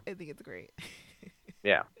Yeah. it's great.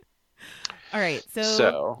 Yeah. All right.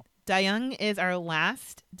 So Dayoung is our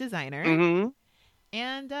last designer. Mhm.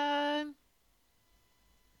 And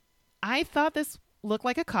I thought this looked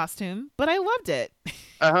like a costume, but I loved it.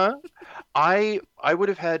 Uh-huh. I would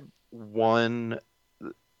have had one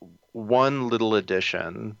little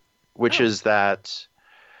addition, which Oh. is that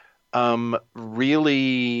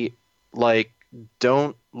really like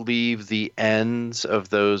don't leave the ends of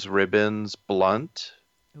those ribbons blunt.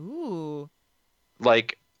 Ooh.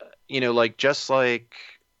 Like like just like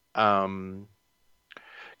because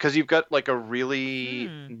you've got like a really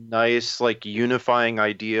nice like unifying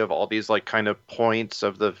idea of all these like kind of points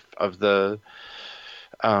of the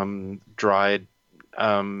dried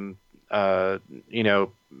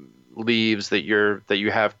leaves that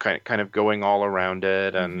you have kind of going all around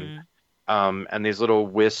it, Mhm. and these little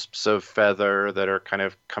wisps of feather that are kind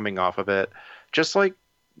of coming off of it. Just like,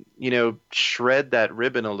 shred that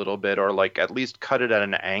ribbon a little bit, or like at least cut it at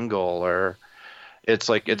an angle, or it's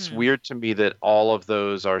Hmm. weird to me that all of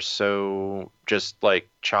those are so just like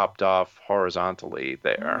chopped off horizontally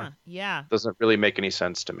there. Huh. Yeah. Doesn't really make any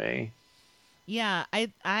sense to me. Yeah.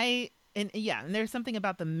 And there's something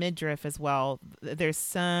about the midriff as well. There's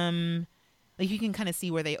some, like, you can kind of see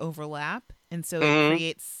where they overlap, and so it Hmm.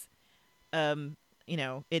 creates,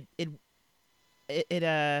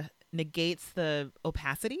 it negates the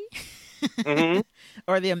opacity Hmm.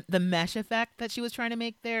 or the mesh effect that she was trying to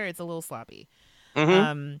make there. It's a little sloppy. Hmm.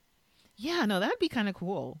 Um, yeah, no, that'd be kind of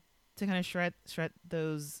cool to kind of shred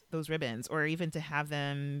those ribbons, or even to have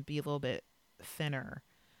them be a little bit thinner.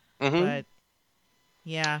 Hmm. But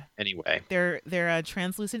yeah, Anyway. they're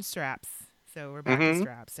translucent straps. So we're back to Hmm.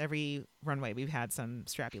 straps. Every runway we've had some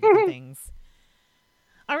strappy looking things.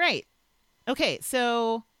 All right. Okay,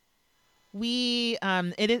 so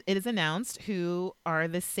it is announced who are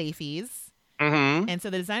the safeties. Hmm. And so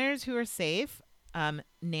the designers who are safe,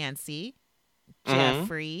 Nancy, Hmm.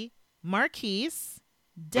 Jeffrey, Marquise,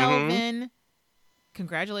 Hmm. Delvin,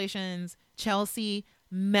 congratulations, Chelsea,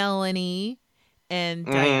 Melanie, and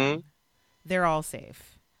Hmm. Diane. They're all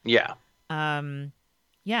safe. Yeah. Um,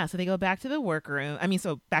 yeah, so they go back to the workroom. I mean,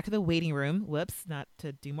 so back to the waiting room. Whoops, not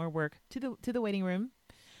to do more work, to the waiting room.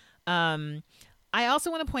 Um, I also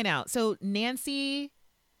want to point out, so Nancy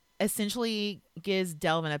essentially gives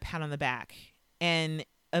Delvin a pat on the back and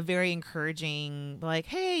a very encouraging, like,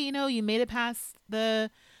 hey, you made it past the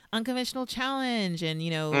unconventional challenge. And,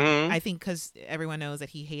 Hmm. I think because everyone knows that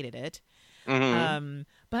he hated it. Hmm.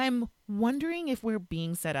 But I'm wondering if we're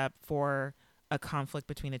being set up for a conflict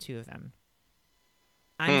between the two of them.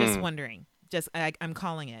 I'm just Hmm. wondering. I'm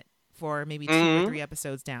calling it for maybe 2 or 3 Hmm.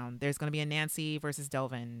 episodes down. There's going to be a Nancy versus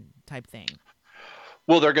Delvin type thing.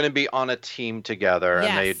 Well, they're going to be on a team together,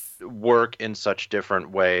 and they Yes. work in such different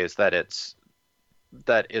ways that it's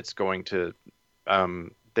going to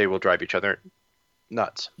they will drive each other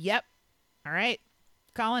nuts. Yep. All right.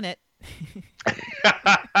 Calling it.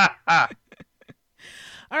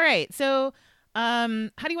 All right. So, how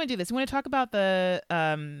do you want to do this? You want to talk about the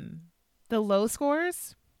low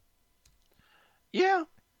scores? Yeah.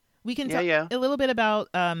 We can Yeah. talk Yeah. a little bit about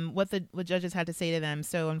what judges had to say to them.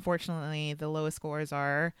 So, unfortunately, the lowest scores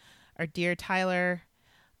are dear Tyler,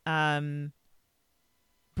 um,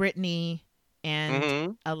 Brittany, and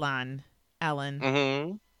Hmm. Alan.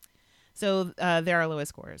 Hmm. So, they're our lowest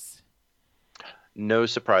scores. No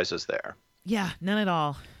surprises there. Yeah, none at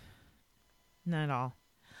all. None at all.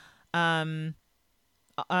 Um,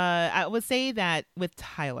 I would say that with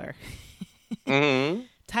Tyler, Hmm.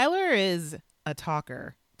 Tyler is a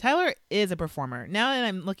talker. Tyler is a performer. Now that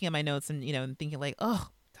I'm looking at my notes and and thinking like, oh,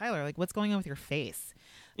 Tyler, like what's going on with your face?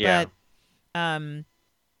 Yeah. But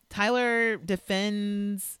Tyler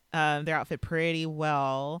defends their outfit pretty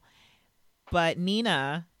well, but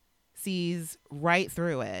Nina sees right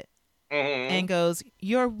through it Hmm. and goes,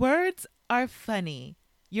 "Your words are funny.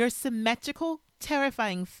 Your symmetrical,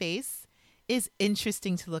 terrifying face is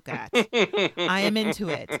interesting to look at. I am into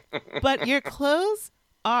it. But your clothes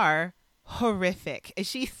are horrific." And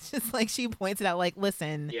she's just like, she points it out, like,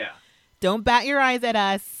 listen, Yeah. don't bat your eyes at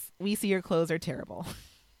us. We see your clothes are terrible.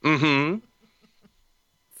 Hmm.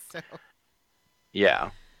 So, Yeah.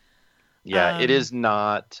 Yeah. It um, is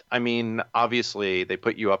not. I mean, obviously, they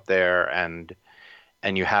put you up there, and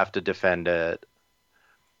you have to defend it.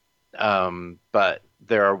 But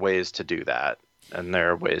there are ways to do that, and there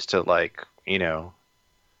are ways to like,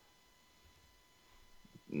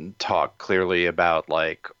 talk clearly about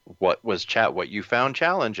like what you found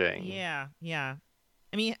challenging. yeah, yeah.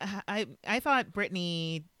 I mean, I thought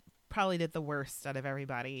Brittany probably did the worst out of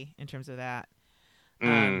everybody in terms of that.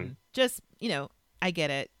 Mm. Just, I get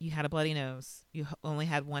it. You had a bloody nose. You only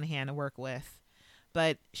had one hand to work with.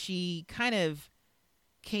 But she kind of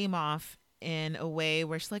came off in a way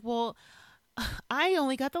where she's like, well, I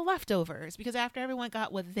only got the leftovers because after everyone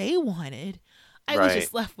got what they wanted, I was Right.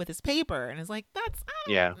 just left with this paper. And it's like,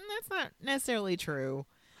 Yeah. that's not necessarily true.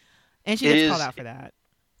 And she It gets called is. out for that.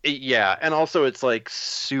 Yeah, and also it's like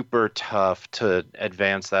super tough to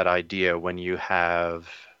advance that idea when you have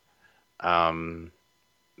um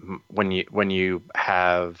when you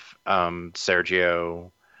have Sergio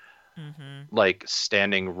Hmm. like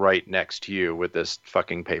standing right next to you with this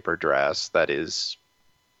fucking paper dress that is,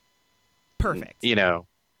 Perfect.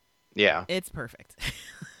 yeah. It's perfect.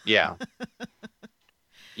 Yeah.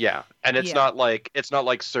 Yeah, and it's Yeah. not like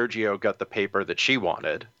Sergio got the paper that she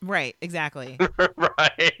wanted. Right, exactly.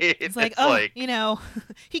 Right? It's like, oh, you know,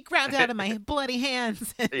 he grabbed it out of my bloody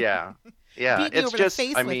hands. yeah, Beat me it's over the just,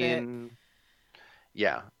 face I with it. mean,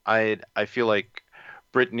 yeah, I feel like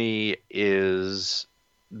Brittany is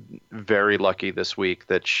very lucky this week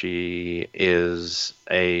that she is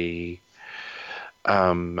a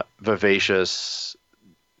vivacious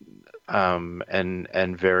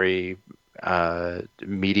and very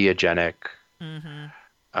mediagenic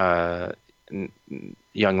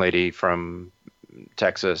young lady from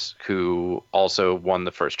Texas who also won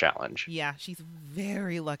the first challenge. Yeah, she's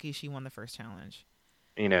very lucky she won the first challenge.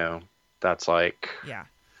 You know, that's like, Yeah.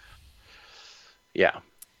 yeah.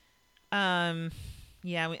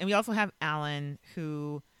 Yeah, and we also have Alan,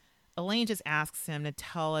 who Elaine just asks him to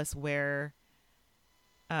tell us where.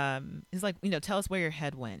 He's like, tell us where your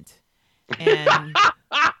head went, and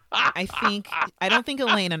I don't think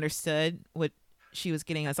Elaine understood what she was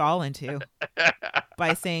getting us all into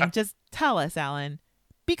by saying, just tell us, Alan.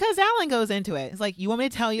 Because Alan goes into it. It's like, you want me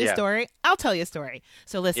to tell you a story? I'll tell you a story.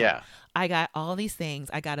 So listen, I got all these things.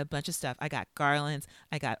 I got a bunch of stuff. I got garlands.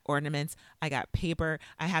 I got ornaments. I got paper.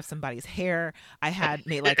 I have somebody's hair. I had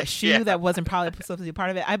made like a shoe that wasn't probably supposed to be part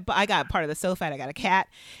of it. I got part of the sofa. I got a cat.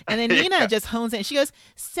 And then Nina just hones in. She goes,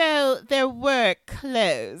 so there were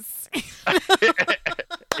clothes.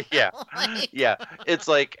 Yeah. It's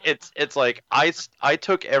like I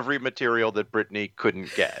took every material that Brittany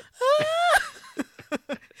couldn't get.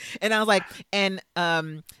 And I was like, and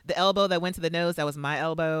the elbow that went to the nose, that was my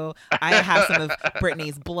elbow. I have some of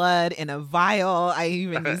Brittany's blood in a vial. I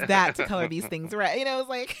even used that to color these things red. It was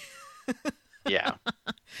like, yeah.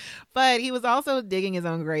 But he was also digging his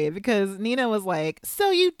own grave because Nina was like, so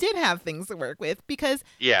you did have things to work with because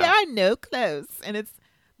there are no clothes. And it's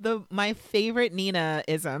my favorite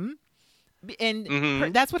Nina-ism.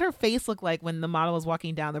 And that's what her face looked like when the model was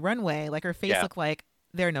walking down the runway. Like her face looked like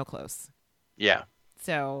there are no clothes. Yeah.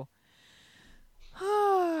 So,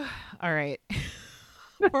 all right.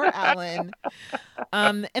 Poor Alan.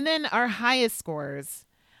 And then our highest scores,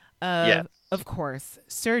 of course,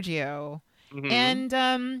 Sergio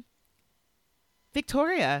and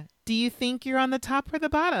Victoria. Do you think you're on the top or the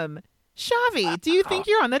bottom? Shavi, do you think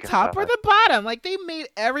you're on the top or the bottom? Like, they made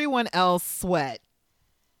everyone else sweat.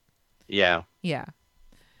 Yeah. Yeah.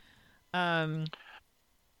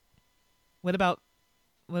 What about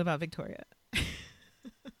Victoria?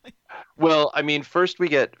 Well, I mean, first we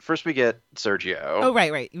get Sergio. Oh,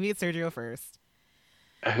 right. We get Sergio first.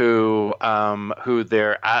 Who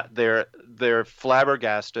they're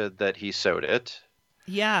flabbergasted that he sewed it.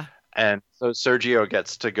 Yeah. And so Sergio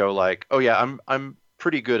gets to go like, "Oh yeah, I'm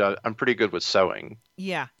pretty good. I'm pretty good with sewing."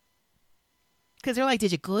 Yeah. Because they're like,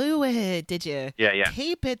 "Did you glue it? Did you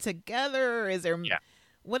tape it together? Is there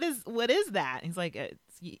what is that?" And he's like,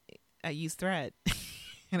 "I use thread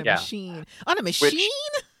and a machine on a machine."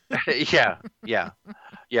 yeah.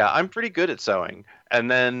 I'm pretty good at sewing,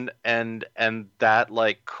 and then and that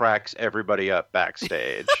like cracks everybody up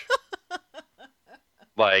backstage.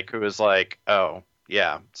 Like, who was like, "Oh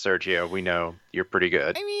yeah, Sergio, we know you're pretty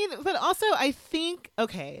good." I mean, but also I think,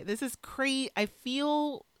 okay, this is crazy. I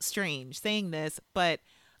feel strange saying this, but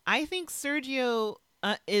I think Sergio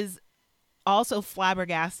is also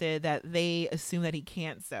flabbergasted that they assume that he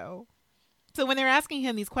can't sew. So when they're asking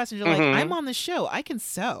him these questions, you're like, I'm on the show. I can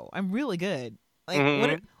sew. I'm really good.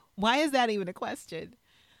 Like, why is that even a question?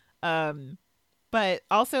 But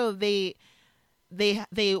also they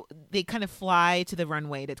kind of fly to the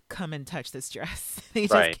runway to come and touch this dress. They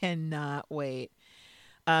just cannot wait.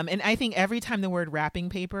 And I think every time the word wrapping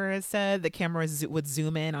paper is said, the camera would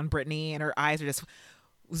zoom in on Brittany, and her eyes are just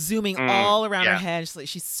zooming all around her head.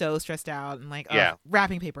 She's so stressed out and like,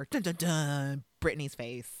 wrapping paper, dun dun dun, Brittany's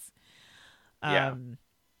face. Yeah.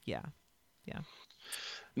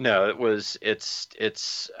 No, it's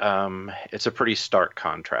a pretty stark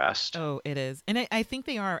contrast. Oh, it is. And I think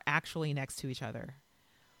they are actually next to each other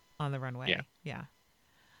on the runway. Yeah.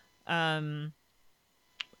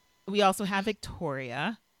 We also have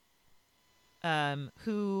Victoria,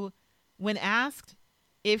 who, when asked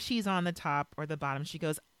if she's on the top or the bottom, she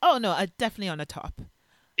goes, "Oh no, definitely on the top."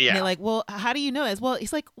 Yeah. And they're like, "Well, how do you know this?" Well,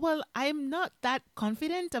 he's like, "Well, I'm not that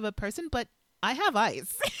confident of a person, but I have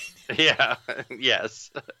eyes." Yeah.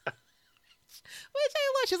 Yes. Which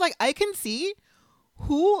I love. She's like, I can see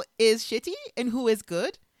who is shitty and who is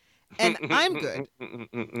good, and I'm good.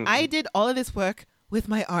 I did all of this work with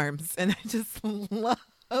my arms, and I just love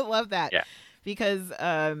that. Yeah. Because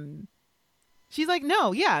she's like,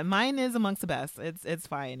 no, mine is amongst the best. It's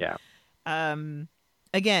fine. Yeah.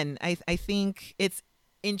 Again, I think it's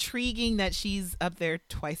intriguing that she's up there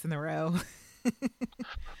twice in a row.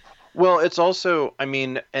 Well, it's also, I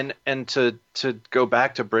mean, and to go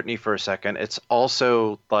back to Brittany for a second, it's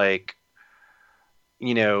also like,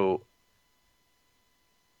 you know,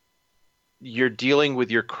 you're dealing with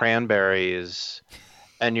your cranberries,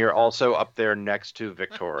 and you're also up there next to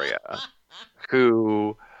Victoria,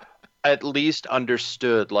 who at least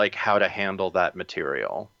understood like how to handle that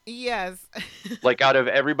material. Yes. Like out of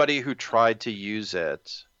everybody who tried to use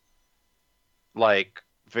it, like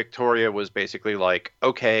Victoria was basically like,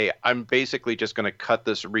 okay, I'm basically just going to cut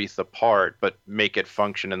this wreath apart, but make it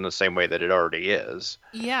function in the same way that it already is.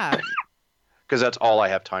 Yeah. Because that's all I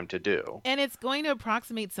have time to do. And it's going to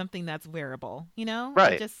approximate something that's wearable, you know?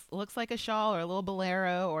 Right. It just looks like a shawl or a little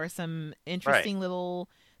bolero or some interesting little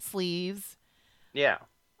sleeves. Yeah.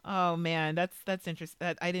 Oh man, that's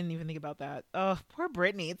interesting. I didn't even think about that. Oh, poor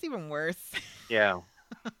Brittany. It's even worse. Yeah.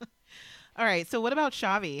 All right. So what about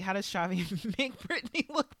Shavi? How does Shavi make Brittany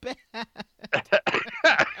look bad?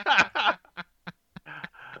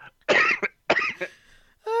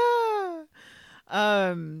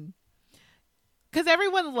 Because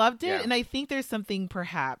everyone loved it, Yeah. and I think there's something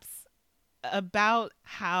perhaps about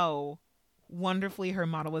how wonderfully her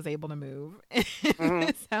model was able to move in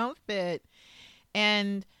this outfit,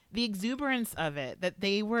 and the exuberance of it, that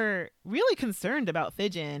they were really concerned about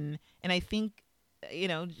Fijin. And I think, you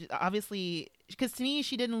know, obviously, because to me,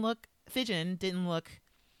 Fijin didn't look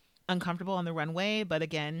uncomfortable on the runway, but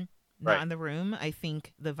again, not in the room. I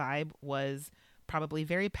think the vibe was probably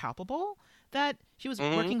very palpable that she was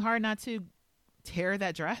working hard not to tear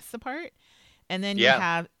that dress apart. And then you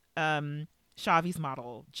have Shavi's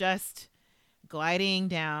model just gliding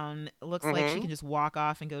down. It looks like she can just walk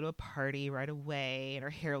off and go to a party right away, and her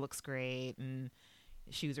hair looks great and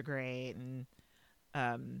shoes are great, and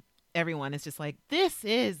everyone is just like, this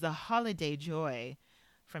is the holiday joy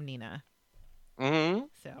from Nina.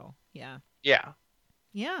 So yeah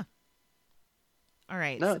all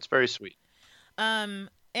right. No, it's very sweet. And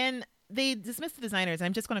they dismissed the designers.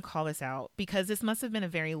 I'm just going to call this out because this must have been a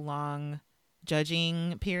very long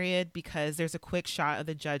judging period, because there's a quick shot of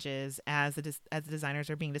the judges as the designers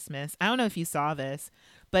are being dismissed. I don't know if you saw this,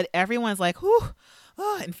 but everyone's like, whew,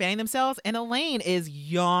 and fanning themselves, and Elaine is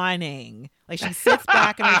yawning. Like, she sits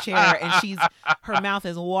back in her chair and her mouth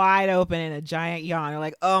is wide open in a giant yawn. They're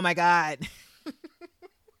like, oh my God.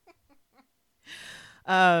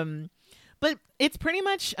 But it's pretty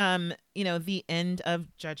much, the end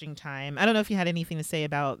of judging time. I don't know if you had anything to say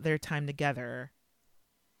about their time together.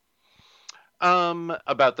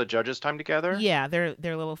 About the judges' time together? Yeah, their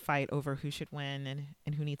little fight over who should win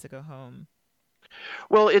and who needs to go home.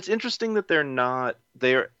 Well, it's interesting that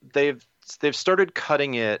they've started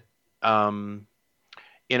cutting it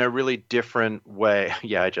in a really different way.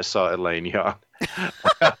 Yeah, I just saw Elaine yawn.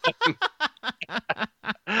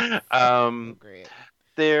 Great.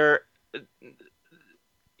 They're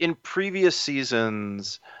in previous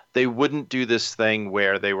seasons, they wouldn't do this thing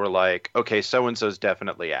where they were like, okay, so and so's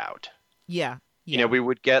definitely out. Yeah. You know, we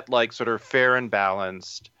would get like sort of fair and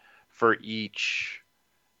balanced for each,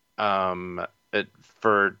 for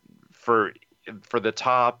the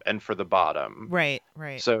top and for the bottom. Right.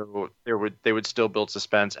 So they would still build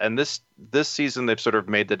suspense. And this season, they've sort of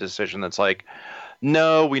made the decision that's like,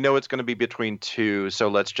 no, we know it's going to be between two, so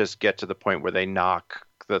let's just get to the point where they knock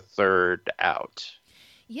the third out.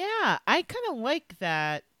 Yeah, I kind of like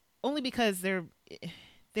that, only because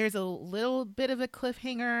there's a little bit of a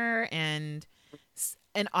cliffhanger, and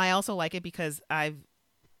I also like it because I've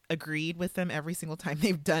agreed with them every single time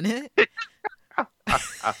they've done it.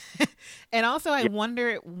 And also, I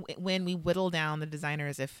wonder when we whittle down the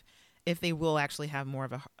designers if they will actually have more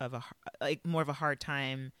of a hard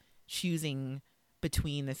time choosing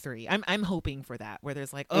between the three. I'm hoping for that, where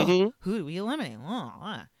there's like, who do we eliminate?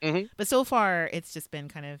 But so far, it's just been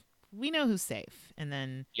kind of, we know who's safe, and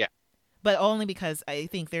then but only because I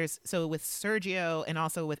think with Sergio and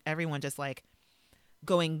also with everyone just like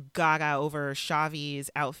going gaga over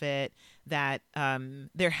Shavi's outfit, that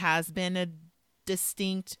there has been a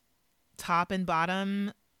distinct top and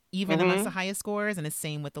bottom, even amongst the highest scores, and the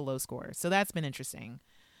same with the low scores. So that's been interesting.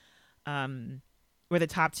 Where the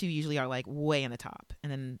top two usually are like way in the top,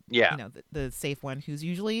 and then the safe one, who's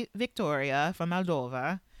usually Victoria from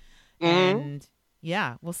Moldova. And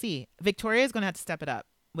we'll see. Victoria is going to have to step it up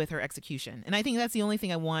with her execution, and I think that's the only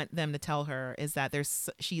thing I want them to tell her, is that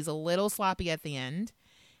she's a little sloppy at the end,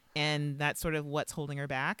 and that's sort of what's holding her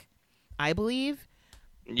back, I believe.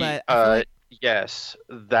 But yes,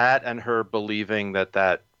 that and her believing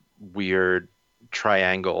that weird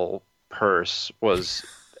triangle purse was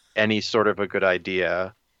any sort of a good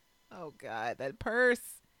idea. Oh God, that purse.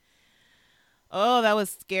 Oh, that was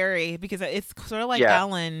scary because it's sort of like Yeah.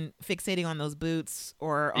 Alan fixating on those boots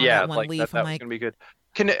or on Yeah, that one like leaf. that I'm was like, gonna be good.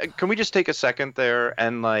 Can we just take a second there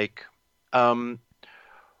and like, um,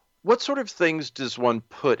 what sort of things does one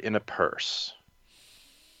put in a purse?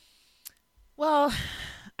 well,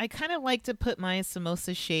 I kind of like to put my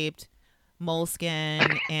samosa shaped moleskin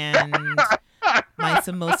and my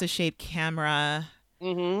samosa shaped camera,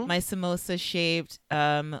 Mm-hmm. my samosa shaped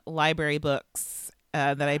library books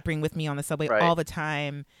that I bring with me on the subway Right. all the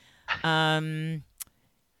time. Um,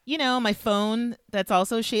 my phone that's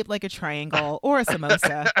also shaped like a triangle or a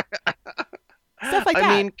samosa. Stuff like I that.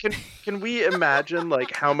 mean, can we imagine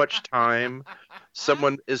like how much time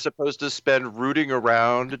someone is supposed to spend rooting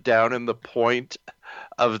around down in the point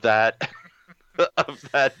of that of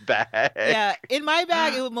that bag Yeah, in my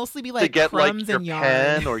bag it would mostly be to like get like crumbs your and yarn.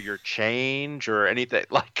 pen or your change or anything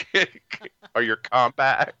like or your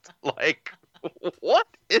compact? Like what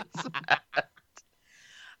is that?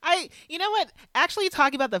 You know what? Actually,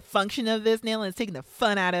 talking about the function of this, Nail, is taking the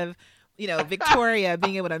fun out of, Victoria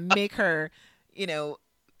being able to make her,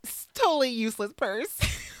 totally useless purse.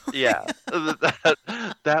 Yeah,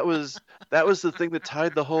 that was the thing that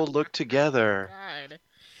tied the whole look together. God.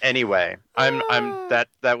 Anyway, I'm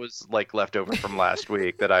that was like leftover from last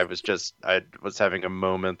week that I was having a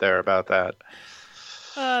moment there about that.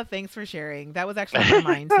 Thanks for sharing. That was actually on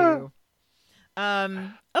mine too.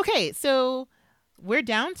 Okay, so we're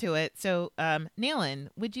down to it. So, Nailin,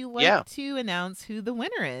 would you like Yeah. to announce who the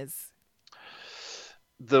winner is?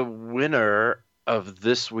 The winner of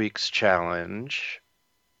this week's challenge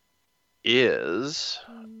is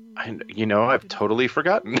I've totally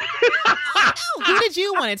forgotten. Who did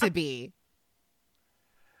you want it to be?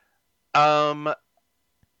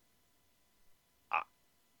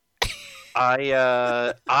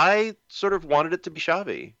 I sort of wanted it to be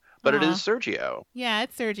Xavi, but it Aw. is Sergio. Yeah,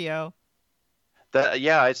 it's Sergio.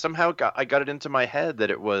 I somehow got it into my head that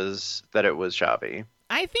it was Xavi.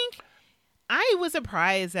 I think I was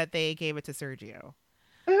surprised that they gave it to Sergio.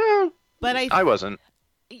 Eh, But I wasn't.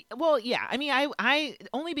 well, yeah. I mean, I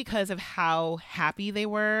only because of how happy they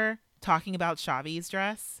were talking about Xavi's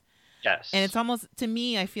dress. Yes. And it's almost, to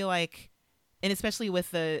me, I feel like, and especially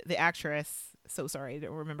with the actress, so sorry, I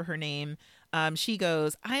don't remember her name. She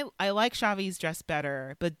goes, I like Xavi's dress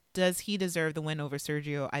better, but does he deserve the win over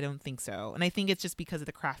Sergio? I don't think so. And I think it's just because of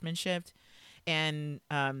the craftsmanship and,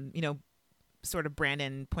 sort of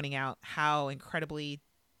Brandon pointing out how incredibly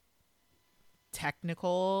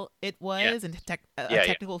technical it was and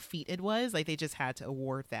technical feat it was. Like, they just had to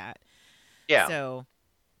award that. Yeah.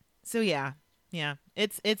 So yeah,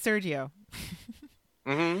 it's Sergio.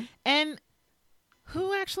 Mm-hmm. And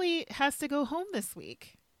who actually has to go home this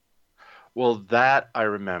week? Well, that I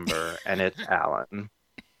remember, and it's Alan.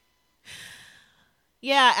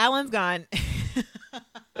 Yeah, Alan's gone.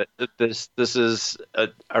 This is a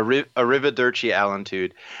Arrivederci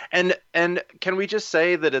Alan-tude. And can we just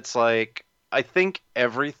say that it's like, I think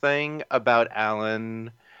everything about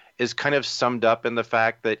Alan is kind of summed up in the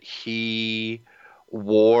fact that he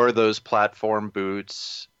wore those platform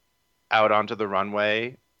boots out onto the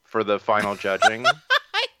runway for the final judging.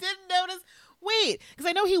 I didn't notice. Wait, because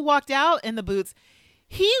I know he walked out in the boots.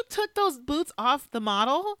 He took those boots off the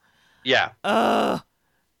model? Yeah. Ugh.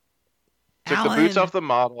 Took Alan. the boots off the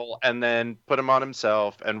model and then put them on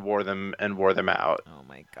himself and wore them out Oh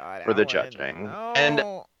my God. for the Alan. judging.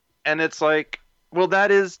 Oh. And it's like, well,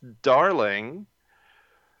 that is darling,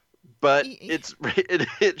 but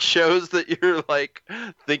it shows that you're like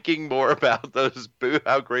thinking more about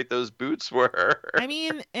how great those boots were. I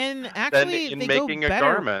mean, and than actually, in they making go a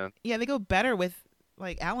better. garment. Yeah, they go better with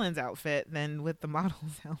like Alan's outfit than with the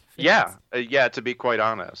model's outfit. Yeah, to be quite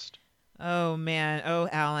honest. Oh man. Oh,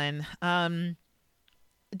 Alan.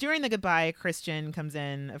 During the goodbye, Christian comes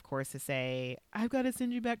in, of course, to say, "I've got to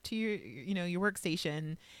send you back to your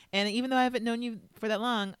workstation, and even though I haven't known you for that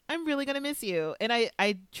long, I'm really gonna miss you." And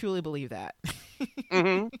I truly believe that.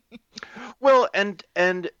 Hmm. Well, and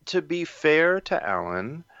to be fair to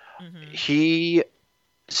Alan, he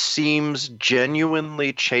seems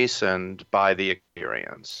genuinely chastened by the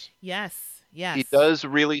experience. Yes. He does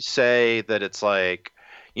really say that it's like,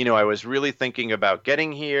 I was really thinking about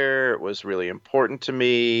getting here. It was really important to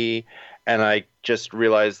me. And I just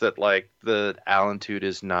realized that, like, the Alan-tude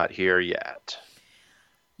is not here yet.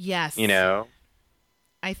 Yes.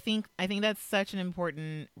 I think that's such an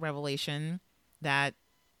important revelation that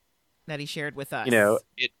he shared with us.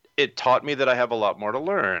 It taught me that I have a lot more to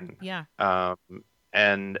learn. Yeah.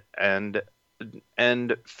 And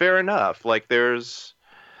fair enough. Like, there's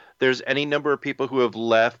any number of people who have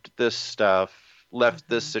left this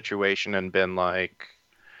situation and been like,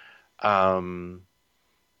 I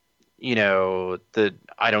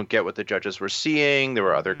don't get what the judges were seeing. There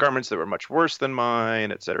were other garments that were much worse than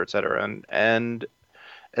mine, et cetera, et cetera. And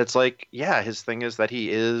it's like, yeah, his thing is that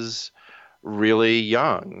he is really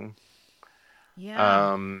young.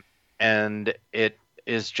 Yeah. And it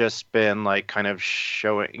has just been like kind of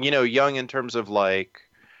showing, young in terms of like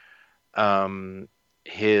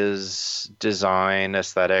his design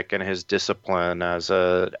aesthetic and his discipline as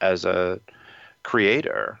a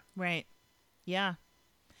creator. Right. Yeah.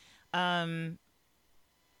 No,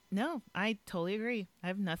 I totally agree. I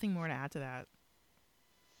have nothing more to add to that.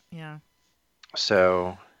 Yeah.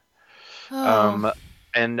 So, Oh.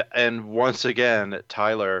 and once again,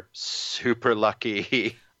 Tyler, super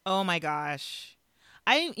lucky. Oh my gosh.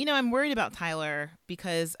 I'm worried about Tyler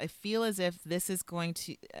because I feel as if this is going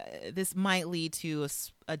to, this might lead to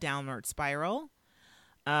a downward spiral.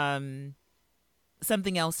 Something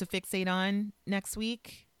else to fixate on next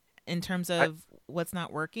week in terms of what's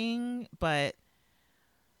not working, but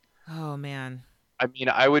oh man. I mean,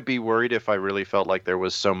 I would be worried if I really felt like there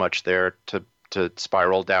was so much there to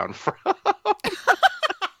spiral down from.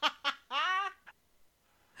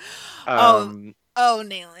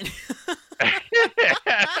 Nailing.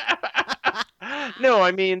 No,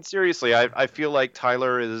 I mean seriously, I feel like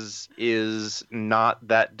Tyler is not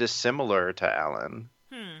that dissimilar to Alan.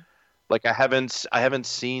 Like I haven't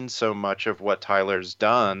seen so much of what Tyler's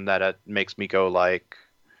done that it makes me go like,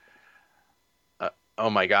 oh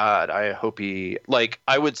my God, I hope he, like,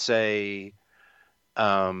 I would say,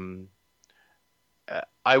 I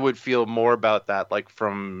would feel more about that like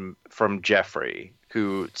from Jeffrey,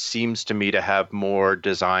 who seems to me to have more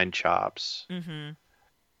design chops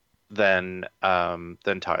than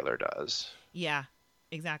Tyler does. Yeah,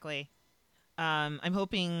 exactly. I'm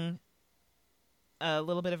hoping a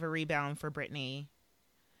little bit of a rebound for Brittany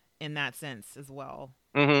in that sense as well.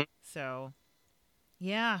 Mm-hmm. So,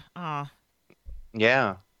 yeah.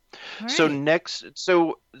 Yeah. All So right. next,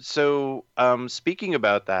 speaking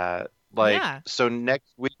about that, like, Yeah. so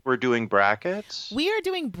next week we're doing brackets. We are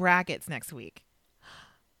doing brackets next week.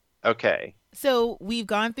 Okay. So we've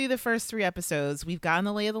gone through the first 3 episodes. We've gotten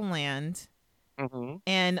the lay of the land. Mm-hmm.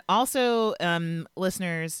 And also,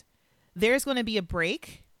 listeners, there's going to be a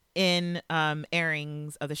break in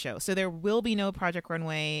airings of the show. So there will be no Project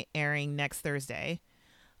Runway airing next Thursday.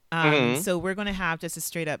 So we're going to have just a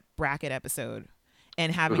straight up bracket episode.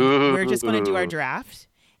 And we're just going to do our draft.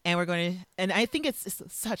 And and I think it's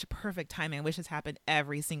such perfect timing. I wish this happened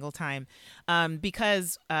every single time.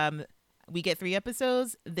 Because we get 3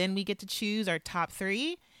 episodes, then we get to choose our top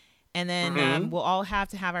 3. And then we'll all have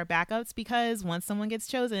to have our backups because once someone gets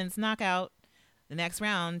chosen, it's knockout. The next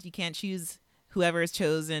round, you can't choose whoever is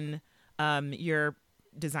chosen, your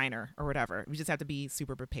designer or whatever. We just have to be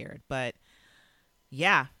super prepared. But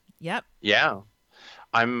yeah. Yep. Yeah.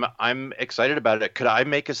 I'm excited about it. Could I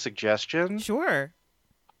make a suggestion? Sure.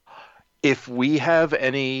 If we have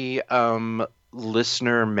any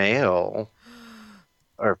listener mail,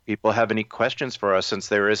 or if people have any questions for us, since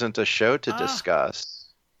there isn't a show to discuss.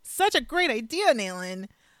 Such a great idea, Nayland.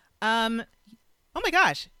 Oh my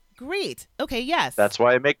gosh. Great. Okay, yes. That's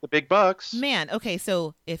why I make the big bucks. Man, okay,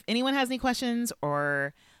 so if anyone has any questions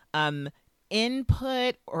or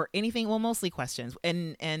input or anything, well, mostly questions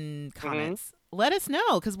and comments, let us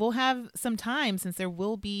know because we'll have some time since there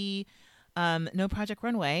will be no Project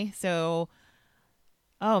Runway. So,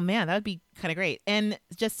 oh man, that would be kind of great. And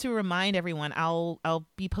just to remind everyone, I'll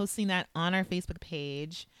be posting that on our Facebook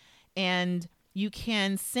page, and you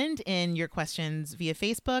can send in your questions via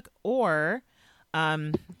Facebook or,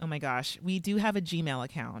 oh my gosh, we do have a Gmail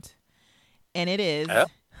account, and it is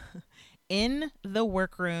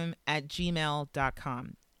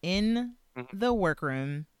intheworkroom@gmail.com.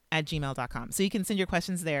 Intheworkroom@gmail.com. So you can send your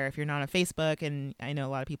questions there if you're not on Facebook, and I know a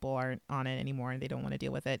lot of people aren't on it anymore and they don't want to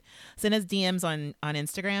deal with it. Send us DMs on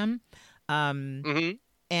Instagram.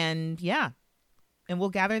 And yeah, and we'll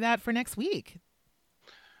gather that for next week.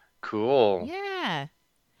 Cool. Yeah.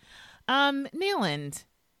 Nayland,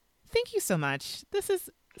 thank you so much. This is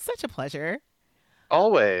such a pleasure.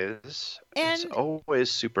 Always. And it's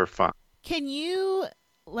always super fun. Can you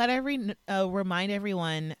remind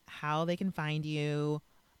everyone how they can find you,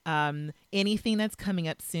 anything that's coming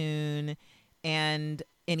up soon, and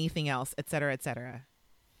anything else, et cetera, et cetera?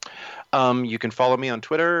 You can follow me on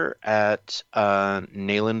Twitter at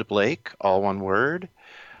Nayland Blake, all one word.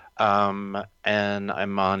 And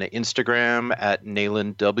I'm on Instagram at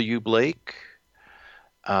Nayland W. Blake,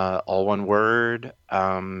 all one word.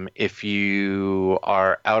 If you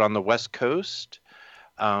are out on the West Coast,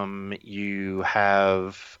 You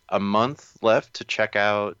have a month left to check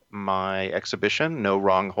out my exhibition, No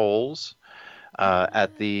Wrong Holes,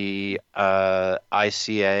 at the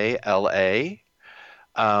ICA LA.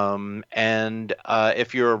 And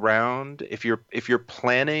if you're around, if you're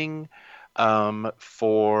planning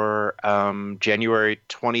for January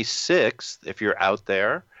 26th, if you're out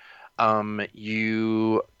there,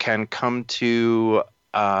 you can come to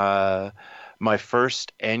my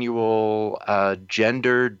first annual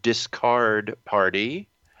gender discard party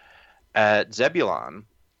at Zebulon.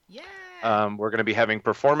 Yeah. We're going to be having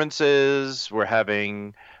performances. We're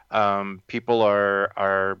having people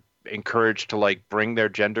are encouraged to like bring their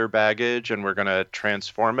gender baggage, and we're going to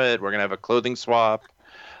transform it. We're going to have a clothing swap.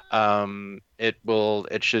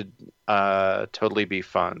 It should totally be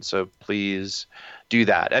fun. So please do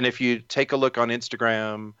that. And if you take a look on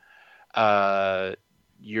Instagram,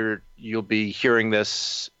 you'll be hearing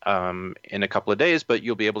this in a couple of days, but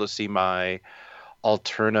you'll be able to see my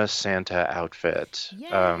Alterna Santa outfit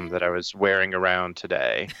that I was wearing around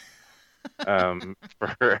today.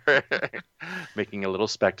 For making a little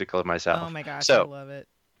spectacle of myself. Oh my gosh, so, I love it.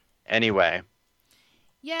 Anyway.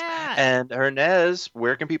 Yeah. And Hernez,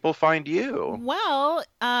 where can people find you? Well,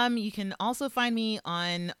 you can also find me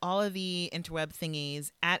on all of the interweb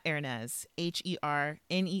thingies at Hernez, HERNEASE,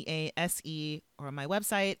 or on my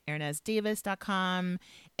website, hernezdavis.com.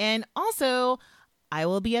 And also, I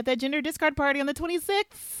will be at that gender discard party on the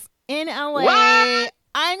 26th in LA. What?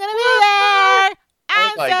 I'm going to be there.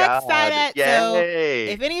 I'm so God. excited. Yay. So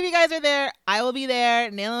if any of you guys are there, I will be there.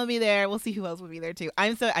 Naila will be there. We'll see who else will be there too.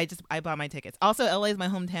 I bought my tickets. Also, LA is my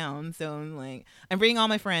hometown, so I'm bringing all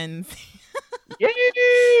my friends. Yay!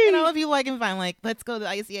 And all the people I can find, let's go to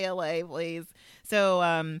ICA LA, please. So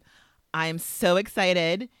I'm so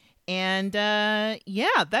excited. And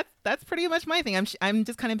that's pretty much my thing. I'm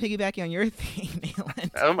just kind of piggybacking on your thing, Naila.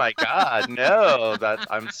 Oh my God, no!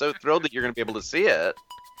 I'm so thrilled that you're going to be able to see it.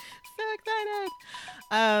 So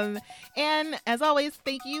excited. And as always,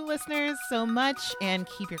 thank you listeners so much, and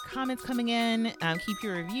keep your comments coming in, keep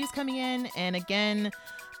your reviews coming in. And again,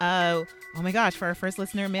 oh my gosh, for our first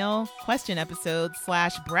listener mail question episode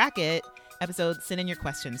 /bracket episode, send in your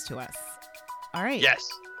questions to us. All right. Yes.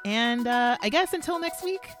 And I guess until next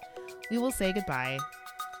week, we will say goodbye.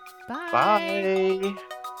 Bye. Bye.